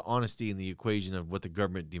taxes is the honesty in the equation of what the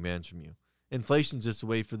government demands from you. Inflation's just a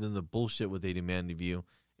way for them to bullshit what they demand of you,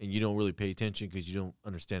 and you don't really pay attention because you don't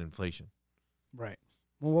understand inflation. Right.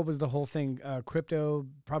 Well, what was the whole thing? Crypto,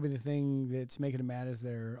 probably the thing that's making them mad is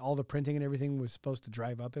all the printing and everything was supposed to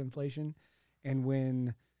drive up inflation. And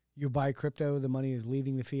when you buy crypto, the money is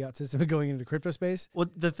leaving the fiat system and going into the crypto space. Well,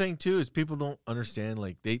 the thing, too, is people don't understand.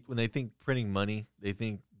 Like when they think printing money, they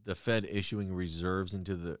think the Fed issuing reserves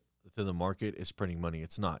into the market is printing money.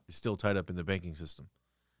 It's not. It's still tied up in the banking system.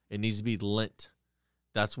 It needs to be lent.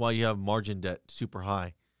 That's why you have margin debt super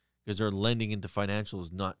high, because they're lending into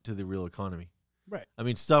financials, not to the real economy. Right. I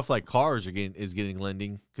mean, stuff like cars is getting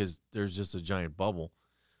lending because there's just a giant bubble.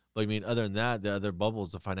 But I mean, other than that, the other bubble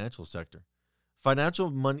is the financial sector.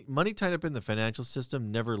 Financial money tied up in the financial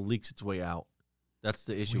system never leaks its way out. That's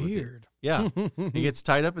the issue. Weird. With it. Yeah, it gets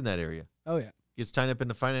tied up in that area. Oh yeah, it gets tied up in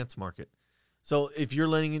the finance market. So if you're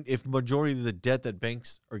lending, if majority of the debt that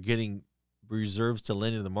banks are getting reserves to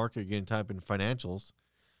lend in the market are getting tied up in financials,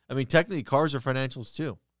 I mean, technically cars are financials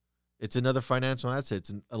too. It's another financial asset.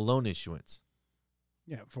 It's a loan issuance.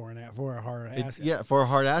 Yeah, for a hard asset. Yeah, for a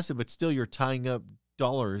hard asset, but still you're tying up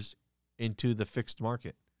dollars into the fixed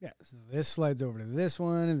market. Yeah, so this slides over to this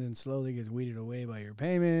one and then slowly gets weeded away by your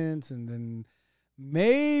payments. And then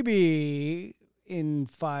maybe in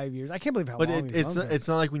 5 years, I can't believe how long it's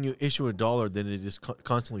not like when you issue a dollar, then it just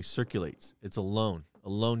constantly circulates. It's a loan. A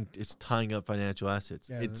loan is tying up financial assets.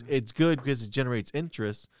 Yeah, it's good because it generates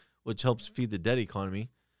interest, which helps feed the debt economy.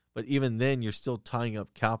 But even then, you're still tying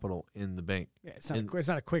up capital in the bank. Yeah, it's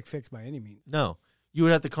not a quick fix by any means. No. You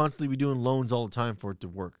would have to constantly be doing loans all the time for it to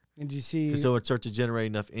work. And you see, so it starts to generate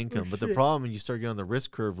enough income. But the problem when you start getting on the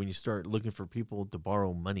risk curve, when you start looking for people to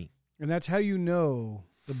borrow money. And that's how you know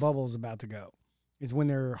the bubble's about to go, is when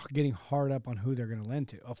they're getting hard up on who they're going to lend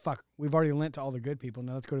to. Oh, fuck. We've already lent to all the good people.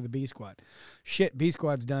 Now let's go to the B squad. Shit, B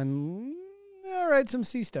squad's done. All right, some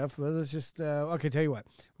C stuff. But let's just, okay, tell you what.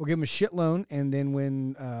 We'll give them a shit loan, and then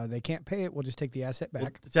when they can't pay it, we'll just take the asset back.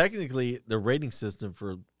 Well, technically, the rating system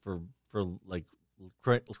for like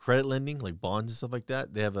credit lending, like bonds and stuff like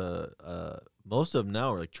that, they have most of them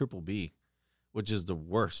now are like triple B, which is the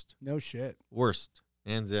worst. No shit. Worst,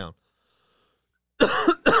 hands down.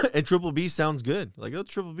 And triple B sounds good. Like, oh,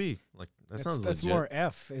 triple B. Like, that's legit. More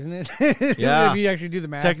F, isn't it? Yeah. If you actually do the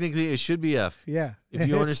math. Technically, it should be F. Yeah. If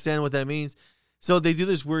you understand what that means. So they do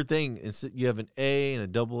this weird thing. You have an A and a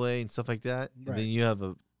double A and stuff like that. And then you have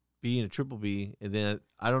a B and a triple B. And then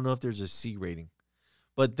I don't know if there's a C rating.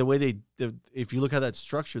 But the way if you look at that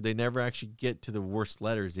structure, they never actually get to the worst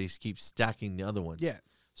letters. They just keep stacking the other ones. Yeah.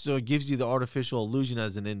 So it gives you the artificial illusion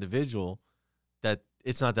as an individual that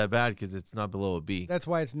it's not that bad because it's not below a B. That's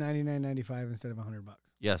why it's $99.95 instead of $100.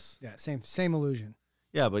 Yes. Yeah, same illusion.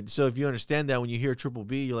 Yeah, but so if you understand that when you hear triple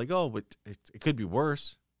B, you're like, oh, but it could be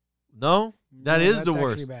worse. No, that's the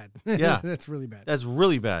worst. Bad. Yeah, that's really bad. That's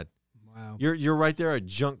really bad. Wow. You're right there at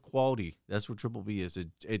junk quality. That's what triple B is.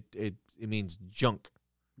 It means junk.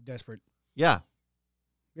 Desperate. Yeah.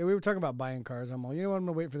 Yeah, we were talking about buying cars. I'm all, you know what? I'm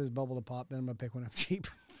gonna wait for this bubble to pop, then I'm gonna pick one up cheap.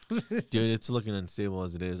 Dude, it's looking unstable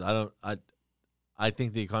as it is. I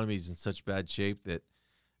think the economy is in such bad shape that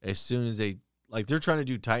as soon as they're trying to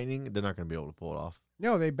do tightening, they're not going to be able to pull it off.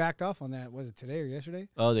 No, they backed off on that. Was it today or yesterday?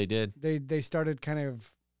 Oh, they did. They started kind of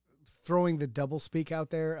throwing the double speak out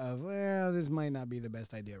there of, well, this might not be the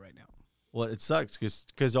best idea right now. Well, it sucks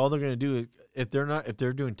because all they're going to do if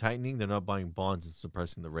they're doing tightening, they're not buying bonds and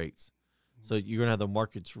suppressing the rates. So you're going to have the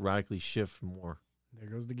markets radically shift more. There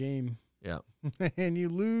goes the game. Yeah. And you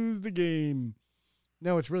lose the game.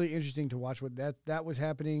 No, it's really interesting to watch what that was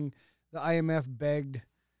happening. The IMF begged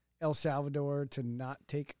El Salvador to not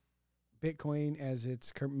take Bitcoin as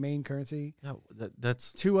its main currency. Yeah,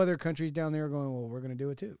 that's 2 other countries down there are going, well, we're going to do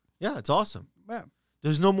it too. Yeah, it's awesome. Yeah.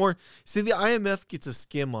 There's no more. See, the IMF gets a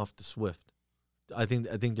skim off the SWIFT. I think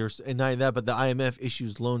there's and not that, but the IMF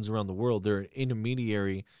issues loans around the world. They're an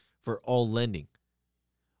intermediary for all lending.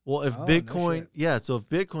 Well, if Bitcoin, so if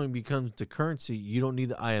Bitcoin becomes the currency, you don't need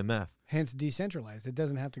the IMF. Hence, decentralized. It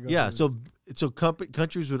doesn't have to go. Yeah, so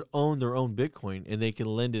countries would own their own Bitcoin, and they can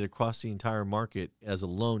lend it across the entire market as a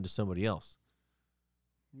loan to somebody else.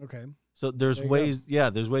 Okay. So there's ways. Yeah,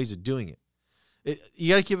 there's ways of doing it. You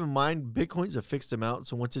got to keep in mind, Bitcoin's a fixed amount.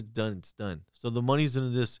 So once it's done, it's done. So the money's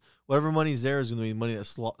in this. Whatever money's there is going to be money that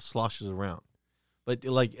sloshes around. But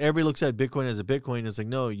like everybody looks at Bitcoin as a Bitcoin, it's like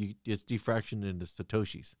no, it's defractioned into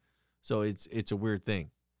satoshis. So it's a weird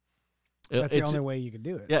thing. That's the only way you can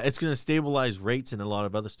do it. Yeah, it's going to stabilize rates and a lot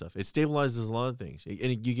of other stuff. It stabilizes a lot of things,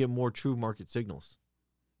 and you get more true market signals.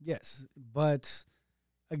 Yes, but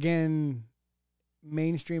again,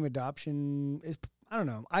 mainstream adoption is, I don't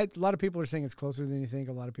know. A lot of people are saying it's closer than you think.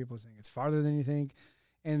 A lot of people are saying it's farther than you think.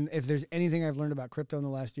 And if there's anything I've learned about crypto in the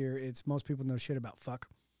last year, it's most people know shit about fuck.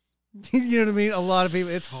 You know what I mean? A lot of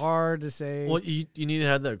people, it's hard to say. Well, you need to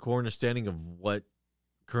have that core understanding of what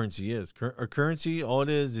currency is. A currency, all it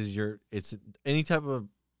is it's any type of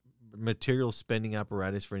material spending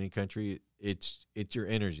apparatus for any country. It's your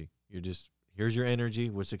energy. Here's your energy.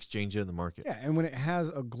 Let's exchange it in the market. Yeah, and when it has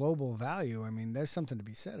a global value, I mean, there's something to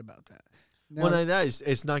be said about that. Now, well,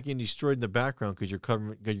 it's not getting destroyed in the background because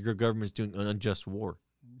your government's doing an unjust war.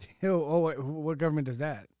 What government does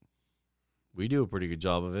that? We do a pretty good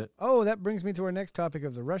job of it. Oh, that brings me to our next topic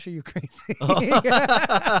of the Russia-Ukraine thing.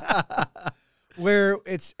 Where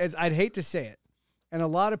it's I'd hate to say it. And a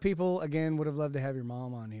lot of people, again, would have loved to have your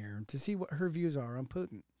mom on here to see what her views are on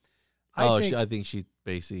Putin. I think she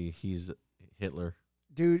basically, he's Hitler.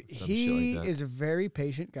 Dude, he is a very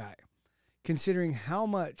patient guy, considering how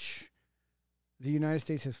much the United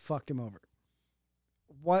States has fucked him over.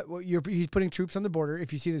 He's putting troops on the border.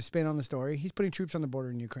 If you see the spin on the story, he's putting troops on the border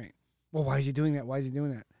in Ukraine. Well, why is he doing that? Why is he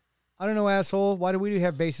doing that? I don't know, asshole. Why do we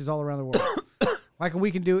have bases all around the world? Why can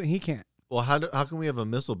we do it and he can't? Well, how can we have a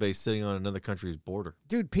missile base sitting on another country's border?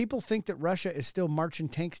 Dude, people think that Russia is still marching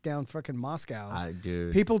tanks down fucking Moscow.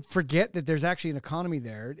 People forget that there's actually an economy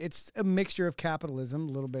there. It's a mixture of capitalism,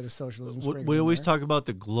 a little bit of socialism. We always talk about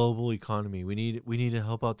the global economy. We need to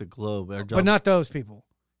help out the globe. But not those people.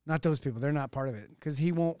 Not those people. They're not part of it because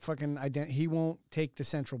he won't fucking he won't take the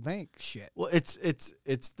central bank shit. Well, it's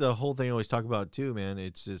the whole thing I always talk about too, man.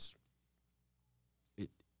 It's just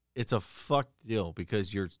it's a fucked deal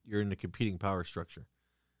because you're in the competing power structure.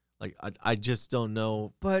 Like I just don't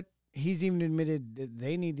know. But he's even admitted that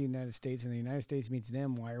they need the United States and the United States needs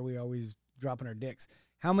them. Why are we always dropping our dicks?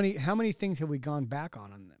 How many things have we gone back on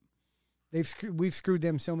them? We've screwed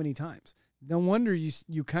them so many times. No wonder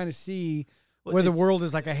you kind of see. Where the world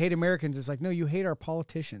is like, I hate Americans. It's like, no, you hate our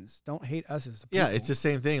politicians. Don't hate us as the people. Yeah, it's the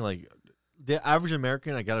same thing. Like, the average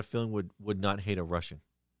American, I got a feeling, would not hate a Russian.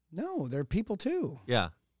 No, they're people too. Yeah.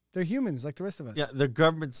 They're humans like the rest of us. Yeah, the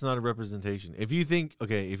government's not a representation. If you think,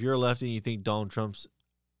 if you're a lefty and you think Donald Trump's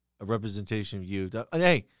a representation of you,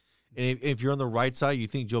 and if you're on the right side, you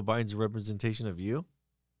think Joe Biden's a representation of you?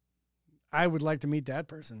 I would like to meet that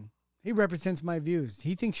person. He represents my views.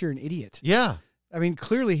 He thinks you're an idiot. Yeah. I mean,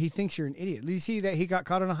 clearly he thinks you're an idiot. You see that he got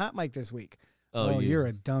caught on a hot mic this week. Oh, you're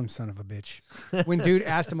a dumb son of a bitch. When dude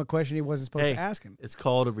asked him a question he wasn't supposed to ask him. It's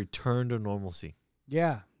called a return to normalcy.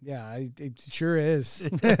 Yeah, it sure is.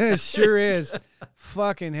 It sure is.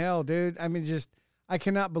 Fucking hell, dude. I mean, I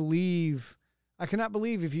cannot believe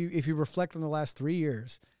if you reflect on the last 3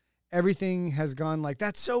 years, everything has gone like,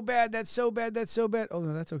 that's so bad, that's so bad, that's so bad. Oh,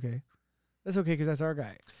 no, that's okay. That's okay because that's our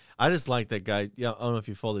guy. I just like that guy. Yeah, I don't know if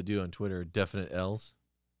you follow the dude on Twitter, Definite L's.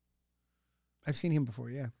 I've seen him before,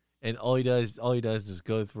 yeah. And all he does is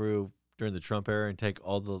go through during the Trump era and take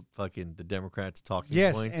all the Democrats talking points.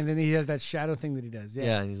 Yes, and then he has that shadow thing that he does.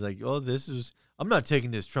 Yeah, and he's like, "Oh, I'm not taking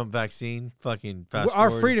this Trump vaccine. Fucking fast Our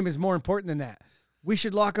forward. freedom is more important than that. we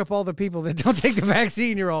should lock up all the people that don't take the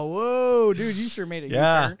vaccine. You're all, whoa, dude, you sure made a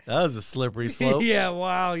Yeah, U-turn. that was a slippery slope. Yeah,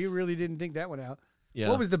 wow, you really didn't think that one out. Yeah.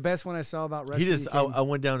 What was the best one I saw about Russia? He just, Ukraine? I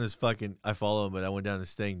went down his fucking, I follow him, but I went down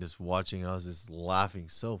his thing just watching. I was just laughing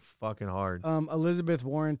so fucking hard. Elizabeth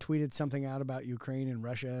Warren tweeted something out about Ukraine and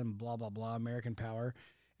Russia and blah, blah, blah, American power.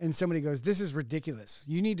 And somebody goes, this is ridiculous.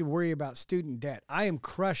 You need to worry about student debt. I am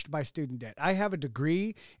crushed by student debt. I have a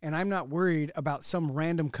degree, and I'm not worried about some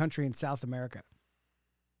random country in South America.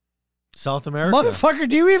 South America? Motherfucker,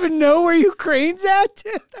 do you even know where Ukraine's at?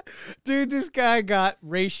 Dude, this guy got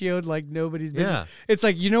ratioed like nobody's business. Yeah. It's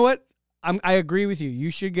like, you know what? I agree with you.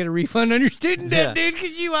 You should get a refund on your student debt, Yeah. dude,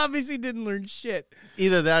 because you obviously didn't learn shit.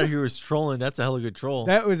 Either that or he was trolling. That's a hell of a good troll.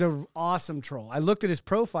 That was an awesome troll. I looked at his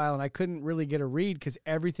profile and I couldn't really get a read because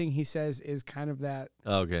everything he says is kind of that,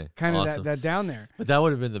 Okay. kind awesome. of that down there. But that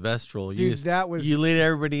would have been the best troll. Dude, You just, that was. you let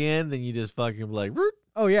everybody in, then you just fucking be like, "Root."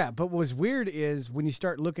 Oh yeah, but what was weird is when you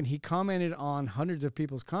start looking, he commented on hundreds of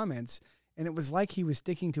people's comments, and it was like he was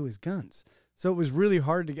sticking to his guns. So it was really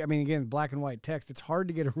hard to get. I mean, again, black and white text. It's hard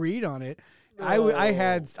to get a read on it. I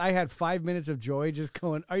had 5 minutes of joy just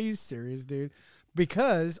going, "Are you serious, dude?"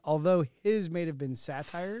 Because although his may have been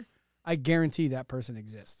satire, I guarantee that person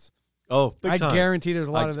exists. Oh, big time. I guarantee there's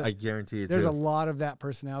a lot of I that. guarantee it. There's too. a lot of that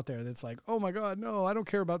person out there that's like, "Oh my God, no, I don't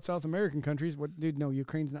care about South American countries." What, dude? No,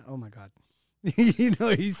 Ukraine's not. Oh my God. You know,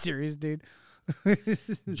 are you serious, dude?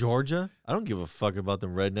 Georgia? I don't give a fuck about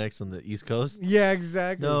them rednecks on the East Coast. Yeah,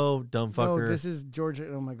 exactly. No, dumb No, fucker. this is Georgia.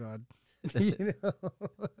 Oh my God. You know?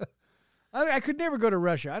 I could never go to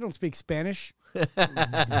Russia. I don't speak Spanish.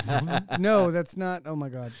 No, that's not. Oh my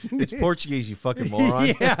God. It's Portuguese, you fucking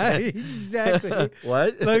moron. Yeah, exactly.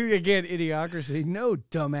 What? Like, again, idiocracy. No,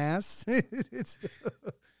 dumbass. It's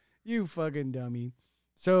you fucking dummy.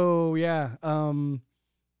 So yeah,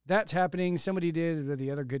 that's happening. Somebody did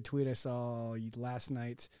the other good tweet I saw last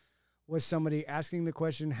night was somebody asking the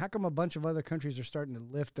question, how come a bunch of other countries are starting to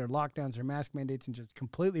lift their lockdowns, their mask mandates, and just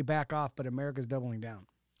completely back off, but America's doubling down?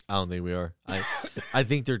 I don't think we are. I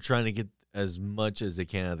think they're trying to get as much as they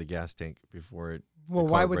can out of the gas tank before it. Well,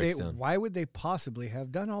 the why car would they? breaks down. Why would they possibly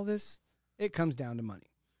have done all this? It comes down to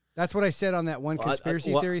money. That's what I said on that one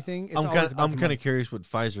conspiracy theory thing. It's I'm kind of curious what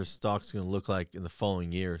Pfizer stock's going to look like in the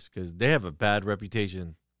following years because they have a bad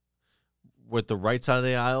reputation with the right side of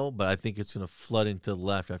the aisle, but I think it's going to flood into the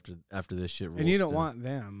left after this shit. And you don't rolls want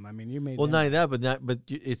them. I mean, you made well, them. not that, but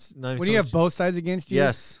it's not. When you have both sides against you.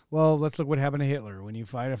 Yes. Well, let's look what happened to Hitler. When you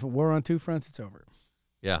fight a war on two fronts, it's over.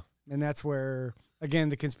 Yeah. And that's where, again,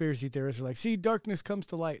 the conspiracy theorists are like, see, darkness comes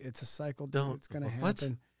to light. It's a cycle. Dude. Don't. It's going to What?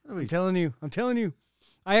 happen. What are we- I'm telling you.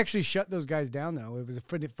 I actually shut those guys down, though. It was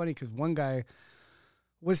funny because one guy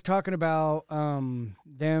was talking about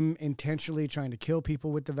them intentionally trying to kill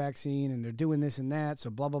people with the vaccine, and they're doing this and that,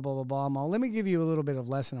 so blah, blah, blah, blah, blah. Well, let me give you a little bit of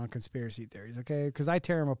lesson on conspiracy theories, okay? Because I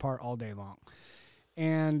tear them apart all day long.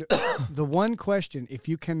 And the one question, if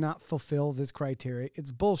you cannot fulfill this criteria,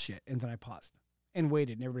 it's bullshit. And then I paused and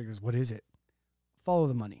waited, and everybody goes, what is it? Follow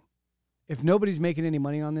the money. If nobody's making any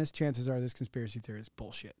money on this, chances are this conspiracy theory is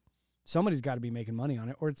bullshit. Somebody's got to be making money on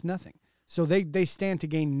it, or it's nothing. So they stand to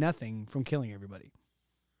gain nothing from killing everybody.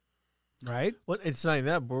 Right? Well, it's not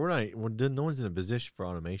that, but no one's in a position for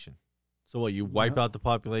automation. So what? You wipe out the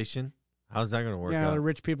population? How's that going to work Yeah, out? the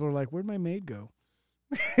rich people are like, where'd my maid go?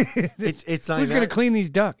 It's not Who's going to that. clean these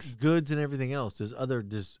ducks? Goods and everything else. There's other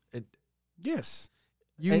Yes.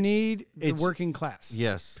 You And need the it's- working class.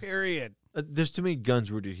 yes. Period. There's too many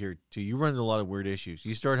guns rooted here too. You run into a lot of weird issues.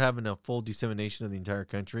 You start having a full dissemination of the entire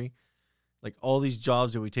country, like all these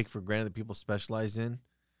jobs that we take for granted that people specialize in,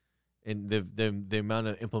 and the amount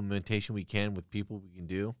of implementation we can with people we can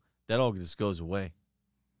do, that all just goes away.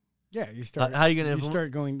 Yeah, you start. How are you gonna You implement?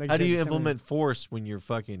 start going. Like How do said, you disseminate- implement force when you're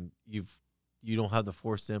fucking you don't have the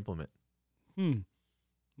force to implement?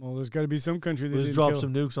 Well, there's got to be some country that Let's didn't drop kill.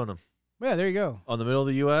 some nukes on them Yeah, there you go. on the middle of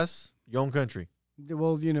the U.S. Your own country.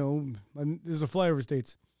 Well, you know, there's a flyover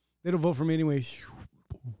states. They don't vote for me anyway.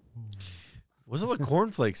 Where's all the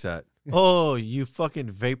cornflakes at? Oh, you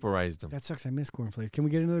fucking vaporized them. That sucks. I miss cornflakes. Can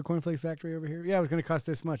we get another cornflakes factory over here? Yeah, it was going to cost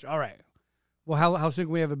this much. All right. Well, how soon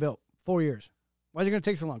can we have it built? 4 years. Why is it going to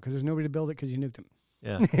take so long? Because there's nobody to build it because you nuked them.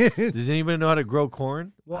 Yeah. Does anybody know how to grow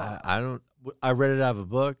corn? Well, I don't. I read it out of a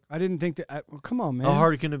book. I didn't think that. Well, come on, man. How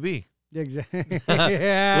hard can it be? Yeah, exactly.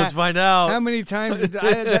 Yeah. Let's find out. How many times?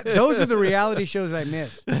 Those are the reality shows I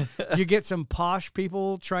miss. You get some posh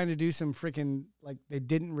people trying to do some freaking, like, they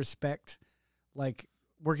didn't respect, like,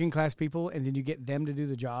 working class people, and then you get them to do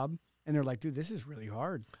the job, and they're like, dude, this is really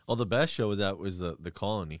hard. Well, the best show with that was the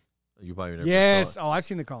Colony. You probably never Yes. saw it. Oh, I've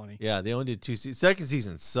seen The Colony. Yeah, they only did 2 seasons. Second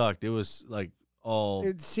season sucked. It was like all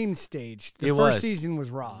It seemed staged. The It first was. season was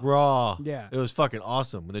raw. raw. Yeah. It was fucking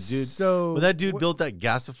awesome. When So that dude wh- built that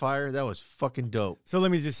gasifier, that was fucking dope. So let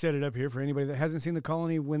me just set it up here for anybody that hasn't seen The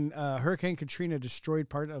Colony. When Hurricane Katrina destroyed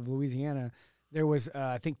part of Louisiana, there was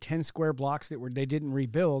I think 10 square blocks they didn't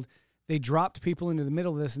rebuild. They dropped people into the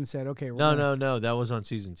middle of this and said, "Okay, No. That was on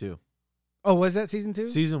season 2. Oh, was that season 2?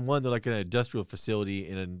 Season 1, they're like in an industrial facility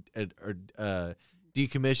in a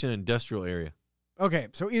decommissioned industrial area. Okay,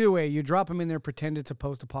 so either way, you drop them in there, pretend it's a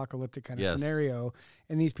post-apocalyptic kind of Yes. scenario,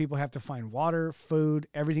 and these people have to find water, food,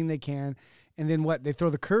 everything they can, and then what? They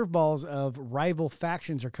throw the curveballs of rival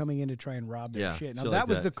factions are coming in to try and rob their Yeah, shit. Now shit that like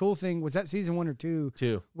was that. the cool thing. Was that season 1 or 2?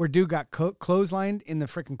 2. Where dude got clotheslined in the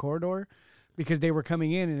freaking corridor because they were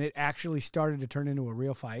coming in, and it actually started to turn into a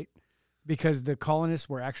real fight because the colonists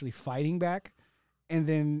were actually fighting back, and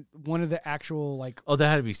then one of the actual Oh, that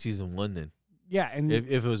had to be season 1 then. yeah, and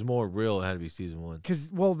If it was more real, it had to be season 1. because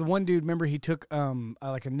the one dude, remember he took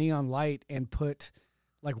like a neon light and put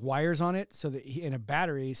like wires on it so that in a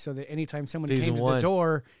battery so that anytime someone Season came to the 1.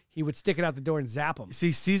 door, he would stick it out the door and zap them.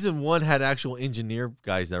 See, season 1 had actual engineer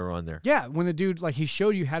guys that were on there. Yeah, when the dude he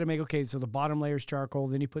showed you how to make so the bottom layer is charcoal,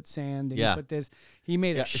 then you put sand, then Yeah. you put this. He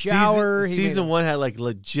made Yeah, a shower. Season 1 had like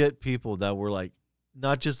legit people that were like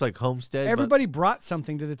not just like homestead. Everybody brought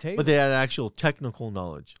something to the table. but they had actual technical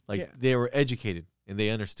knowledge. Like Yeah. they were educated and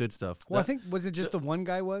they understood stuff. well, I think was it just the one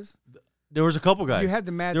guy was? There was a couple guys. You had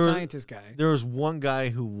the mad There was- scientist guy. There was one guy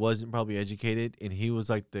who wasn't probably educated, and he was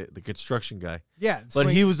like the construction guy. Yeah,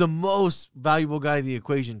 But he was the most valuable guy in the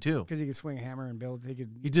equation too. because he could swing a hammer and build.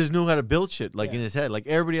 He just knew how to build shit like Yeah. in his head. Like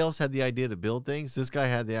everybody else had the idea to build things. This guy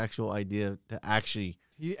had the actual idea to actually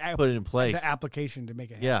put it in place. the application to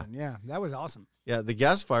make it Yeah. happen. Yeah, that was awesome. Yeah, the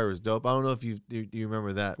gas fire was dope. I don't know if do you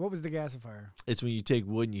remember that. What was the gasifier? It's when you take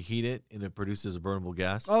wood and you heat it and it produces a burnable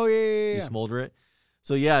gas. Oh yeah. You smolder it.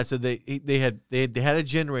 So yeah, so they had a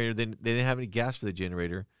generator. They didn't have any gas for the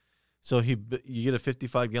generator, so you get a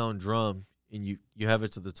 55-gallon drum and you have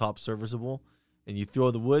it to the top serviceable, and you throw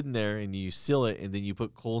the wood in there and you seal it, and then you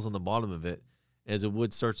put coals on the bottom of it. As the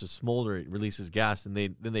wood starts to smolder, it releases gas, and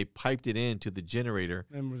they piped it into the generator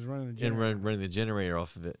And was running the and generator. running the generator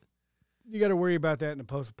off of it. You got to worry about that in a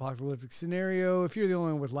post-apocalyptic scenario. If you're the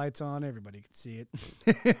only one with lights on, everybody can see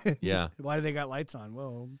it. Yeah. Why do they got lights on?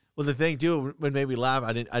 Well, Well, the thing too, what made me laugh,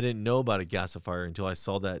 I didn't know about a gasifier until I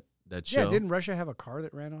saw that show. yeah. Didn't Russia have a car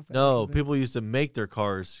that ran off that? or No, something? people used to make their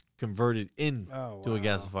cars converted in Oh, to a wow.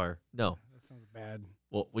 gasifier. No. That sounds bad.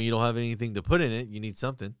 Well, when you don't have anything to put in it, you need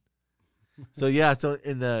something. So yeah, so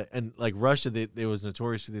and like Russia, they was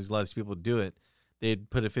notorious for these. A lot of people do it. They'd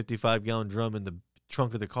put a 55-gallon drum in the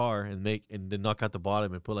trunk of the car and then knock out the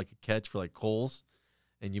bottom and put like a catch for like coals,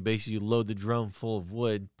 and you basically load the drum full of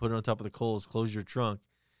wood, put it on top of the coals, close your trunk,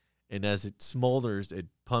 and as it smolders, it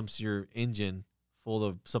pumps your engine full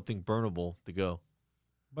of something burnable to go.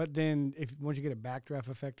 But then, once you get a backdraft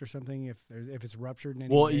effect or something, if it's ruptured in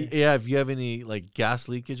any Well, way, yeah, if you have any like gas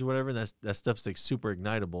leakage or whatever, that stuff's like super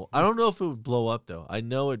ignitable. I don't know if it would blow up though. I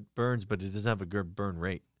know it burns, but it doesn't have a good burn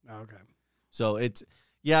rate. oh, okay, So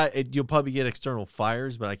you'll probably get external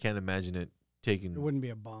fires, but I can't imagine it taking. it wouldn't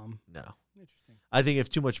be a bomb. No, Interesting. I think if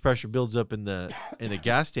too much pressure builds up in the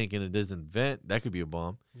gas tank and it doesn't vent, that could be a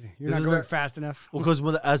bomb. Yeah, you're This not is going a- fast enough. Well, because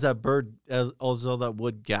as all that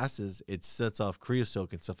wood gases, it sets off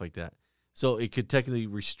creosote and stuff like that. So it could technically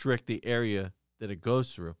restrict the area that it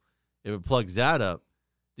goes through. If it plugs that up,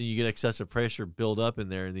 then you get excessive pressure build up in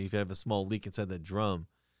there, and then if you have a small leak inside that drum,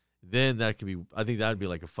 then that could be. I think that would be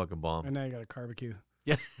like a fucking bomb. And now you got a barbecue.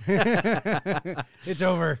 Yeah. It's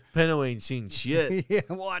over. Penno ain't seen shit. Yeah,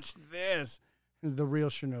 watch this. The real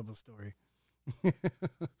Chernobyl story.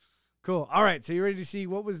 Cool. All right. So you ready to see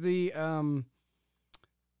what was the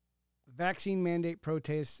vaccine mandate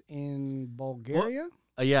protests in Bulgaria?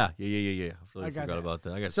 Yeah. I really I got forgot that. about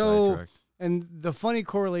that. I got So, sidetracked. and the funny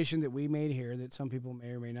correlation that we made here that some people may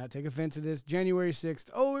or may not take offense to this, January 6th,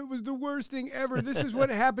 oh, it was the worst thing ever. This is what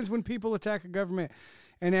happens when people attack a government.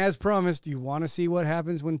 And as promised, you want to see what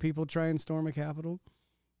happens when people try and storm a Capitol?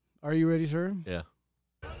 Are you ready, sir? Yeah.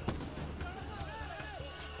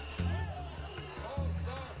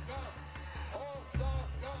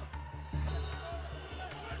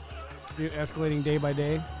 Escalating day by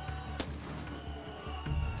day.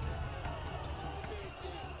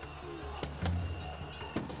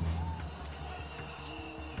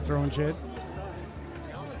 Throwing shit.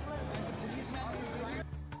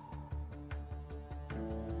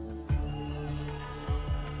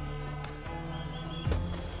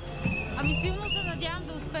 Ами силно се надявам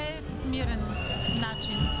да успее с мирен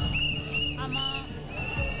начин. Ама,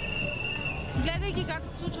 гледайки как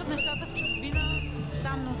се случват нещата в чужбина,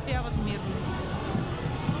 там не успяват мирно.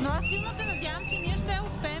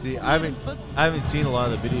 See, I haven't seen a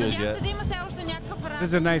lot of the videos yet. This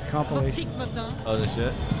is a nice compilation. Oh, the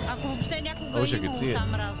shit. I wish I could see it.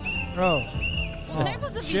 Oh.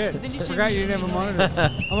 Shit. Forgot you didn't have a monitor.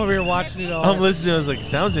 I'm over here watching it all. I'm listening. I was like,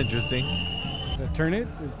 sounds interesting. Turn it?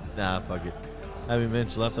 Nah, fuck it. I have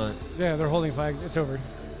minutes left on it. Yeah, they're holding flags. It's over.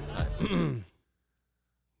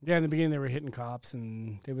 Yeah, in the beginning they were hitting cops,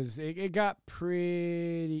 and it got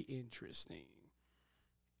pretty interesting.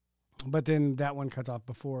 But then that one cuts off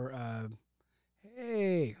before.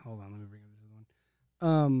 Hey, hold on, let me bring up this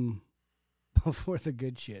one. Before the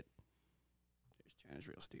good shit. There's China's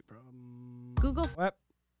real steep, bro. Google. What?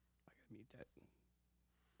 I gotta mute that.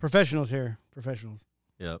 Professionals here. Professionals.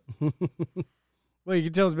 Yep. Well, you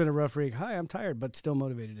can tell it's been a rough week. Hi, I'm tired, but still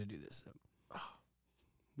motivated to do this. So.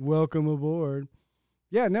 Welcome aboard.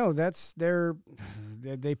 Yeah, no,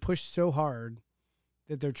 they pushed so hard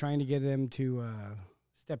that they're trying to get them to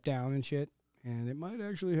step down and shit, and it might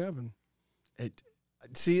actually happen.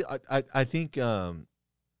 I think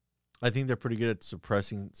they're pretty good at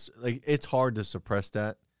suppressing. Like, it's hard to suppress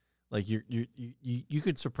that. Like, you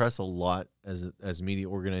could suppress a lot as media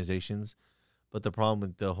organizations, but the problem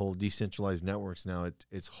with the whole decentralized networks now,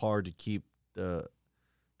 it's hard to keep the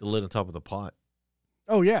lid on top of the pot.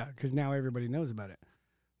 Oh yeah, because now everybody knows about it.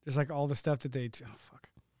 Just like all the stuff that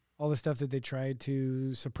all the stuff that they tried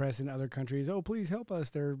to suppress in other countries. Oh, please help us!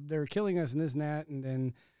 They're killing us and this and that. And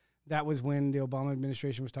then that was when the Obama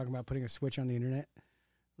administration was talking about putting a switch on the internet.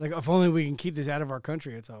 Like, if only we can keep this out of our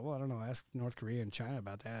country. It's all, well, I don't know. Ask North Korea and China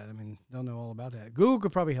about that. I mean, they'll know all about that. Google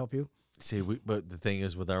could probably help you. See, but the thing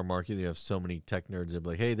is, with our market, they have so many tech nerds. They'd be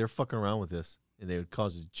like, hey, they're fucking around with this. And they would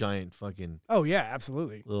cause a giant fucking Oh, yeah,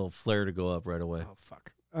 absolutely. little flare to go up right away. Oh,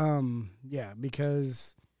 fuck. Yeah,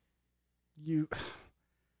 because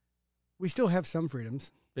we still have some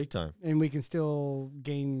freedoms. Big time. And we can still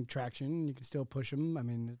gain traction. You can still push them. I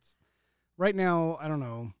mean, it's right now, I don't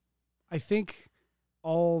know. I think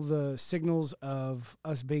all the signals of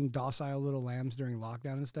us being docile little lambs during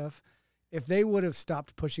lockdown and stuff, if they would have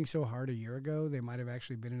stopped pushing so hard a year ago, they might have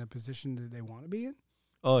actually been in a position that they want to be in.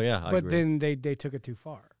 Oh, yeah, I But agree. then they took it too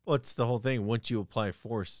far. Well, it's the whole thing. Once you apply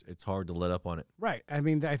force, it's hard to let up on it. Right. I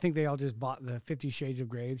mean, I think they all just bought the 50 Shades of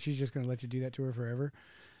Grey. She's just going to let you do that to her forever.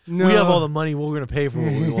 No. We have all the money. We're going to pay for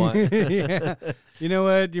what we want. Yeah. You know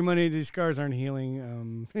what? Your money, these scars aren't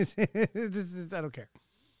healing. I don't care.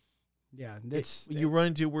 Yeah. You run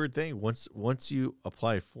into a weird thing. Once you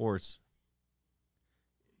apply force,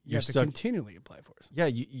 you have to continually apply force. Yeah,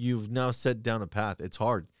 you've now set down a path. It's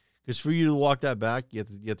hard. Because for you to walk that back, you're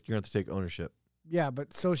going to have to take ownership. Yeah,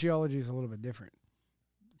 but sociology is a little bit different.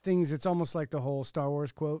 It's almost like the whole Star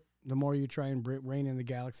Wars quote. The more you try and reign in the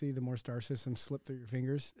galaxy, the more star systems slip through your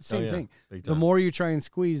fingers. Same thing. The more you try and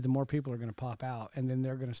squeeze, the more people are going to pop out, and then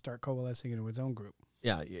they're going to start coalescing into its own group.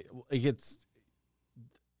 Yeah, it's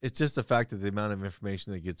just the fact that the amount of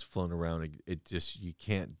information that gets flown around, you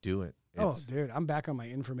can't do it. Dude, I'm back on my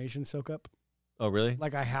information soak up. Oh, really?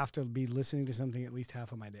 Like, I have to be listening to something at least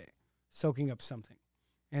half of my day, soaking up something.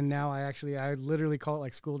 And now I literally call it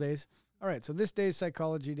like school days. All right, so this day's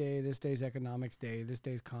psychology day, this day's economics day, this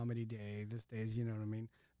day's comedy day, this day's, you know what I mean?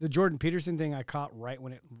 The Jordan Peterson thing I caught right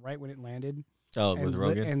when it landed. Oh, with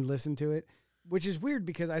Rogan? And listened to it, which is weird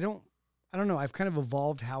because I don't know. I've kind of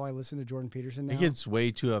evolved how I listen to Jordan Peterson now. It gets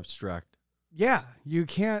way too abstract. Yeah, you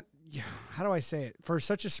can't. How do I say it? For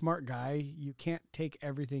such a smart guy, you can't take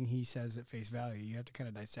everything he says at face value. You have to kind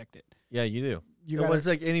of dissect it. Yeah, you do. It's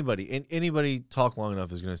like anybody. Anybody talk long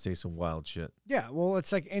enough is going to say some wild shit. Yeah, well,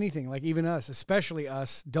 it's like anything. Like even us, especially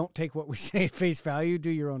us, don't take what we say at face value. Do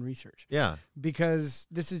your own research. Yeah. Because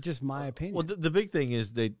this is just my opinion. Well, the big thing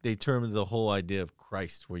is they term the whole idea of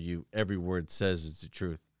Christ, where every word says is the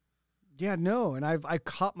truth. Yeah, no, and I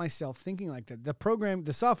caught myself thinking like that.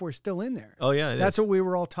 The software's still in there. Oh yeah, that's what we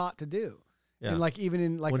were all taught to do. Yeah. And like even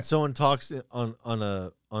in like when someone talks on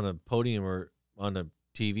a podium or on a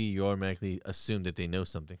TV, you automatically assume that they know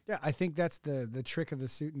something. Yeah, I think that's the trick of the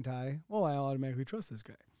suit and tie. Well, I automatically trust this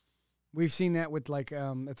guy. We've seen that with like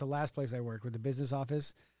at the last place I worked with the business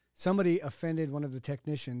office. Somebody offended one of the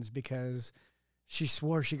technicians because she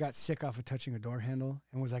swore she got sick off of touching a door handle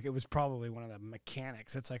and was like, it was probably one of the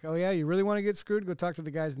mechanics. It's like, oh yeah, you really want to get screwed? Go talk to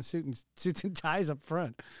the guys in suits and ties up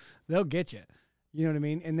front. They'll get you. You know what I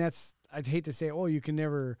mean? And I'd hate to say, oh, you can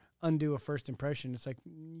never undo a first impression. It's like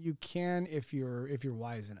you can if you're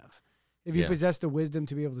wise enough. If you possess the wisdom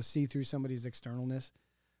to be able to see through somebody's externalness,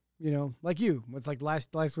 you know, like you with like last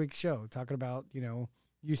week's show talking about, you know,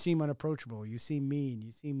 you seem unapproachable, you seem mean,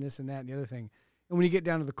 you seem this and that and the other thing. And when you get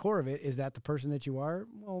down to the core of it, is that the person that you are?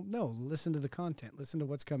 Well, no. Listen to the content. Listen to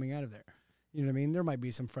what's coming out of there. You know what I mean? There might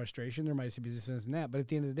be some frustration. There might be this and that. But at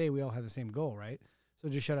the end of the day, we all have the same goal, right? So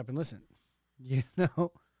just shut up and listen. You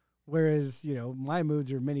know? Whereas, you know, my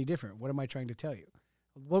moods are many different. What am I trying to tell you?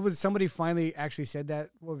 What was somebody finally actually said that?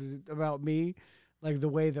 What was it about me? Like the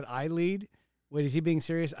way that I lead? Wait, is he being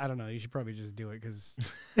serious? I don't know. You should probably just do it because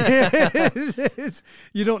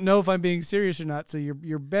you don't know if I'm being serious or not. So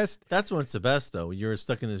your best. That's when it's the best, though. You're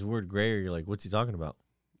stuck in this word gray area. You're like, what's he talking about?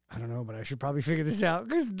 I don't know, but I should probably figure this out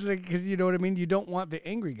because you know what I mean? You don't want the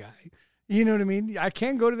angry guy. You know what I mean? I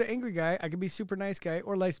can go to the angry guy. I can be super nice guy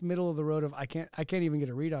or like middle of the road of I can't even get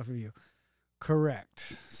a read off of you.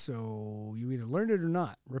 Correct. So you either learned it or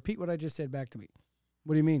not. Repeat what I just said back to me.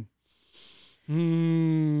 What do you mean?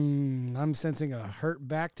 I'm sensing a hurt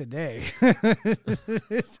back today.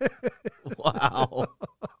 Wow.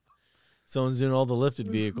 Someone's doing all the lifted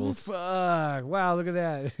vehicles. Fuck. Wow, look at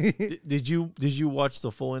that. Did you watch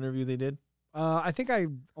the full interview they did? I think I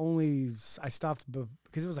stopped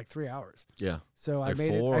because it was like 3 hours. Yeah. So Like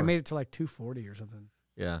I made it to like 240 or something.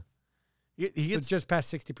 Yeah. He gets It's just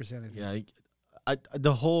past 60%. I think. Yeah.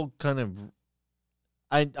 The whole kind of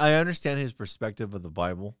I understand his perspective of the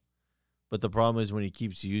Bible, but the problem is when he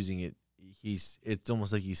keeps using it, it's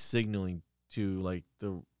almost like he's signaling to like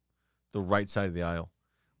the right side of the aisle,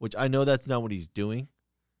 which I know that's not what he's doing,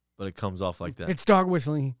 but it comes off like that. It's dog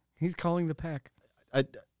whistling. He's calling the pack.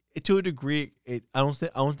 To a degree, I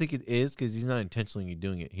don't think it is because he's not intentionally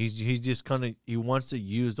doing it. He's just kind of he wants to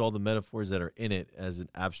use all the metaphors that are in it as an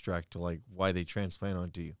abstract to like why they transplant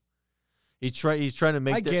onto you. He's trying to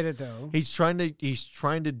make. I get it though. He's trying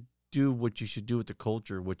to do what you should do with the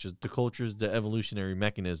culture, which is the culture is the evolutionary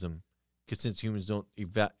mechanism. Because since humans don't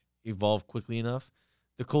evolve quickly enough,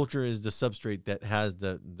 the culture is the substrate that has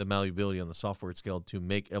the malleability on the software scale to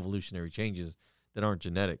make evolutionary changes that aren't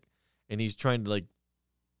genetic. And he's trying to like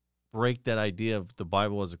break that idea of the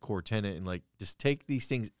Bible as a core tenet and like just take these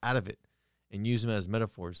things out of it and use them as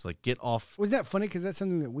metaphors. Like get off. Wasn't that funny? Because that's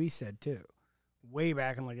something that we said too, way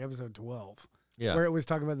back in like episode 12, where it was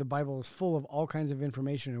talking about the Bible is full of all kinds of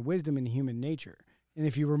information and wisdom in human nature. And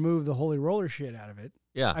if you remove the holy roller shit out of it,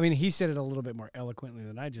 I mean, he said it a little bit more eloquently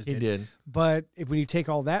than I just did. He did. But when you take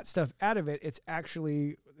all that stuff out of it, it's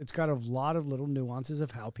got a lot of little nuances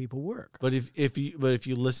of how people work. But if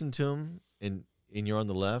you listen to him and you're on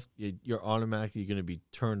the left, you're automatically going to be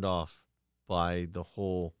turned off by the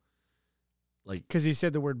whole, like, because he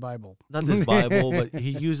said the word Bible, not this Bible, but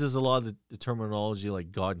he uses a lot of the terminology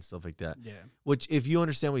like God and stuff like that. Yeah. Which, if you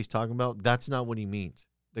understand what he's talking about, that's not what he means.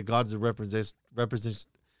 The God's represents.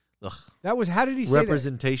 That was how did he say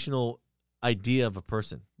representational idea of a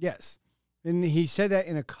person. Yes, and he said that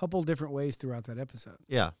in a couple different ways throughout that episode.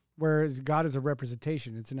 Yeah. Whereas God is a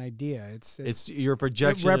representation. It's an idea. It's your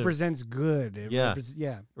projection. It represents good.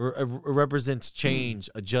 It represents change,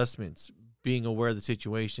 adjustments, being aware of the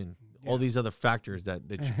situation, all these other factors that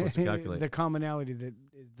you're supposed to calculate. The commonality that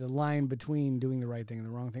is the line between doing the right thing and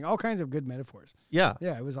the wrong thing. All kinds of good metaphors. Yeah.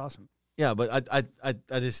 Yeah, it was awesome. Yeah, but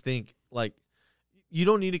I just think like you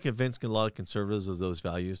don't need to convince a lot of conservatives of those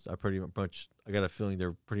values. I got a feeling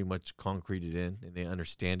they're pretty much concreted in and they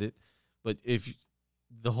understand it. But if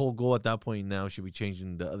the whole goal at that point now should be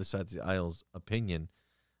changing the other side of the aisle's opinion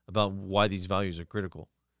about why these values are critical,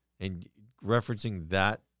 and referencing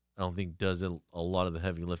that, I don't think does a lot of the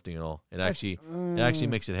heavy lifting at all. It actually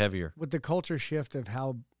makes it heavier. With the culture shift of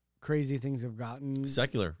how crazy things have gotten,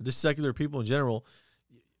 secular people in general,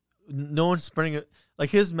 no one's spreading it. Like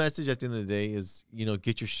his message at the end of the day is,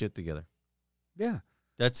 get your shit together. Yeah.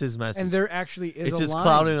 That's his message. And there actually is it's just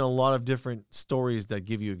clouded in a lot of different stories that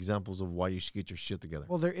give you examples of why you should get your shit together.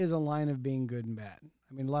 Well, there is a line of being good and bad.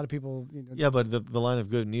 I mean, a lot of people... Yeah, but the line of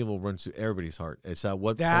good and evil runs through everybody's heart. It's at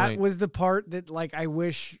what that point... was the part that, like, I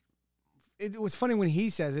wish... It was funny when he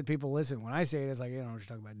says it, people listen. When I say it, it's like, you know what you're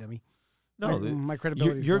talking about, dummy. No, my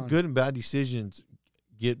credibility your good and bad decisions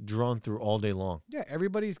get drawn through all day long. Yeah,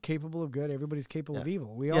 everybody's capable of good. Everybody's capable of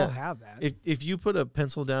evil. We all have that. If you put a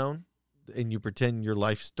pencil down and you pretend your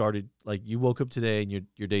life started, like you woke up today and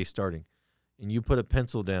your day's starting, and you put a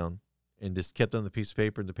pencil down and just kept on the piece of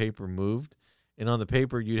paper and the paper moved, and on the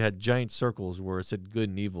paper you had giant circles where it said good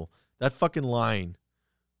and evil, that fucking line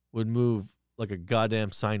would move like a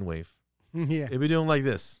goddamn sine wave. Yeah. It'd be doing like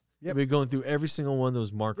this. Yep. It'd be going through every single one of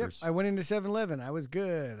those markers. Yep. I went into 7-Eleven. I was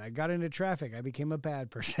good. I got into traffic. I became a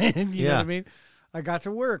bad person. You know what I mean? I got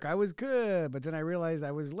to work. I was good. But then I realized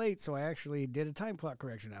I was late, so I actually did a time clock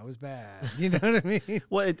correction. I was bad. You know what I mean?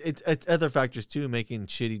 Well, it's other factors, too, making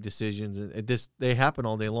shitty decisions. And they happen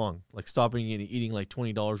all day long. Like stopping and eating like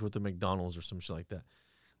 $20 worth of McDonald's or some shit like that.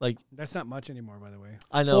 Like that's not much anymore, by the way.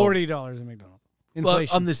 I know. $40 at McDonald's.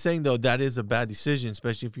 Inflation. Well, I'm just saying, though, that is a bad decision,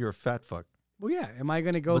 especially if you're a fat fuck. Well, yeah. Am I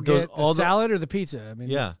going to go But those- get all the the- salad or the pizza? I mean,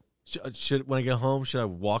 Yeah. it's- Should when I get home, should I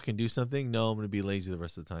walk and do something? No, I'm going to be lazy the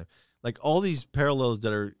rest of the time. Like all these parallels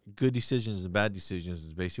that are good decisions and bad decisions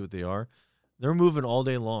is basically what they are. They're moving all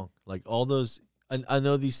day long. Like all those, I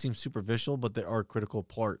know these seem superficial, but they are critical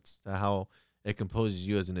parts to how it composes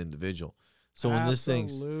you as an individual. So when this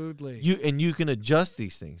thing's Absolutely. you can adjust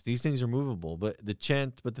these things. These things are movable, but the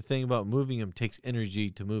thing about moving them takes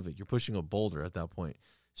energy to move it. You're pushing a boulder at that point.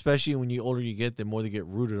 Especially when you older you get, the more they get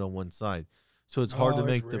rooted on one side. So it's hard to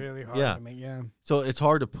make really hard yeah. to make, yeah. So it's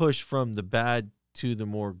hard to push from the bad to the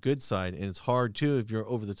more good side, and it's hard too if you're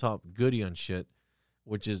over the top goody on shit,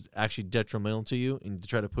 which is actually detrimental to you, and to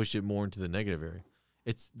try to push it more into the negative area.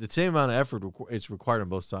 It's the same amount of effort it's required on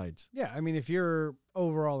both sides. Yeah, I mean, if you're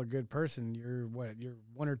overall a good person, you're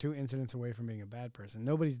 1 or 2 incidents away from being a bad person.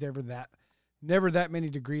 Nobody's never that many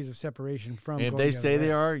degrees of separation from. And if going they the other say they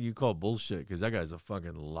way. are, you call bullshit because that guy's a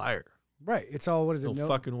fucking liar. Right. It's all, what is it? No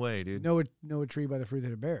fucking way, dude. Know a tree by the fruit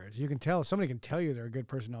that it bears. You can tell. Somebody can tell you they're a good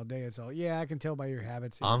person all day. It's all, yeah, I can tell by your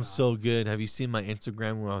habits. I'm so good. Have you seen my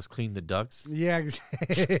Instagram where I was cleaning the ducks? Yeah,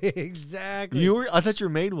 exactly. I thought your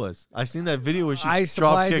maid was. I seen that video where she I drop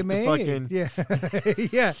supplied kicked the the maid. fucking Yeah.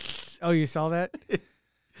 Yeah. Oh, you saw that?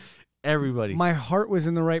 everybody. My heart was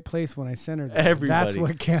in the right place when I sent her that. Everybody. That's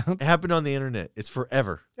what counts. It happened on the internet. It's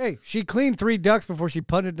forever. Hey, she cleaned 3 ducks before she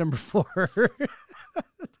punted number 4.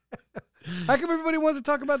 How come everybody wants to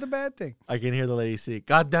talk about the bad thing? I can hear the lady say,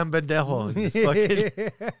 "Goddamn pendejo." And just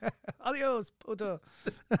fucking Adios, puto.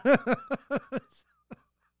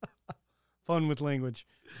 Fun with language.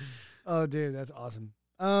 Oh, dude, that's awesome.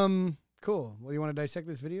 Cool. Well, you want to dissect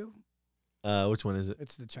this video? which one is it?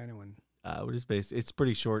 It's the China one. What is based? It's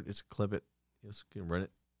pretty short. It's clip it. Just can run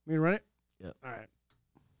it. We run it? Yeah. All right.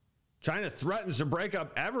 China threatens to break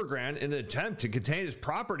up Evergrande in an attempt to contain its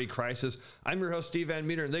property crisis. I'm your host, Steve Van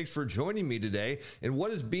Meter, and thanks for joining me today in what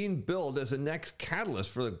is being billed as the next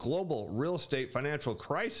catalyst for the global real estate financial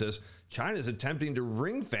crisis. China is attempting to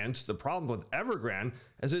ring-fence the problem with Evergrande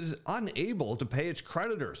as it is unable to pay its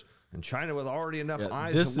creditors. And China, with already enough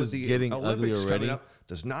eyes this with is the getting ugly Olympics already. coming up,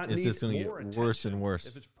 does not It's need just gonna more get worse and attention worse.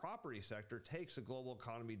 if its property sector takes the global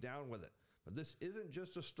economy down with it. But this isn't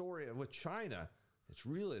just a story of with China. It's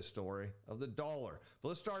really a story of the dollar. But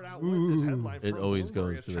let's start out with this headline It from always Bloomberg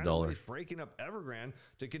goes as to the China dollar. is breaking up Evergrande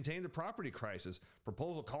to contain the property crisis.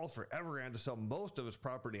 Proposal calls for Evergrande to sell most of its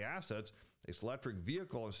property assets. Its electric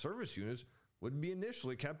vehicle and service units would be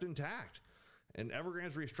initially kept intact. And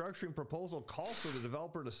Evergrande's restructuring proposal calls for the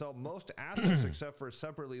developer to sell most assets except for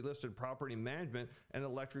separately listed property management and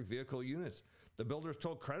electric vehicle units. The builders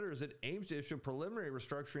told creditors it aims to issue a preliminary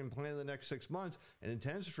restructuring plan in the next 6 months and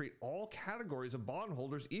intends to treat all categories of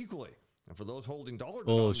bondholders equally. And for those holding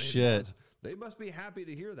dollar-denominated Bullshit. bonds, they must be happy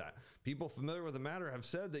to hear that. People familiar with the matter have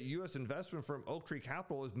said that U.S. investment firm Oaktree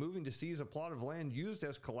Capital is moving to seize a plot of land used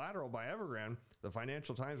as collateral by Evergrande. The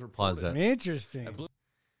Financial Times reported. Pause that. Interesting.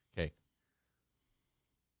 Okay.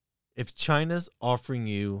 If China's offering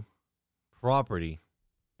you property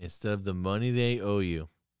instead of the money they owe you,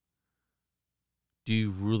 do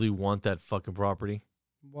you really want that fucking property?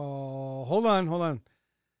 Well, hold on.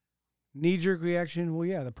 Knee-jerk reaction. Well,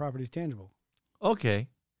 yeah, the property's tangible. Okay.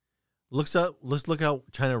 Let's look how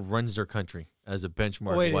China runs their country as a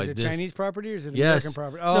benchmark. Oh, wait, Why is it this- Chinese property or is it Yes. American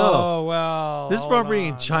property? No. Oh, well. This is hold property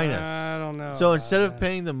in on. China. I don't know. So about instead of that.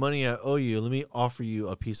 paying the money I owe you, let me offer you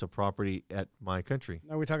a piece of property at my country.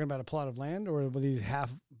 Are we talking about a plot of land or with these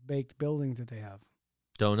half-baked buildings that they have?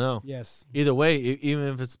 Don't know. Yes. Either way, even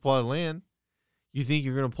if it's a plot of land, you think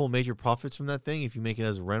you're going to pull major profits from that thing if you make it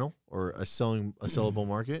as a rental or a sellable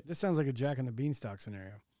market? This sounds like a Jack and the Beanstalk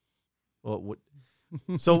scenario. Well, what?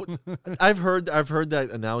 So I've heard that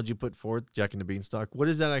analogy put forth, Jack and the Beanstalk. What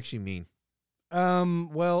does that actually mean?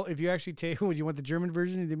 Well, if you actually take, would you want the German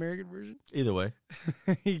version or the American version? Either way,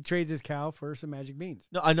 He trades his cow for some magic beans.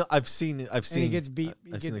 no, I know. I've seen it. I've seen. And he gets beat.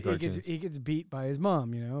 I've seen the cartoons. He gets beat by his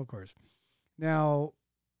mom. You know, of course. Now,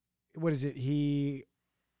 what is it? He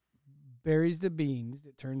buries the beans.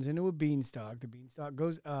 It turns into a beanstalk. The beanstalk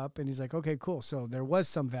goes up, and he's like, "Okay, cool. So there was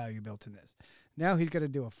some value built in this." Now he's got to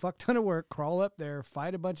do a fuck ton of work, crawl up there,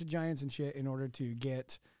 fight a bunch of giants and shit in order to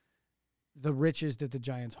get the riches that the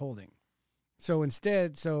giant's holding. So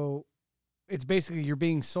instead, it's basically you're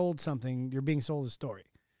being sold something. You're being sold a story,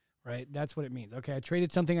 right? That's what it means. Okay, I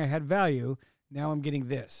traded something I had value. Now I'm getting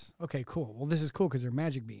this. Okay, cool. Well, this is cool because they're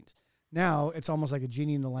magic beans. Now it's almost like a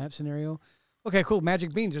genie in the lamp scenario. Okay, cool.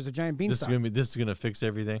 Magic beans. There's a giant beanstalk. This is gonna fix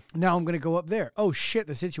everything. Now I'm going to go up there. Oh, shit.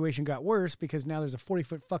 The situation got worse because now there's a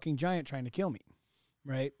 40-foot fucking giant trying to kill me.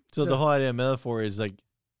 Right? So the whole idea of metaphor is like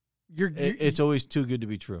It's always too good to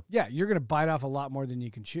be true. Yeah, you're going to bite off a lot more than you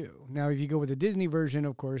can chew. Now, if you go with the Disney version,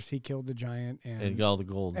 of course, he killed the giant And got all the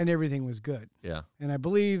gold. and everything was good. Yeah. And I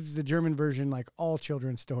believe the German version, like all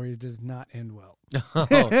children's stories, does not end well. Oh,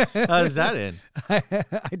 how does that end?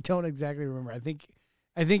 I don't exactly remember. I think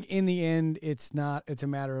in the end, it's a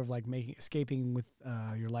matter of like escaping with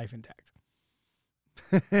your life intact.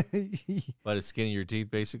 By the skin of your teeth,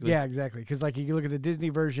 basically? Yeah, exactly. Because like you look at the Disney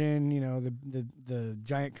version, the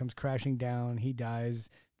giant comes crashing down, he dies,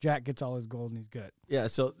 Jack gets all his gold, and he's good. Yeah,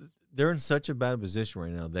 so they're in such a bad position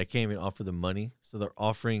right now. They can't even offer the money, so they're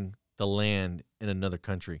offering the land in another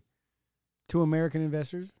country. To American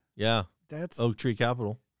investors? Yeah. That's Oak Tree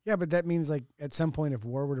Capital. Yeah, but that means like at some point if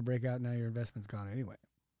war were to break out, now your investment's gone anyway.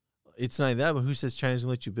 It's not that, but who says China's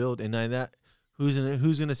gonna let you build? And not that, who's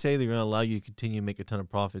gonna say they're gonna allow you to continue to make a ton of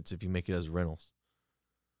profits if you make it as rentals?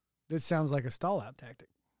 This sounds like a stall out tactic.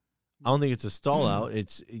 I don't think it's a stall out.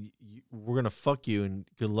 It's we're gonna fuck you and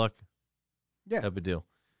good luck. Yeah. Type of deal.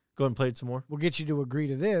 Go ahead and play it some more. We'll get you to agree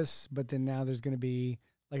to this, but then now there's going to be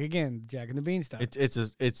like again Jack and the Beanstalk.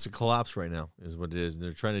 It's a collapse right now, is what it is.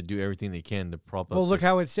 They're trying to do everything they can to prop up. Well, look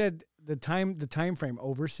how it said the time frame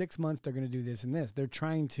over 6 months. They're going to do this and this. They're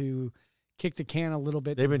trying to kick the can a little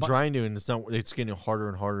bit. They've been trying to, and it's getting harder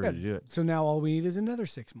and harder to do it. So now all we need is another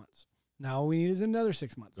 6 months. Now all we need is another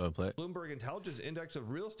 6 months. Go ahead and play it. Bloomberg Intelligence Index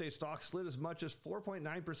of real estate stocks slid as much as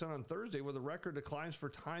 4.9% on Thursday, with a record declines for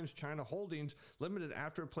Times China Holdings Limited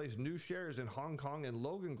after it placed new shares in Hong Kong and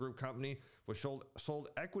Logan Group Company, which sold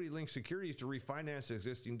equity-linked securities to refinance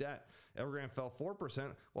existing debt. Evergrande fell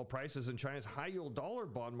 4%, while prices in China's high-yield dollar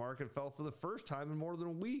bond market fell for the first time in more than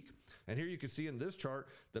a week. And here you can see in this chart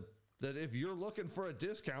that if you're looking for a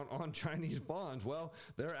discount on Chinese bonds, well,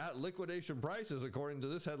 they're at liquidation prices, according to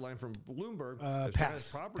this headline from Bloomberg. As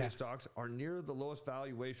China's property stocks are near the lowest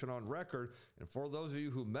valuation on record. And for those of you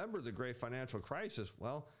who remember the great financial crisis,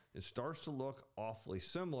 well, it starts to look awfully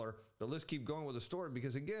similar. But let's keep going with the story,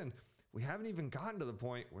 because again, we haven't even gotten to the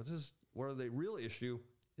point where the real issue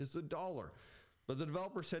is the dollar. But the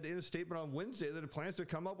developer said in a statement on Wednesday that it plans to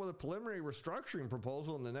come up with a preliminary restructuring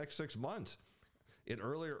proposal in the next 6 months. It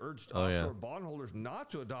earlier urged offshore bondholders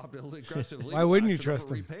not to adopt an aggressive legal Why wouldn't you action trust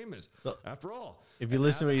for them? repayments. So, after all, if you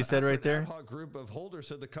listen to what you said right there, an ad hoc group of holders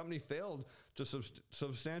said the company failed to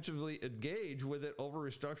substantively engage with it over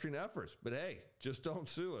restructuring efforts. But hey, just don't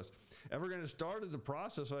sue us. Evergrande has started the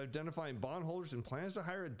process of identifying bondholders and plans to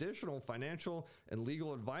hire additional financial and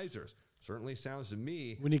legal advisors. Certainly sounds to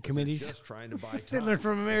me we need committees. Just trying to buy time. They learn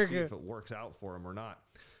from America. See if it works out for them or not.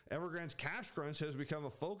 Evergrande's cash crunch has become a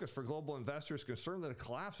focus for global investors concerned that a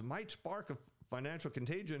collapse might spark a financial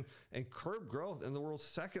contagion and curb growth in the world's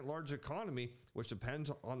second largest economy, which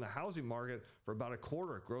depends on the housing market for about a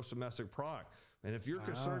quarter of gross domestic product. And if you're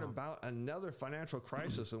concerned about another financial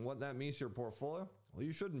crisis and what that means to your portfolio, well,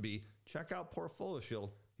 you shouldn't be. Check out Portfolio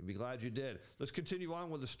Shield. You'd be glad you did. Let's continue on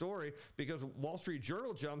with the story, because Wall Street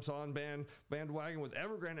Journal jumps on bandwagon with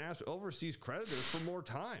Evergrande asks overseas creditors for more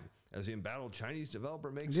time as the embattled Chinese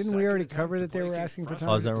developer makes. Didn't we already cover that they were asking for time?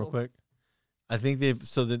 Pause that real quick. I think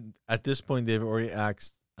at this point they've already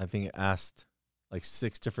asked like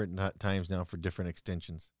 6 different times now for different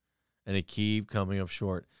extensions, and they keep coming up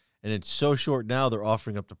short. And it's so short now they're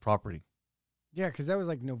offering up the property. Yeah, because that was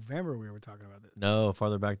like November we were talking about this. No,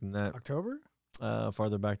 farther back than that. October?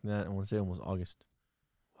 Farther back than that. I want to say almost August.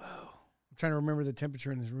 Wow. I'm trying to remember the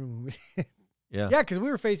temperature in this room. Yeah. Yeah, because we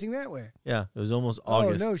were facing that way. Yeah, it was almost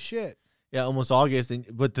August. Oh, no shit. Yeah, almost August.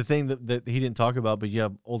 But the thing that he didn't talk about, but you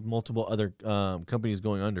have multiple other companies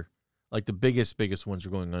going under. Like the biggest ones are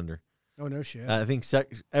going under. Oh, no shit. I think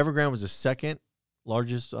Evergrande was the second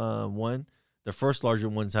largest one. The first larger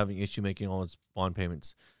one's having issue making all its bond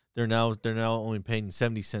payments. They're now only paying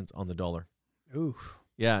 70 cents on the dollar. Oof.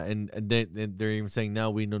 Yeah, and they're even saying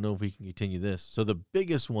now we don't know if we can continue this. So the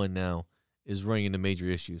biggest one now is running into major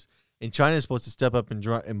issues. And China is supposed to step up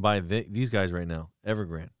and buy these guys right now,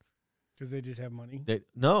 Evergrande. Because they just have money?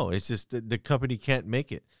 No, it's just the company can't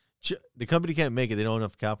make it. The company can't make it. They don't have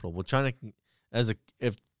enough capital. Well, China,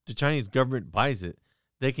 if the Chinese government buys it,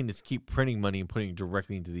 they can just keep printing money and putting it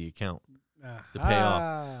directly into the account to pay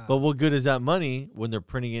off. But what good is that money when they're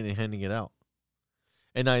printing it and handing it out?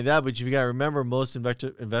 And not that, but you got to remember, most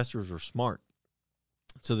investors were smart.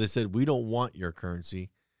 So they said, we don't want your currency.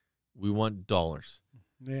 We want dollars.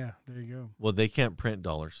 Yeah, there you go. Well, they can't print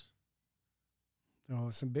dollars. Oh,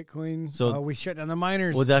 some Bitcoin. So we shut down the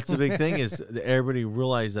miners. Well, that's the big thing is that everybody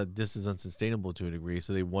realized that this is unsustainable to a degree.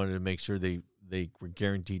 So they wanted to make sure they were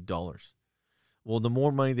guaranteed dollars. Well, the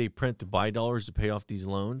more money they print to buy dollars to pay off these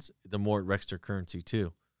loans, the more it wrecks their currency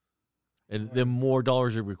too. And the more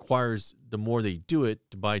dollars it requires, the more they do it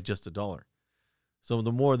to buy just $1. So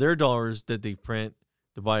the more their dollars that they print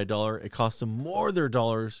to buy $1, it costs them more their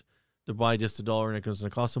dollars to buy just $1, and it going to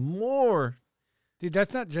cost them more. Dude,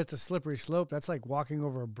 that's not just a slippery slope. That's like walking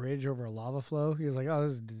over a bridge over a lava flow. You're like, oh,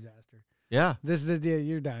 this is a disaster. Yeah. This is the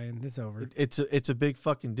you're dying. It's over. It's a big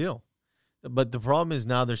fucking deal. But the problem is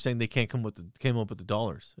now they're saying they can't came up with the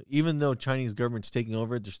dollars. Even though Chinese government's taking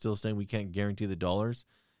over it, they're still saying we can't guarantee the dollars.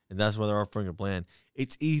 And that's why they're offering up land.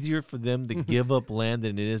 It's easier for them to give up land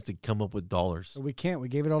than it is to come up with dollars. We can't. We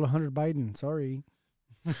gave it all to Hunter Biden. Sorry.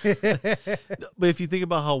 But if you think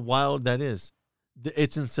about how wild that is,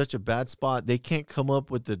 it's in such a bad spot. They can't come up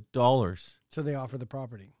with the dollars. So they offer the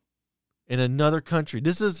property. In another country.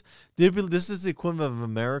 This is the equivalent of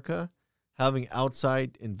America having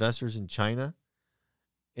outside investors in China.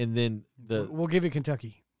 And then we'll give you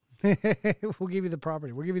Kentucky. We'll give you the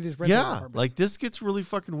property. We'll give you this rental apartments. Like this gets really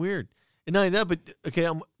fucking weird. And not only that, but okay,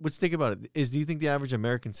 let's think about it. Do you think the average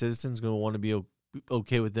American citizen is going to want to be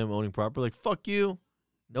okay with them owning property? Like, fuck you.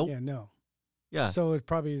 Nope. Yeah, no. Yeah. So it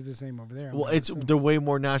probably is the same over there. Well, they're way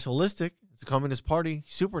more nationalistic. It's a Communist Party,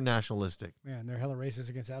 super nationalistic. Yeah, and they're hella racist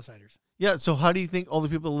against outsiders. Yeah, so how do you think all the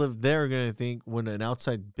people that live there are going to think when an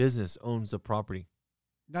outside business owns the property?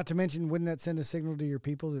 Not to mention, wouldn't that send a signal to your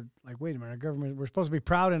people that, like, wait a minute, our government, we're supposed to be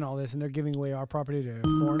proud in all this, and they're giving away our property to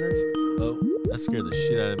foreigners? Oh, that scared the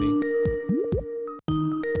shit out of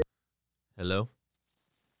me. Hello?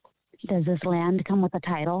 Does this land come with a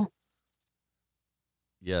title?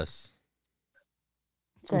 Yes.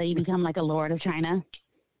 So you become like a lord of China?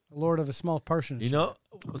 A lord of a small portion of You China.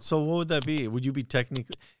 know, so what would that be? Would you be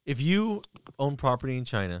technically, if you own property in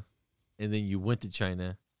China, and then you went to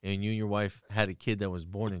China, and you and your wife had a kid that was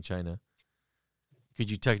born in China, could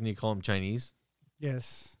you technically call him Chinese?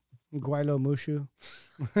 Yes. Guaylo Mushu.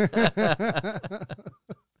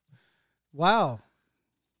 Wow.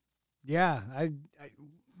 Yeah.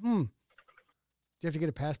 Do you have to get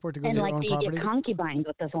a passport to go And to your like, own do you property? get concubines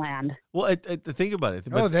with this land? Well, think about it.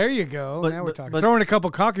 Oh, there you go. but- Now we're but- talking. but- Throw in a couple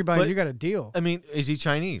concubines, but- you got a deal. I mean, is he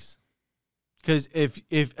Chinese? Because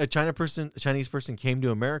if a Chinese person came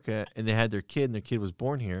to America and they had their kid and their kid was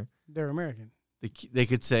born here, They're American. they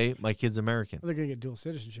could say, my kid's American. Well, they're going to get dual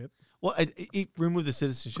citizenship. Well, remove the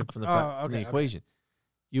citizenship from the, from the okay. equation.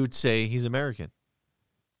 You would say he's American.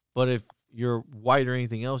 But if you're white or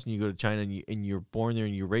anything else and you go to China and you're born there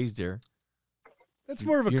and you're raised there. That's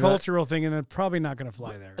more of a You're not- cultural thing, and they're probably not going to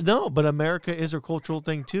fly there. No, but America is a cultural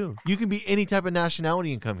thing too. You can be any type of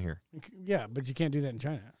nationality and come here. Yeah, but you can't do that in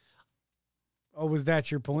China. Oh, was that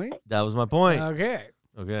your point? That was my point. Okay.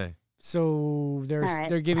 Okay. So All right,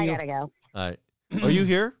 they're giving I you. gotta go. All right. Are you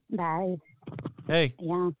here? Bye. Hey,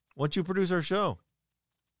 Yeah, why don't you produce our show?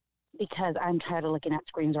 because I'm tired of looking at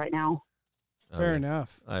screens right now. Fair Okay.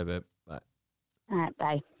 enough. All right, babe. Bye. All right,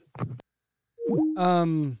 bye.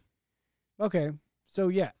 Okay. So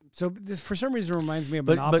yeah. So this for some reason reminds me of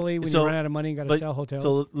But- Monopoly when so- you run out of money and got to but- sell hotels.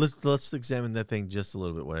 So let's examine that thing just a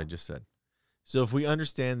little bit, what I just said. So if we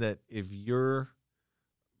understand that if you're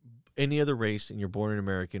any other race and you're born an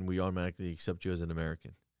American, we automatically accept you as an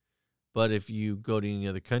American. But if you go to any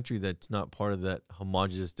other country that's not part of that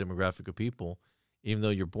homogenous demographic of people, even though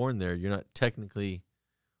you're born there, you're not technically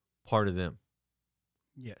part of them.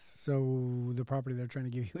 yes. So the property they're trying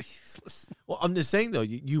to give you is useless. Well, I'm just saying, though,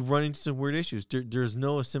 you run into some weird issues. There's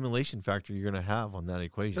no assimilation factor you're going to have on that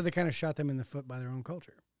equation. So they kind of shot them in the foot by their own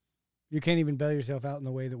culture. You can't even bail yourself out in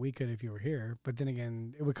the way that we could if you were here. But then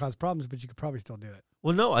again, it would cause problems, but you could probably still do it.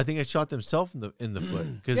 Well, no, I think I shot themselves in the foot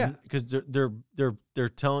because Yeah. they're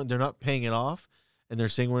telling they're not paying it off, and they're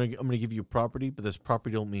saying I'm going to give you property, but this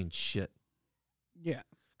property don't mean shit Yeah.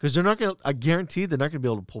 because they're not going to. I guarantee they're not going to be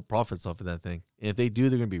able to pull profits off of that thing, and if they do,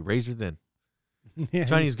 they're going to be razor thin. Yeah.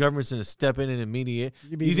 Chinese government's going to step in and mediate.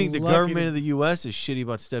 You'd be You think the lucky government to- of the U.S. is shitty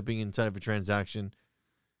about stepping inside of a transaction?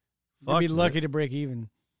 You'd be Fuck lucky it. to break even.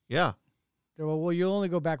 Yeah. They're, well, you'll only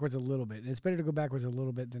go backwards a little bit. And it's better to go backwards a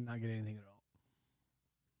little bit than not get anything at all.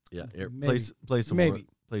 Yeah. Here, Maybe. play some more. Maybe.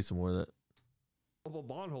 Play some more of that. Global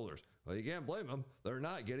bondholders. Well, you can't blame them. They're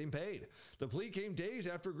not getting paid. The plea came days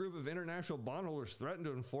after a group of international bondholders threatened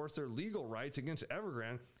to enforce their legal rights against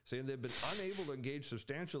Evergrande, saying they've been unable to engage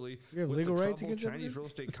substantially You have with legal the rights troubled against Chinese Evergrande? real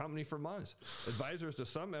estate company for months. Advisors to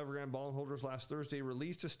some Evergrande bondholders last Thursday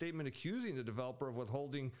released a statement accusing the developer of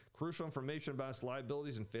withholding crucial information about its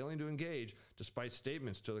liabilities and failing to engage, despite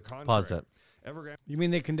statements to the contrary. Pause that. Evergrande You mean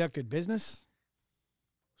they conducted business?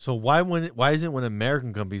 So why isn't it when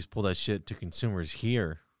American companies pull that shit to consumers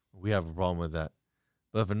here, we have a problem with that?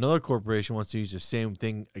 But if another corporation wants to use the same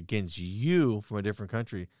thing against you from a different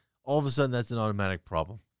country, all of a sudden that's an automatic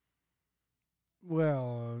problem.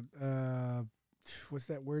 Well, what's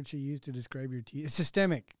that word she used to describe your teeth? It's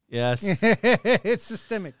systemic. Yes. It's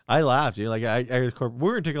systemic. I laughed, dude. Like, we're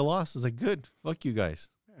going to take a loss. I was like, good. Fuck you guys.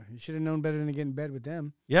 Yeah, you should have known better than to get in bed with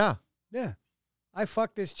them. Yeah. Yeah. I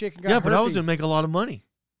fucked this chick and got Yeah, but I was herpes. going to make a lot of money.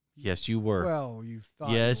 Yes, you were. Well, you thought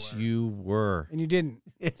yes, you were. And you didn't.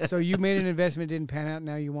 So you made an investment, didn't pan out.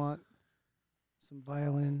 Now you want some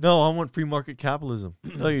violin. No, I want free market capitalism.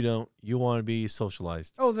 No, you don't. You want to be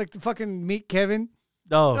socialized. Oh, like the fucking Meet Kevin.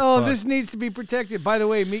 No. Oh, fuck. this needs to be protected. By the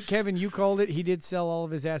way, Meet Kevin, you called it. He did sell all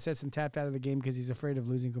of his assets and tapped out of the game because he's afraid of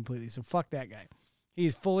losing completely. So fuck that guy.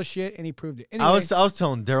 He's full of shit, and he proved it. Anyway, I was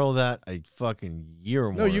telling Daryl that a fucking year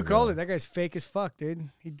or more. no, you ago. called it. That guy's fake as fuck, dude.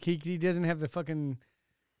 He doesn't have the fucking.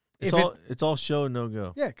 It's all show, no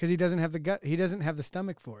go. Yeah, because he doesn't have the gut. He doesn't have the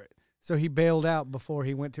stomach for it. So he bailed out before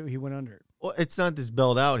he went under it. Well, it's not this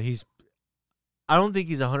bailed out. I don't think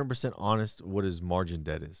he's 100% honest what his margin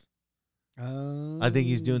debt is. I think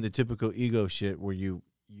he's doing the typical ego shit where you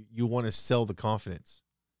want to sell the confidence.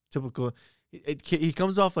 Typical. He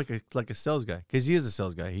comes off like a sales guy because he is a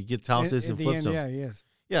sales guy. He gets houses and flips them. Yeah, he is.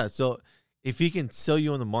 Yeah, so if he can sell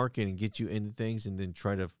you on the market and get you into things and then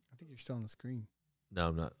try to. I think you're still on the screen. No,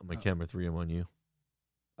 I'm not. I'm on camera 3. I'm on you.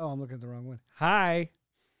 Oh, I'm looking at the wrong one. Hi.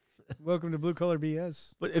 Welcome to Blue Collar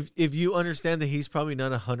BS. But if you understand that he's probably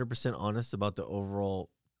not 100% honest about the overall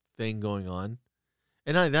thing going on,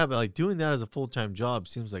 and not that, but like doing that as a full-time job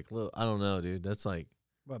seems like, look, I don't know, dude. That's like,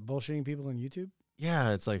 What, bullshitting people on YouTube?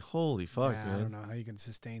 yeah, it's like, holy fuck, Nah, man. I don't know how you can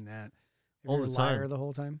sustain that. If All you're the a liar time. the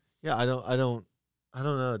whole time. Yeah, I don't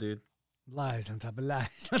know, dude. Lies on top of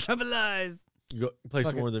lies on top of lies. You go play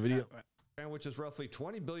Fuck some it. more of the video. Which is roughly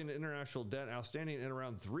 $20 billion in international debt outstanding and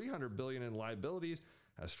around $300 billion in liabilities,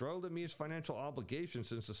 has struggled to meet its financial obligations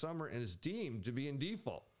since the summer and is deemed to be in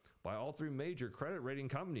default by all 3 major credit rating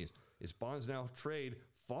companies. Its bonds now trade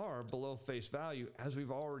far below face value, as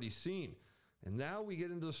we've already seen. And now we get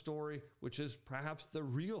into the story, which is perhaps the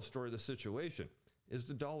real story of the situation, is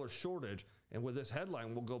the dollar shortage. And with this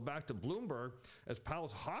headline, we'll go back to Bloomberg as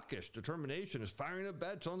Powell's hawkish determination is firing up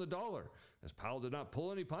bets on the dollar. As Powell did not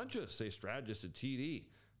pull any punches, say strategists at TD.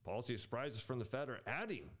 Policy surprises from the Fed are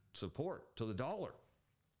adding support to the dollar.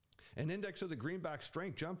 An index of the greenback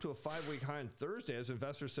strength jumped to a 5-week high on Thursday as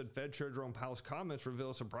investors said Fed Chair Jerome Powell's comments reveal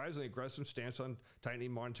a surprisingly aggressive stance on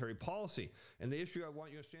tightening monetary policy. And the issue I want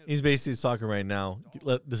you to understand... He's basically talking right now.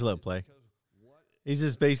 Let it play. He's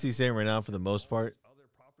just basically saying right now, for the most part,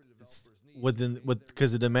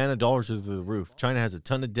 because the demand of dollars is through the roof. China has a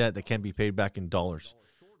ton of debt that can't be paid back in dollars.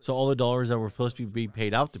 So all the dollars that were supposed to be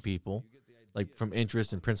paid out to people, like from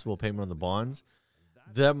interest and principal payment on the bonds,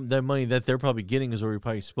 that money that they're probably getting is already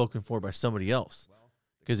probably spoken for by somebody else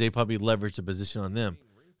because they probably leveraged the position on them.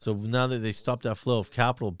 So now that they stopped that flow of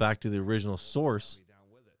capital back to the original source,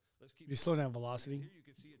 You slow down velocity.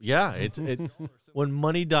 yeah, when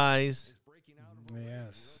money dies,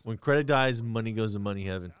 Yes. when credit dies, money goes to money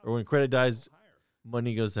heaven, or when credit dies,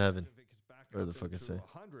 money goes to heaven. Whatever the fuck I say.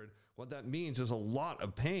 What that means is a lot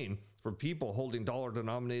of pain for people holding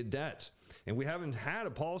dollar-denominated debts. And we haven't had a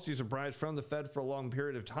policy surprise from the Fed for a long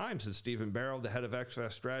period of time, says Stephen Barrow, the head of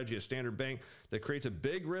XFS strategy at Standard Bank, that creates a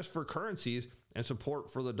big risk for currencies and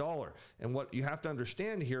support for the dollar. And what you have to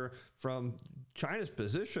understand here from China's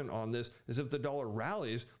position on this is if the dollar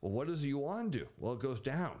rallies, well, what does the yuan do? Well, it goes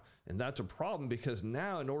down. And that's a problem because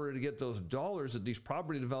now in order to get those dollars that these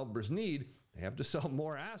property developers need, they have to sell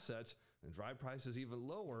more assets and drive prices even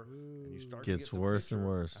lower, and you start Gets to get the worse and picture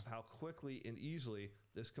worse. of how quickly and easily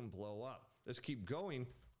this can blow up. Let's keep going.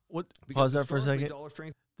 What? because Pause that for a historically, second. dollar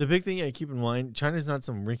strength The big thing I keep in mind, China's not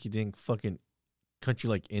some rinky-dink fucking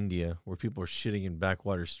country like India where people are shitting in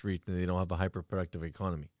backwater streets and they don't have a hyper-productive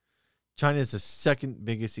economy. China is the second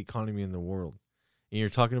biggest economy in the world. And you're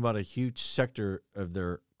talking about a huge sector of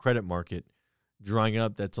their credit market drying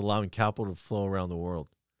up that's allowing capital to flow around the world.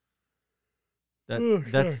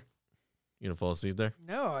 That's... You gonna fall asleep there?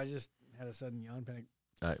 No, I just had a sudden yawn panic.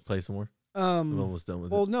 All right, play some more. I'm almost done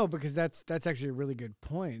with Well, it. no, because that's actually a really good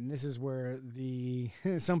point. And this is where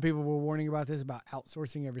some people were warning about this, about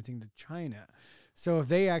outsourcing everything to China. So if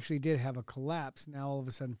they actually did have a collapse, now all of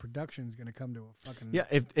a sudden production is going to come to a fucking... Yeah,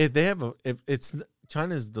 if they have if it's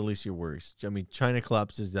China's the least of your worries. I mean, China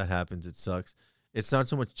collapses, that happens, it sucks. It's not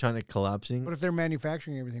so much China collapsing. But if they're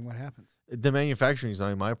manufacturing everything, what happens? The manufacturing is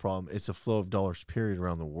not my problem. It's a flow of dollars, period,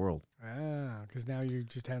 around the world. Because now you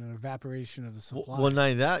just had an evaporation of the supply. Well,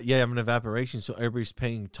 not that. Yeah, I have an evaporation, so everybody's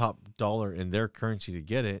paying top dollar in their currency to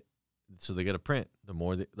get it, so they got to print.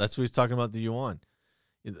 That's what he's talking about, the yuan.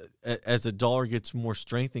 As the dollar gets more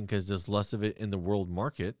strengthened because there's less of it in the world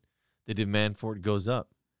market, the demand for it goes up.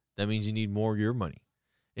 That means you need more of your money.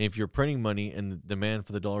 And if you're printing money and the demand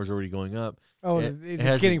for the dollar is already going up,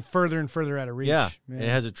 it's getting further and further out of reach. Yeah, it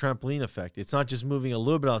has a trampoline effect. It's not just moving a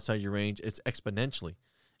little bit outside your range; it's exponentially.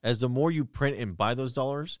 As the more you print and buy those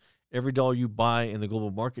dollars, every dollar you buy in the global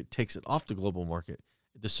market takes it off the global market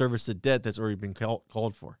to service the debt that's already been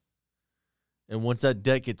called for. And once that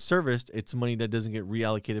debt gets serviced, it's money that doesn't get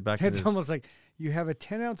reallocated back. It's almost like you have a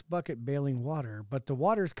 10-ounce bucket bailing water, but the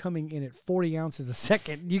water's coming in at 40 ounces a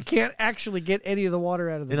second. You can't actually get any of the water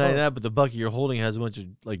out of the boat. But the bucket you're holding has a bunch of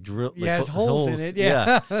like drill. Yeah, it has holes in it.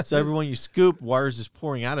 Yeah. So everyone you scoop, water's just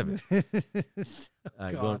pouring out of it. All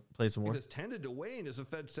right, go play some more. It has tended to wane as the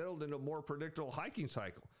Fed settled into a more predictable hiking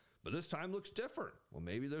cycle. But this time looks different. Well,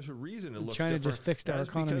 maybe there's a reason it looks China different. just fixed our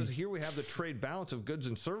economy. Because here we have the trade balance of goods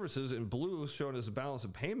and services in blue shown as the balance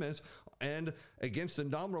of payments and against the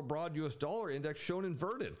nominal broad U.S. dollar index shown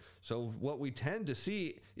inverted. So what we tend to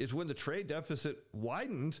see is when the trade deficit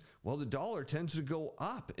widens, well, the dollar tends to go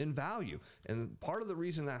up in value. And part of the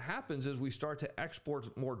reason that happens is we start to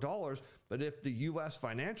export more dollars. But if the U.S.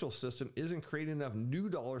 financial system isn't creating enough new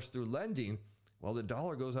dollars through lending, well, the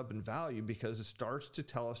dollar goes up in value because it starts to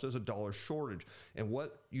tell us there's a dollar shortage. And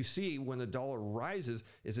what you see when the dollar rises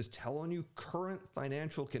is it's telling you current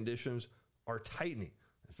financial conditions are tightening.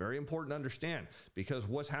 It's very important to understand because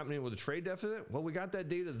what's happening with the trade deficit? Well, we got that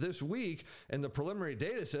data this week, and the preliminary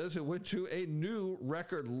data says it went to a new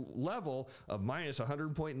record level of minus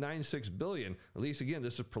 100.96 billion. At least, again,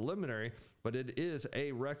 this is preliminary, but it is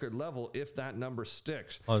a record level if that number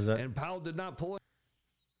sticks. Oh, is that? And Powell did not pull it.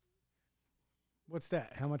 What's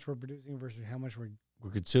that? How much we're producing versus how much we're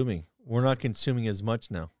consuming. We're not consuming as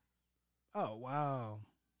much now. Oh, wow.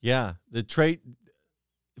 Yeah. The trade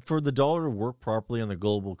for the dollar to work properly on the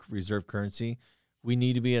global reserve currency, we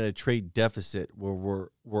need to be at a trade deficit where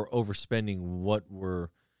we're overspending what we're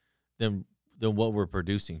than what we're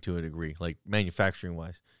producing to a degree, like manufacturing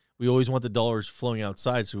wise. We always want the dollars flowing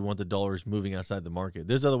outside, so we want the dollars moving outside the market.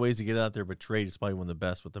 There's other ways to get out there, but trade is probably one of the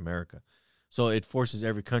best with America. So it forces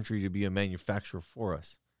every country to be a manufacturer for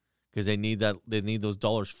us because they need those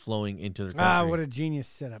dollars flowing into their country. Ah, what a genius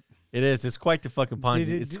setup. It is. It's quite the fucking Ponzi.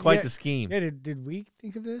 It's quite the scheme. Yeah, did we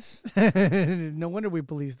think of this? No wonder we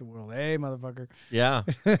police the world. Hey, motherfucker. Yeah.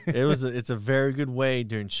 It's a very good way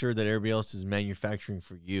to ensure that everybody else is manufacturing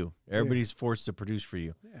for you. Everybody's forced to produce for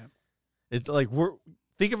you. Yeah. It's like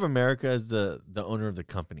think of America as the owner of the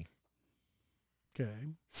company. Okay.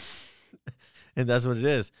 And that's what it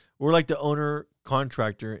is. We're like the owner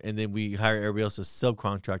contractor, and then we hire everybody else as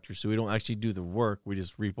subcontractors, so we don't actually do the work. We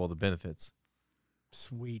just reap all the benefits.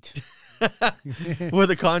 Sweet. We're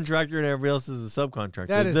the contractor, and everybody else is a subcontractor.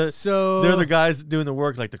 That is They're the guys doing the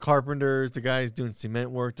work, like the carpenters, the guys doing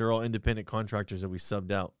cement work. They're all independent contractors that we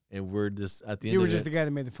subbed out, and we're just at the end. You were of just it, the guy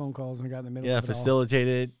that made the phone calls and got in the middle. Yeah, of it all.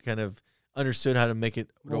 facilitated, kind of understood how to make it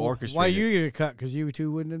orchestrated. Why you get a cut? Because you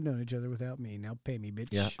two wouldn't have known each other without me. Now pay me, bitch.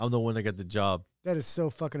 Yeah, I'm the one that got the job. That is so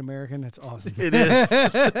fucking American. That's awesome. It is.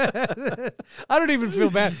 I don't even feel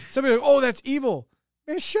bad. Somebody like, oh, that's evil.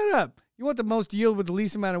 Man, shut up. You want the most yield with the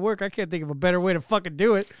least amount of work. I can't think of a better way to fucking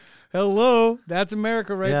do it. Hello. That's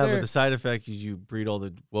America right there. Yeah, but the side effect is you breed all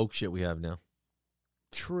the woke shit we have now.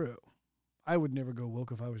 True. I would never go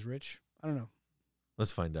woke if I was rich. I don't know.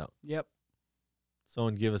 Let's find out. Yep.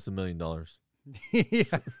 Someone give us $1 million.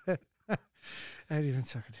 Yeah. I'd even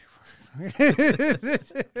suck a dick for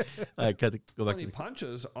it. All right, go back.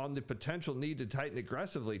 Punches on the potential need to tighten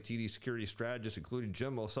aggressively. TD security strategists, including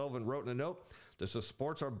Jim O'Sullivan, wrote in a note that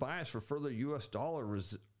supports our bias for further U.S. dollar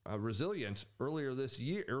resilience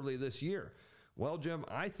early this year. Well, Jim,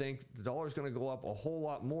 I think the dollar is going to go up a whole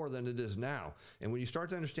lot more than it is now. And when you start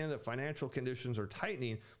to understand that financial conditions are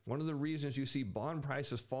tightening, one of the reasons you see bond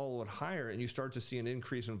prices follow it higher and you start to see an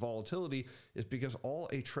increase in volatility is because all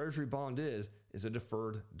a treasury bond is a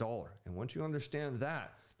deferred dollar. And once you understand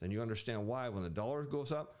that, then you understand why when the dollar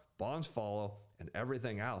goes up, bonds follow and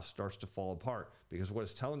everything else starts to fall apart. Because what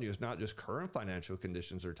it's telling you is not just current financial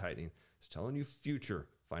conditions are tightening, it's telling you future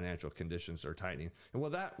financial conditions are tightening. And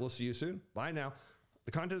with that, we'll see you soon. Bye now.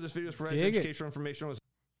 The content of this video is provides educational information.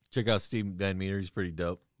 Check out Steve Van Meter. He's pretty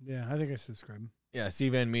dope. Yeah, I think I subscribe. Yeah,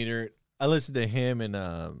 Steve Van Meter. I listened to him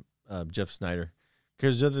and Jeff Snyder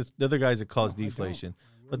because they're the other guys that cause deflation.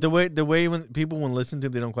 But the way when people listen to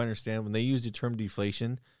them, they don't quite understand. When they use the term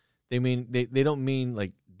deflation, they mean they don't mean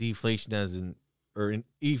like deflation as in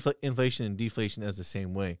inflation and deflation as the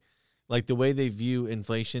same way. Like the way they view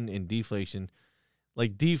inflation and deflation.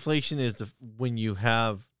 Like deflation is when you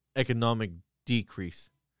have economic decrease.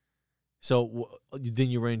 So then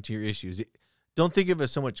you run into your issues. Don't think of it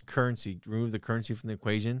as so much currency. Remove the currency from the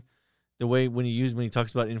equation. The way when he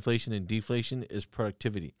talks about inflation and deflation is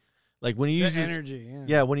productivity. Like when he The uses energy.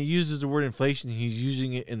 yeah, when he uses the word inflation, he's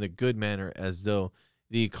using it in the good manner, as though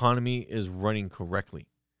the economy is running correctly.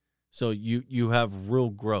 So you have real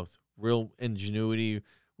growth, real ingenuity,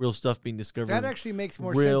 real stuff being discovered. That actually makes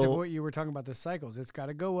more sense of what you were talking about, the cycles. It's got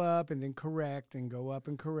to go up and then correct and go up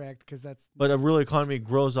and correct because that's. But a real economy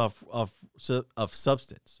grows off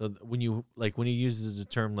substance. So when you when he uses the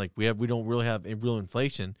term like we don't really have a real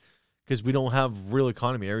inflation because we don't have real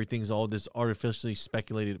economy. Everything's all just artificially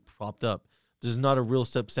speculated, propped up. There's not a real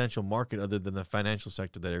substantial market other than the financial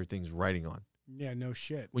sector that everything's riding on. Yeah, no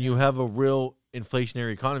shit. When you have a real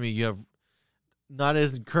inflationary economy, you have not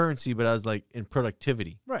as in currency, but as like in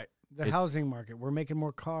productivity. Right. The housing market. We're making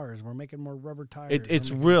more cars. We're making more rubber tires. It's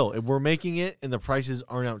real. We're making it, and the prices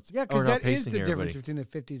aren't out. Yeah, because that is the everybody. difference between the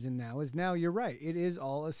 50s and now. Is now you're right. It is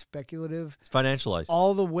all a speculative. It's financialized.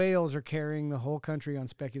 All the whales are carrying the whole country on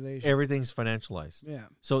speculation. Everything's financialized. Yeah.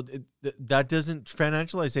 So that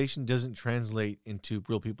financialization doesn't translate into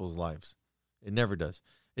real people's lives. It never does.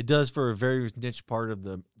 It does for a very niche part of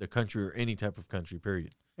the country or any type of country,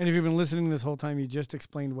 period. And if you've been listening this whole time, you just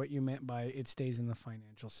explained what you meant by it stays in the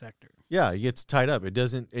financial sector. Yeah, it gets tied up. It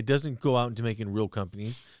doesn't go out into making real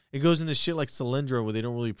companies. It goes into shit like Solyndra where they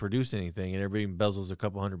don't really produce anything and everybody embezzles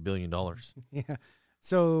 $200 billion. Yeah.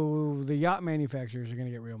 So the yacht manufacturers are going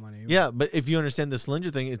to get real money. Yeah, but if you understand the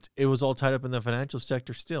Solyndra thing, it was all tied up in the financial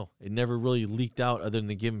sector still. It never really leaked out other than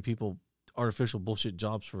giving people artificial bullshit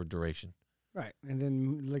jobs for a duration. Right. And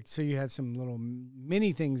then, so you had some little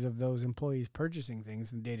mini things of those employees purchasing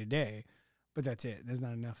things in day to day, but that's it. There's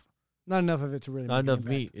not enough. Not enough of it to really Not make enough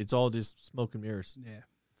meat. It's all just smoke and mirrors. Yeah.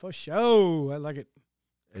 For sure. I like it.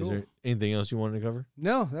 Is Cool. there anything else you wanted to cover?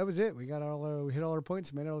 No, that was it. We hit all our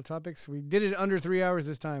points, made all the topics. We did it under 3 hours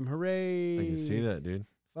this time. Hooray. I can see that, dude.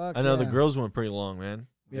 Fuck I know the yeah. girls went pretty long, man.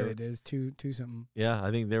 Yeah, they did. It's two something. Yeah,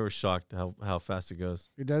 I think they were shocked how fast it goes.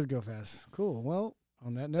 It does go fast. Cool. Well,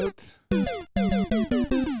 on that note,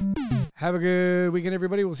 have a good weekend,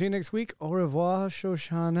 everybody. We'll see you next week. Au revoir,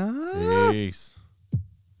 Shoshana. Peace.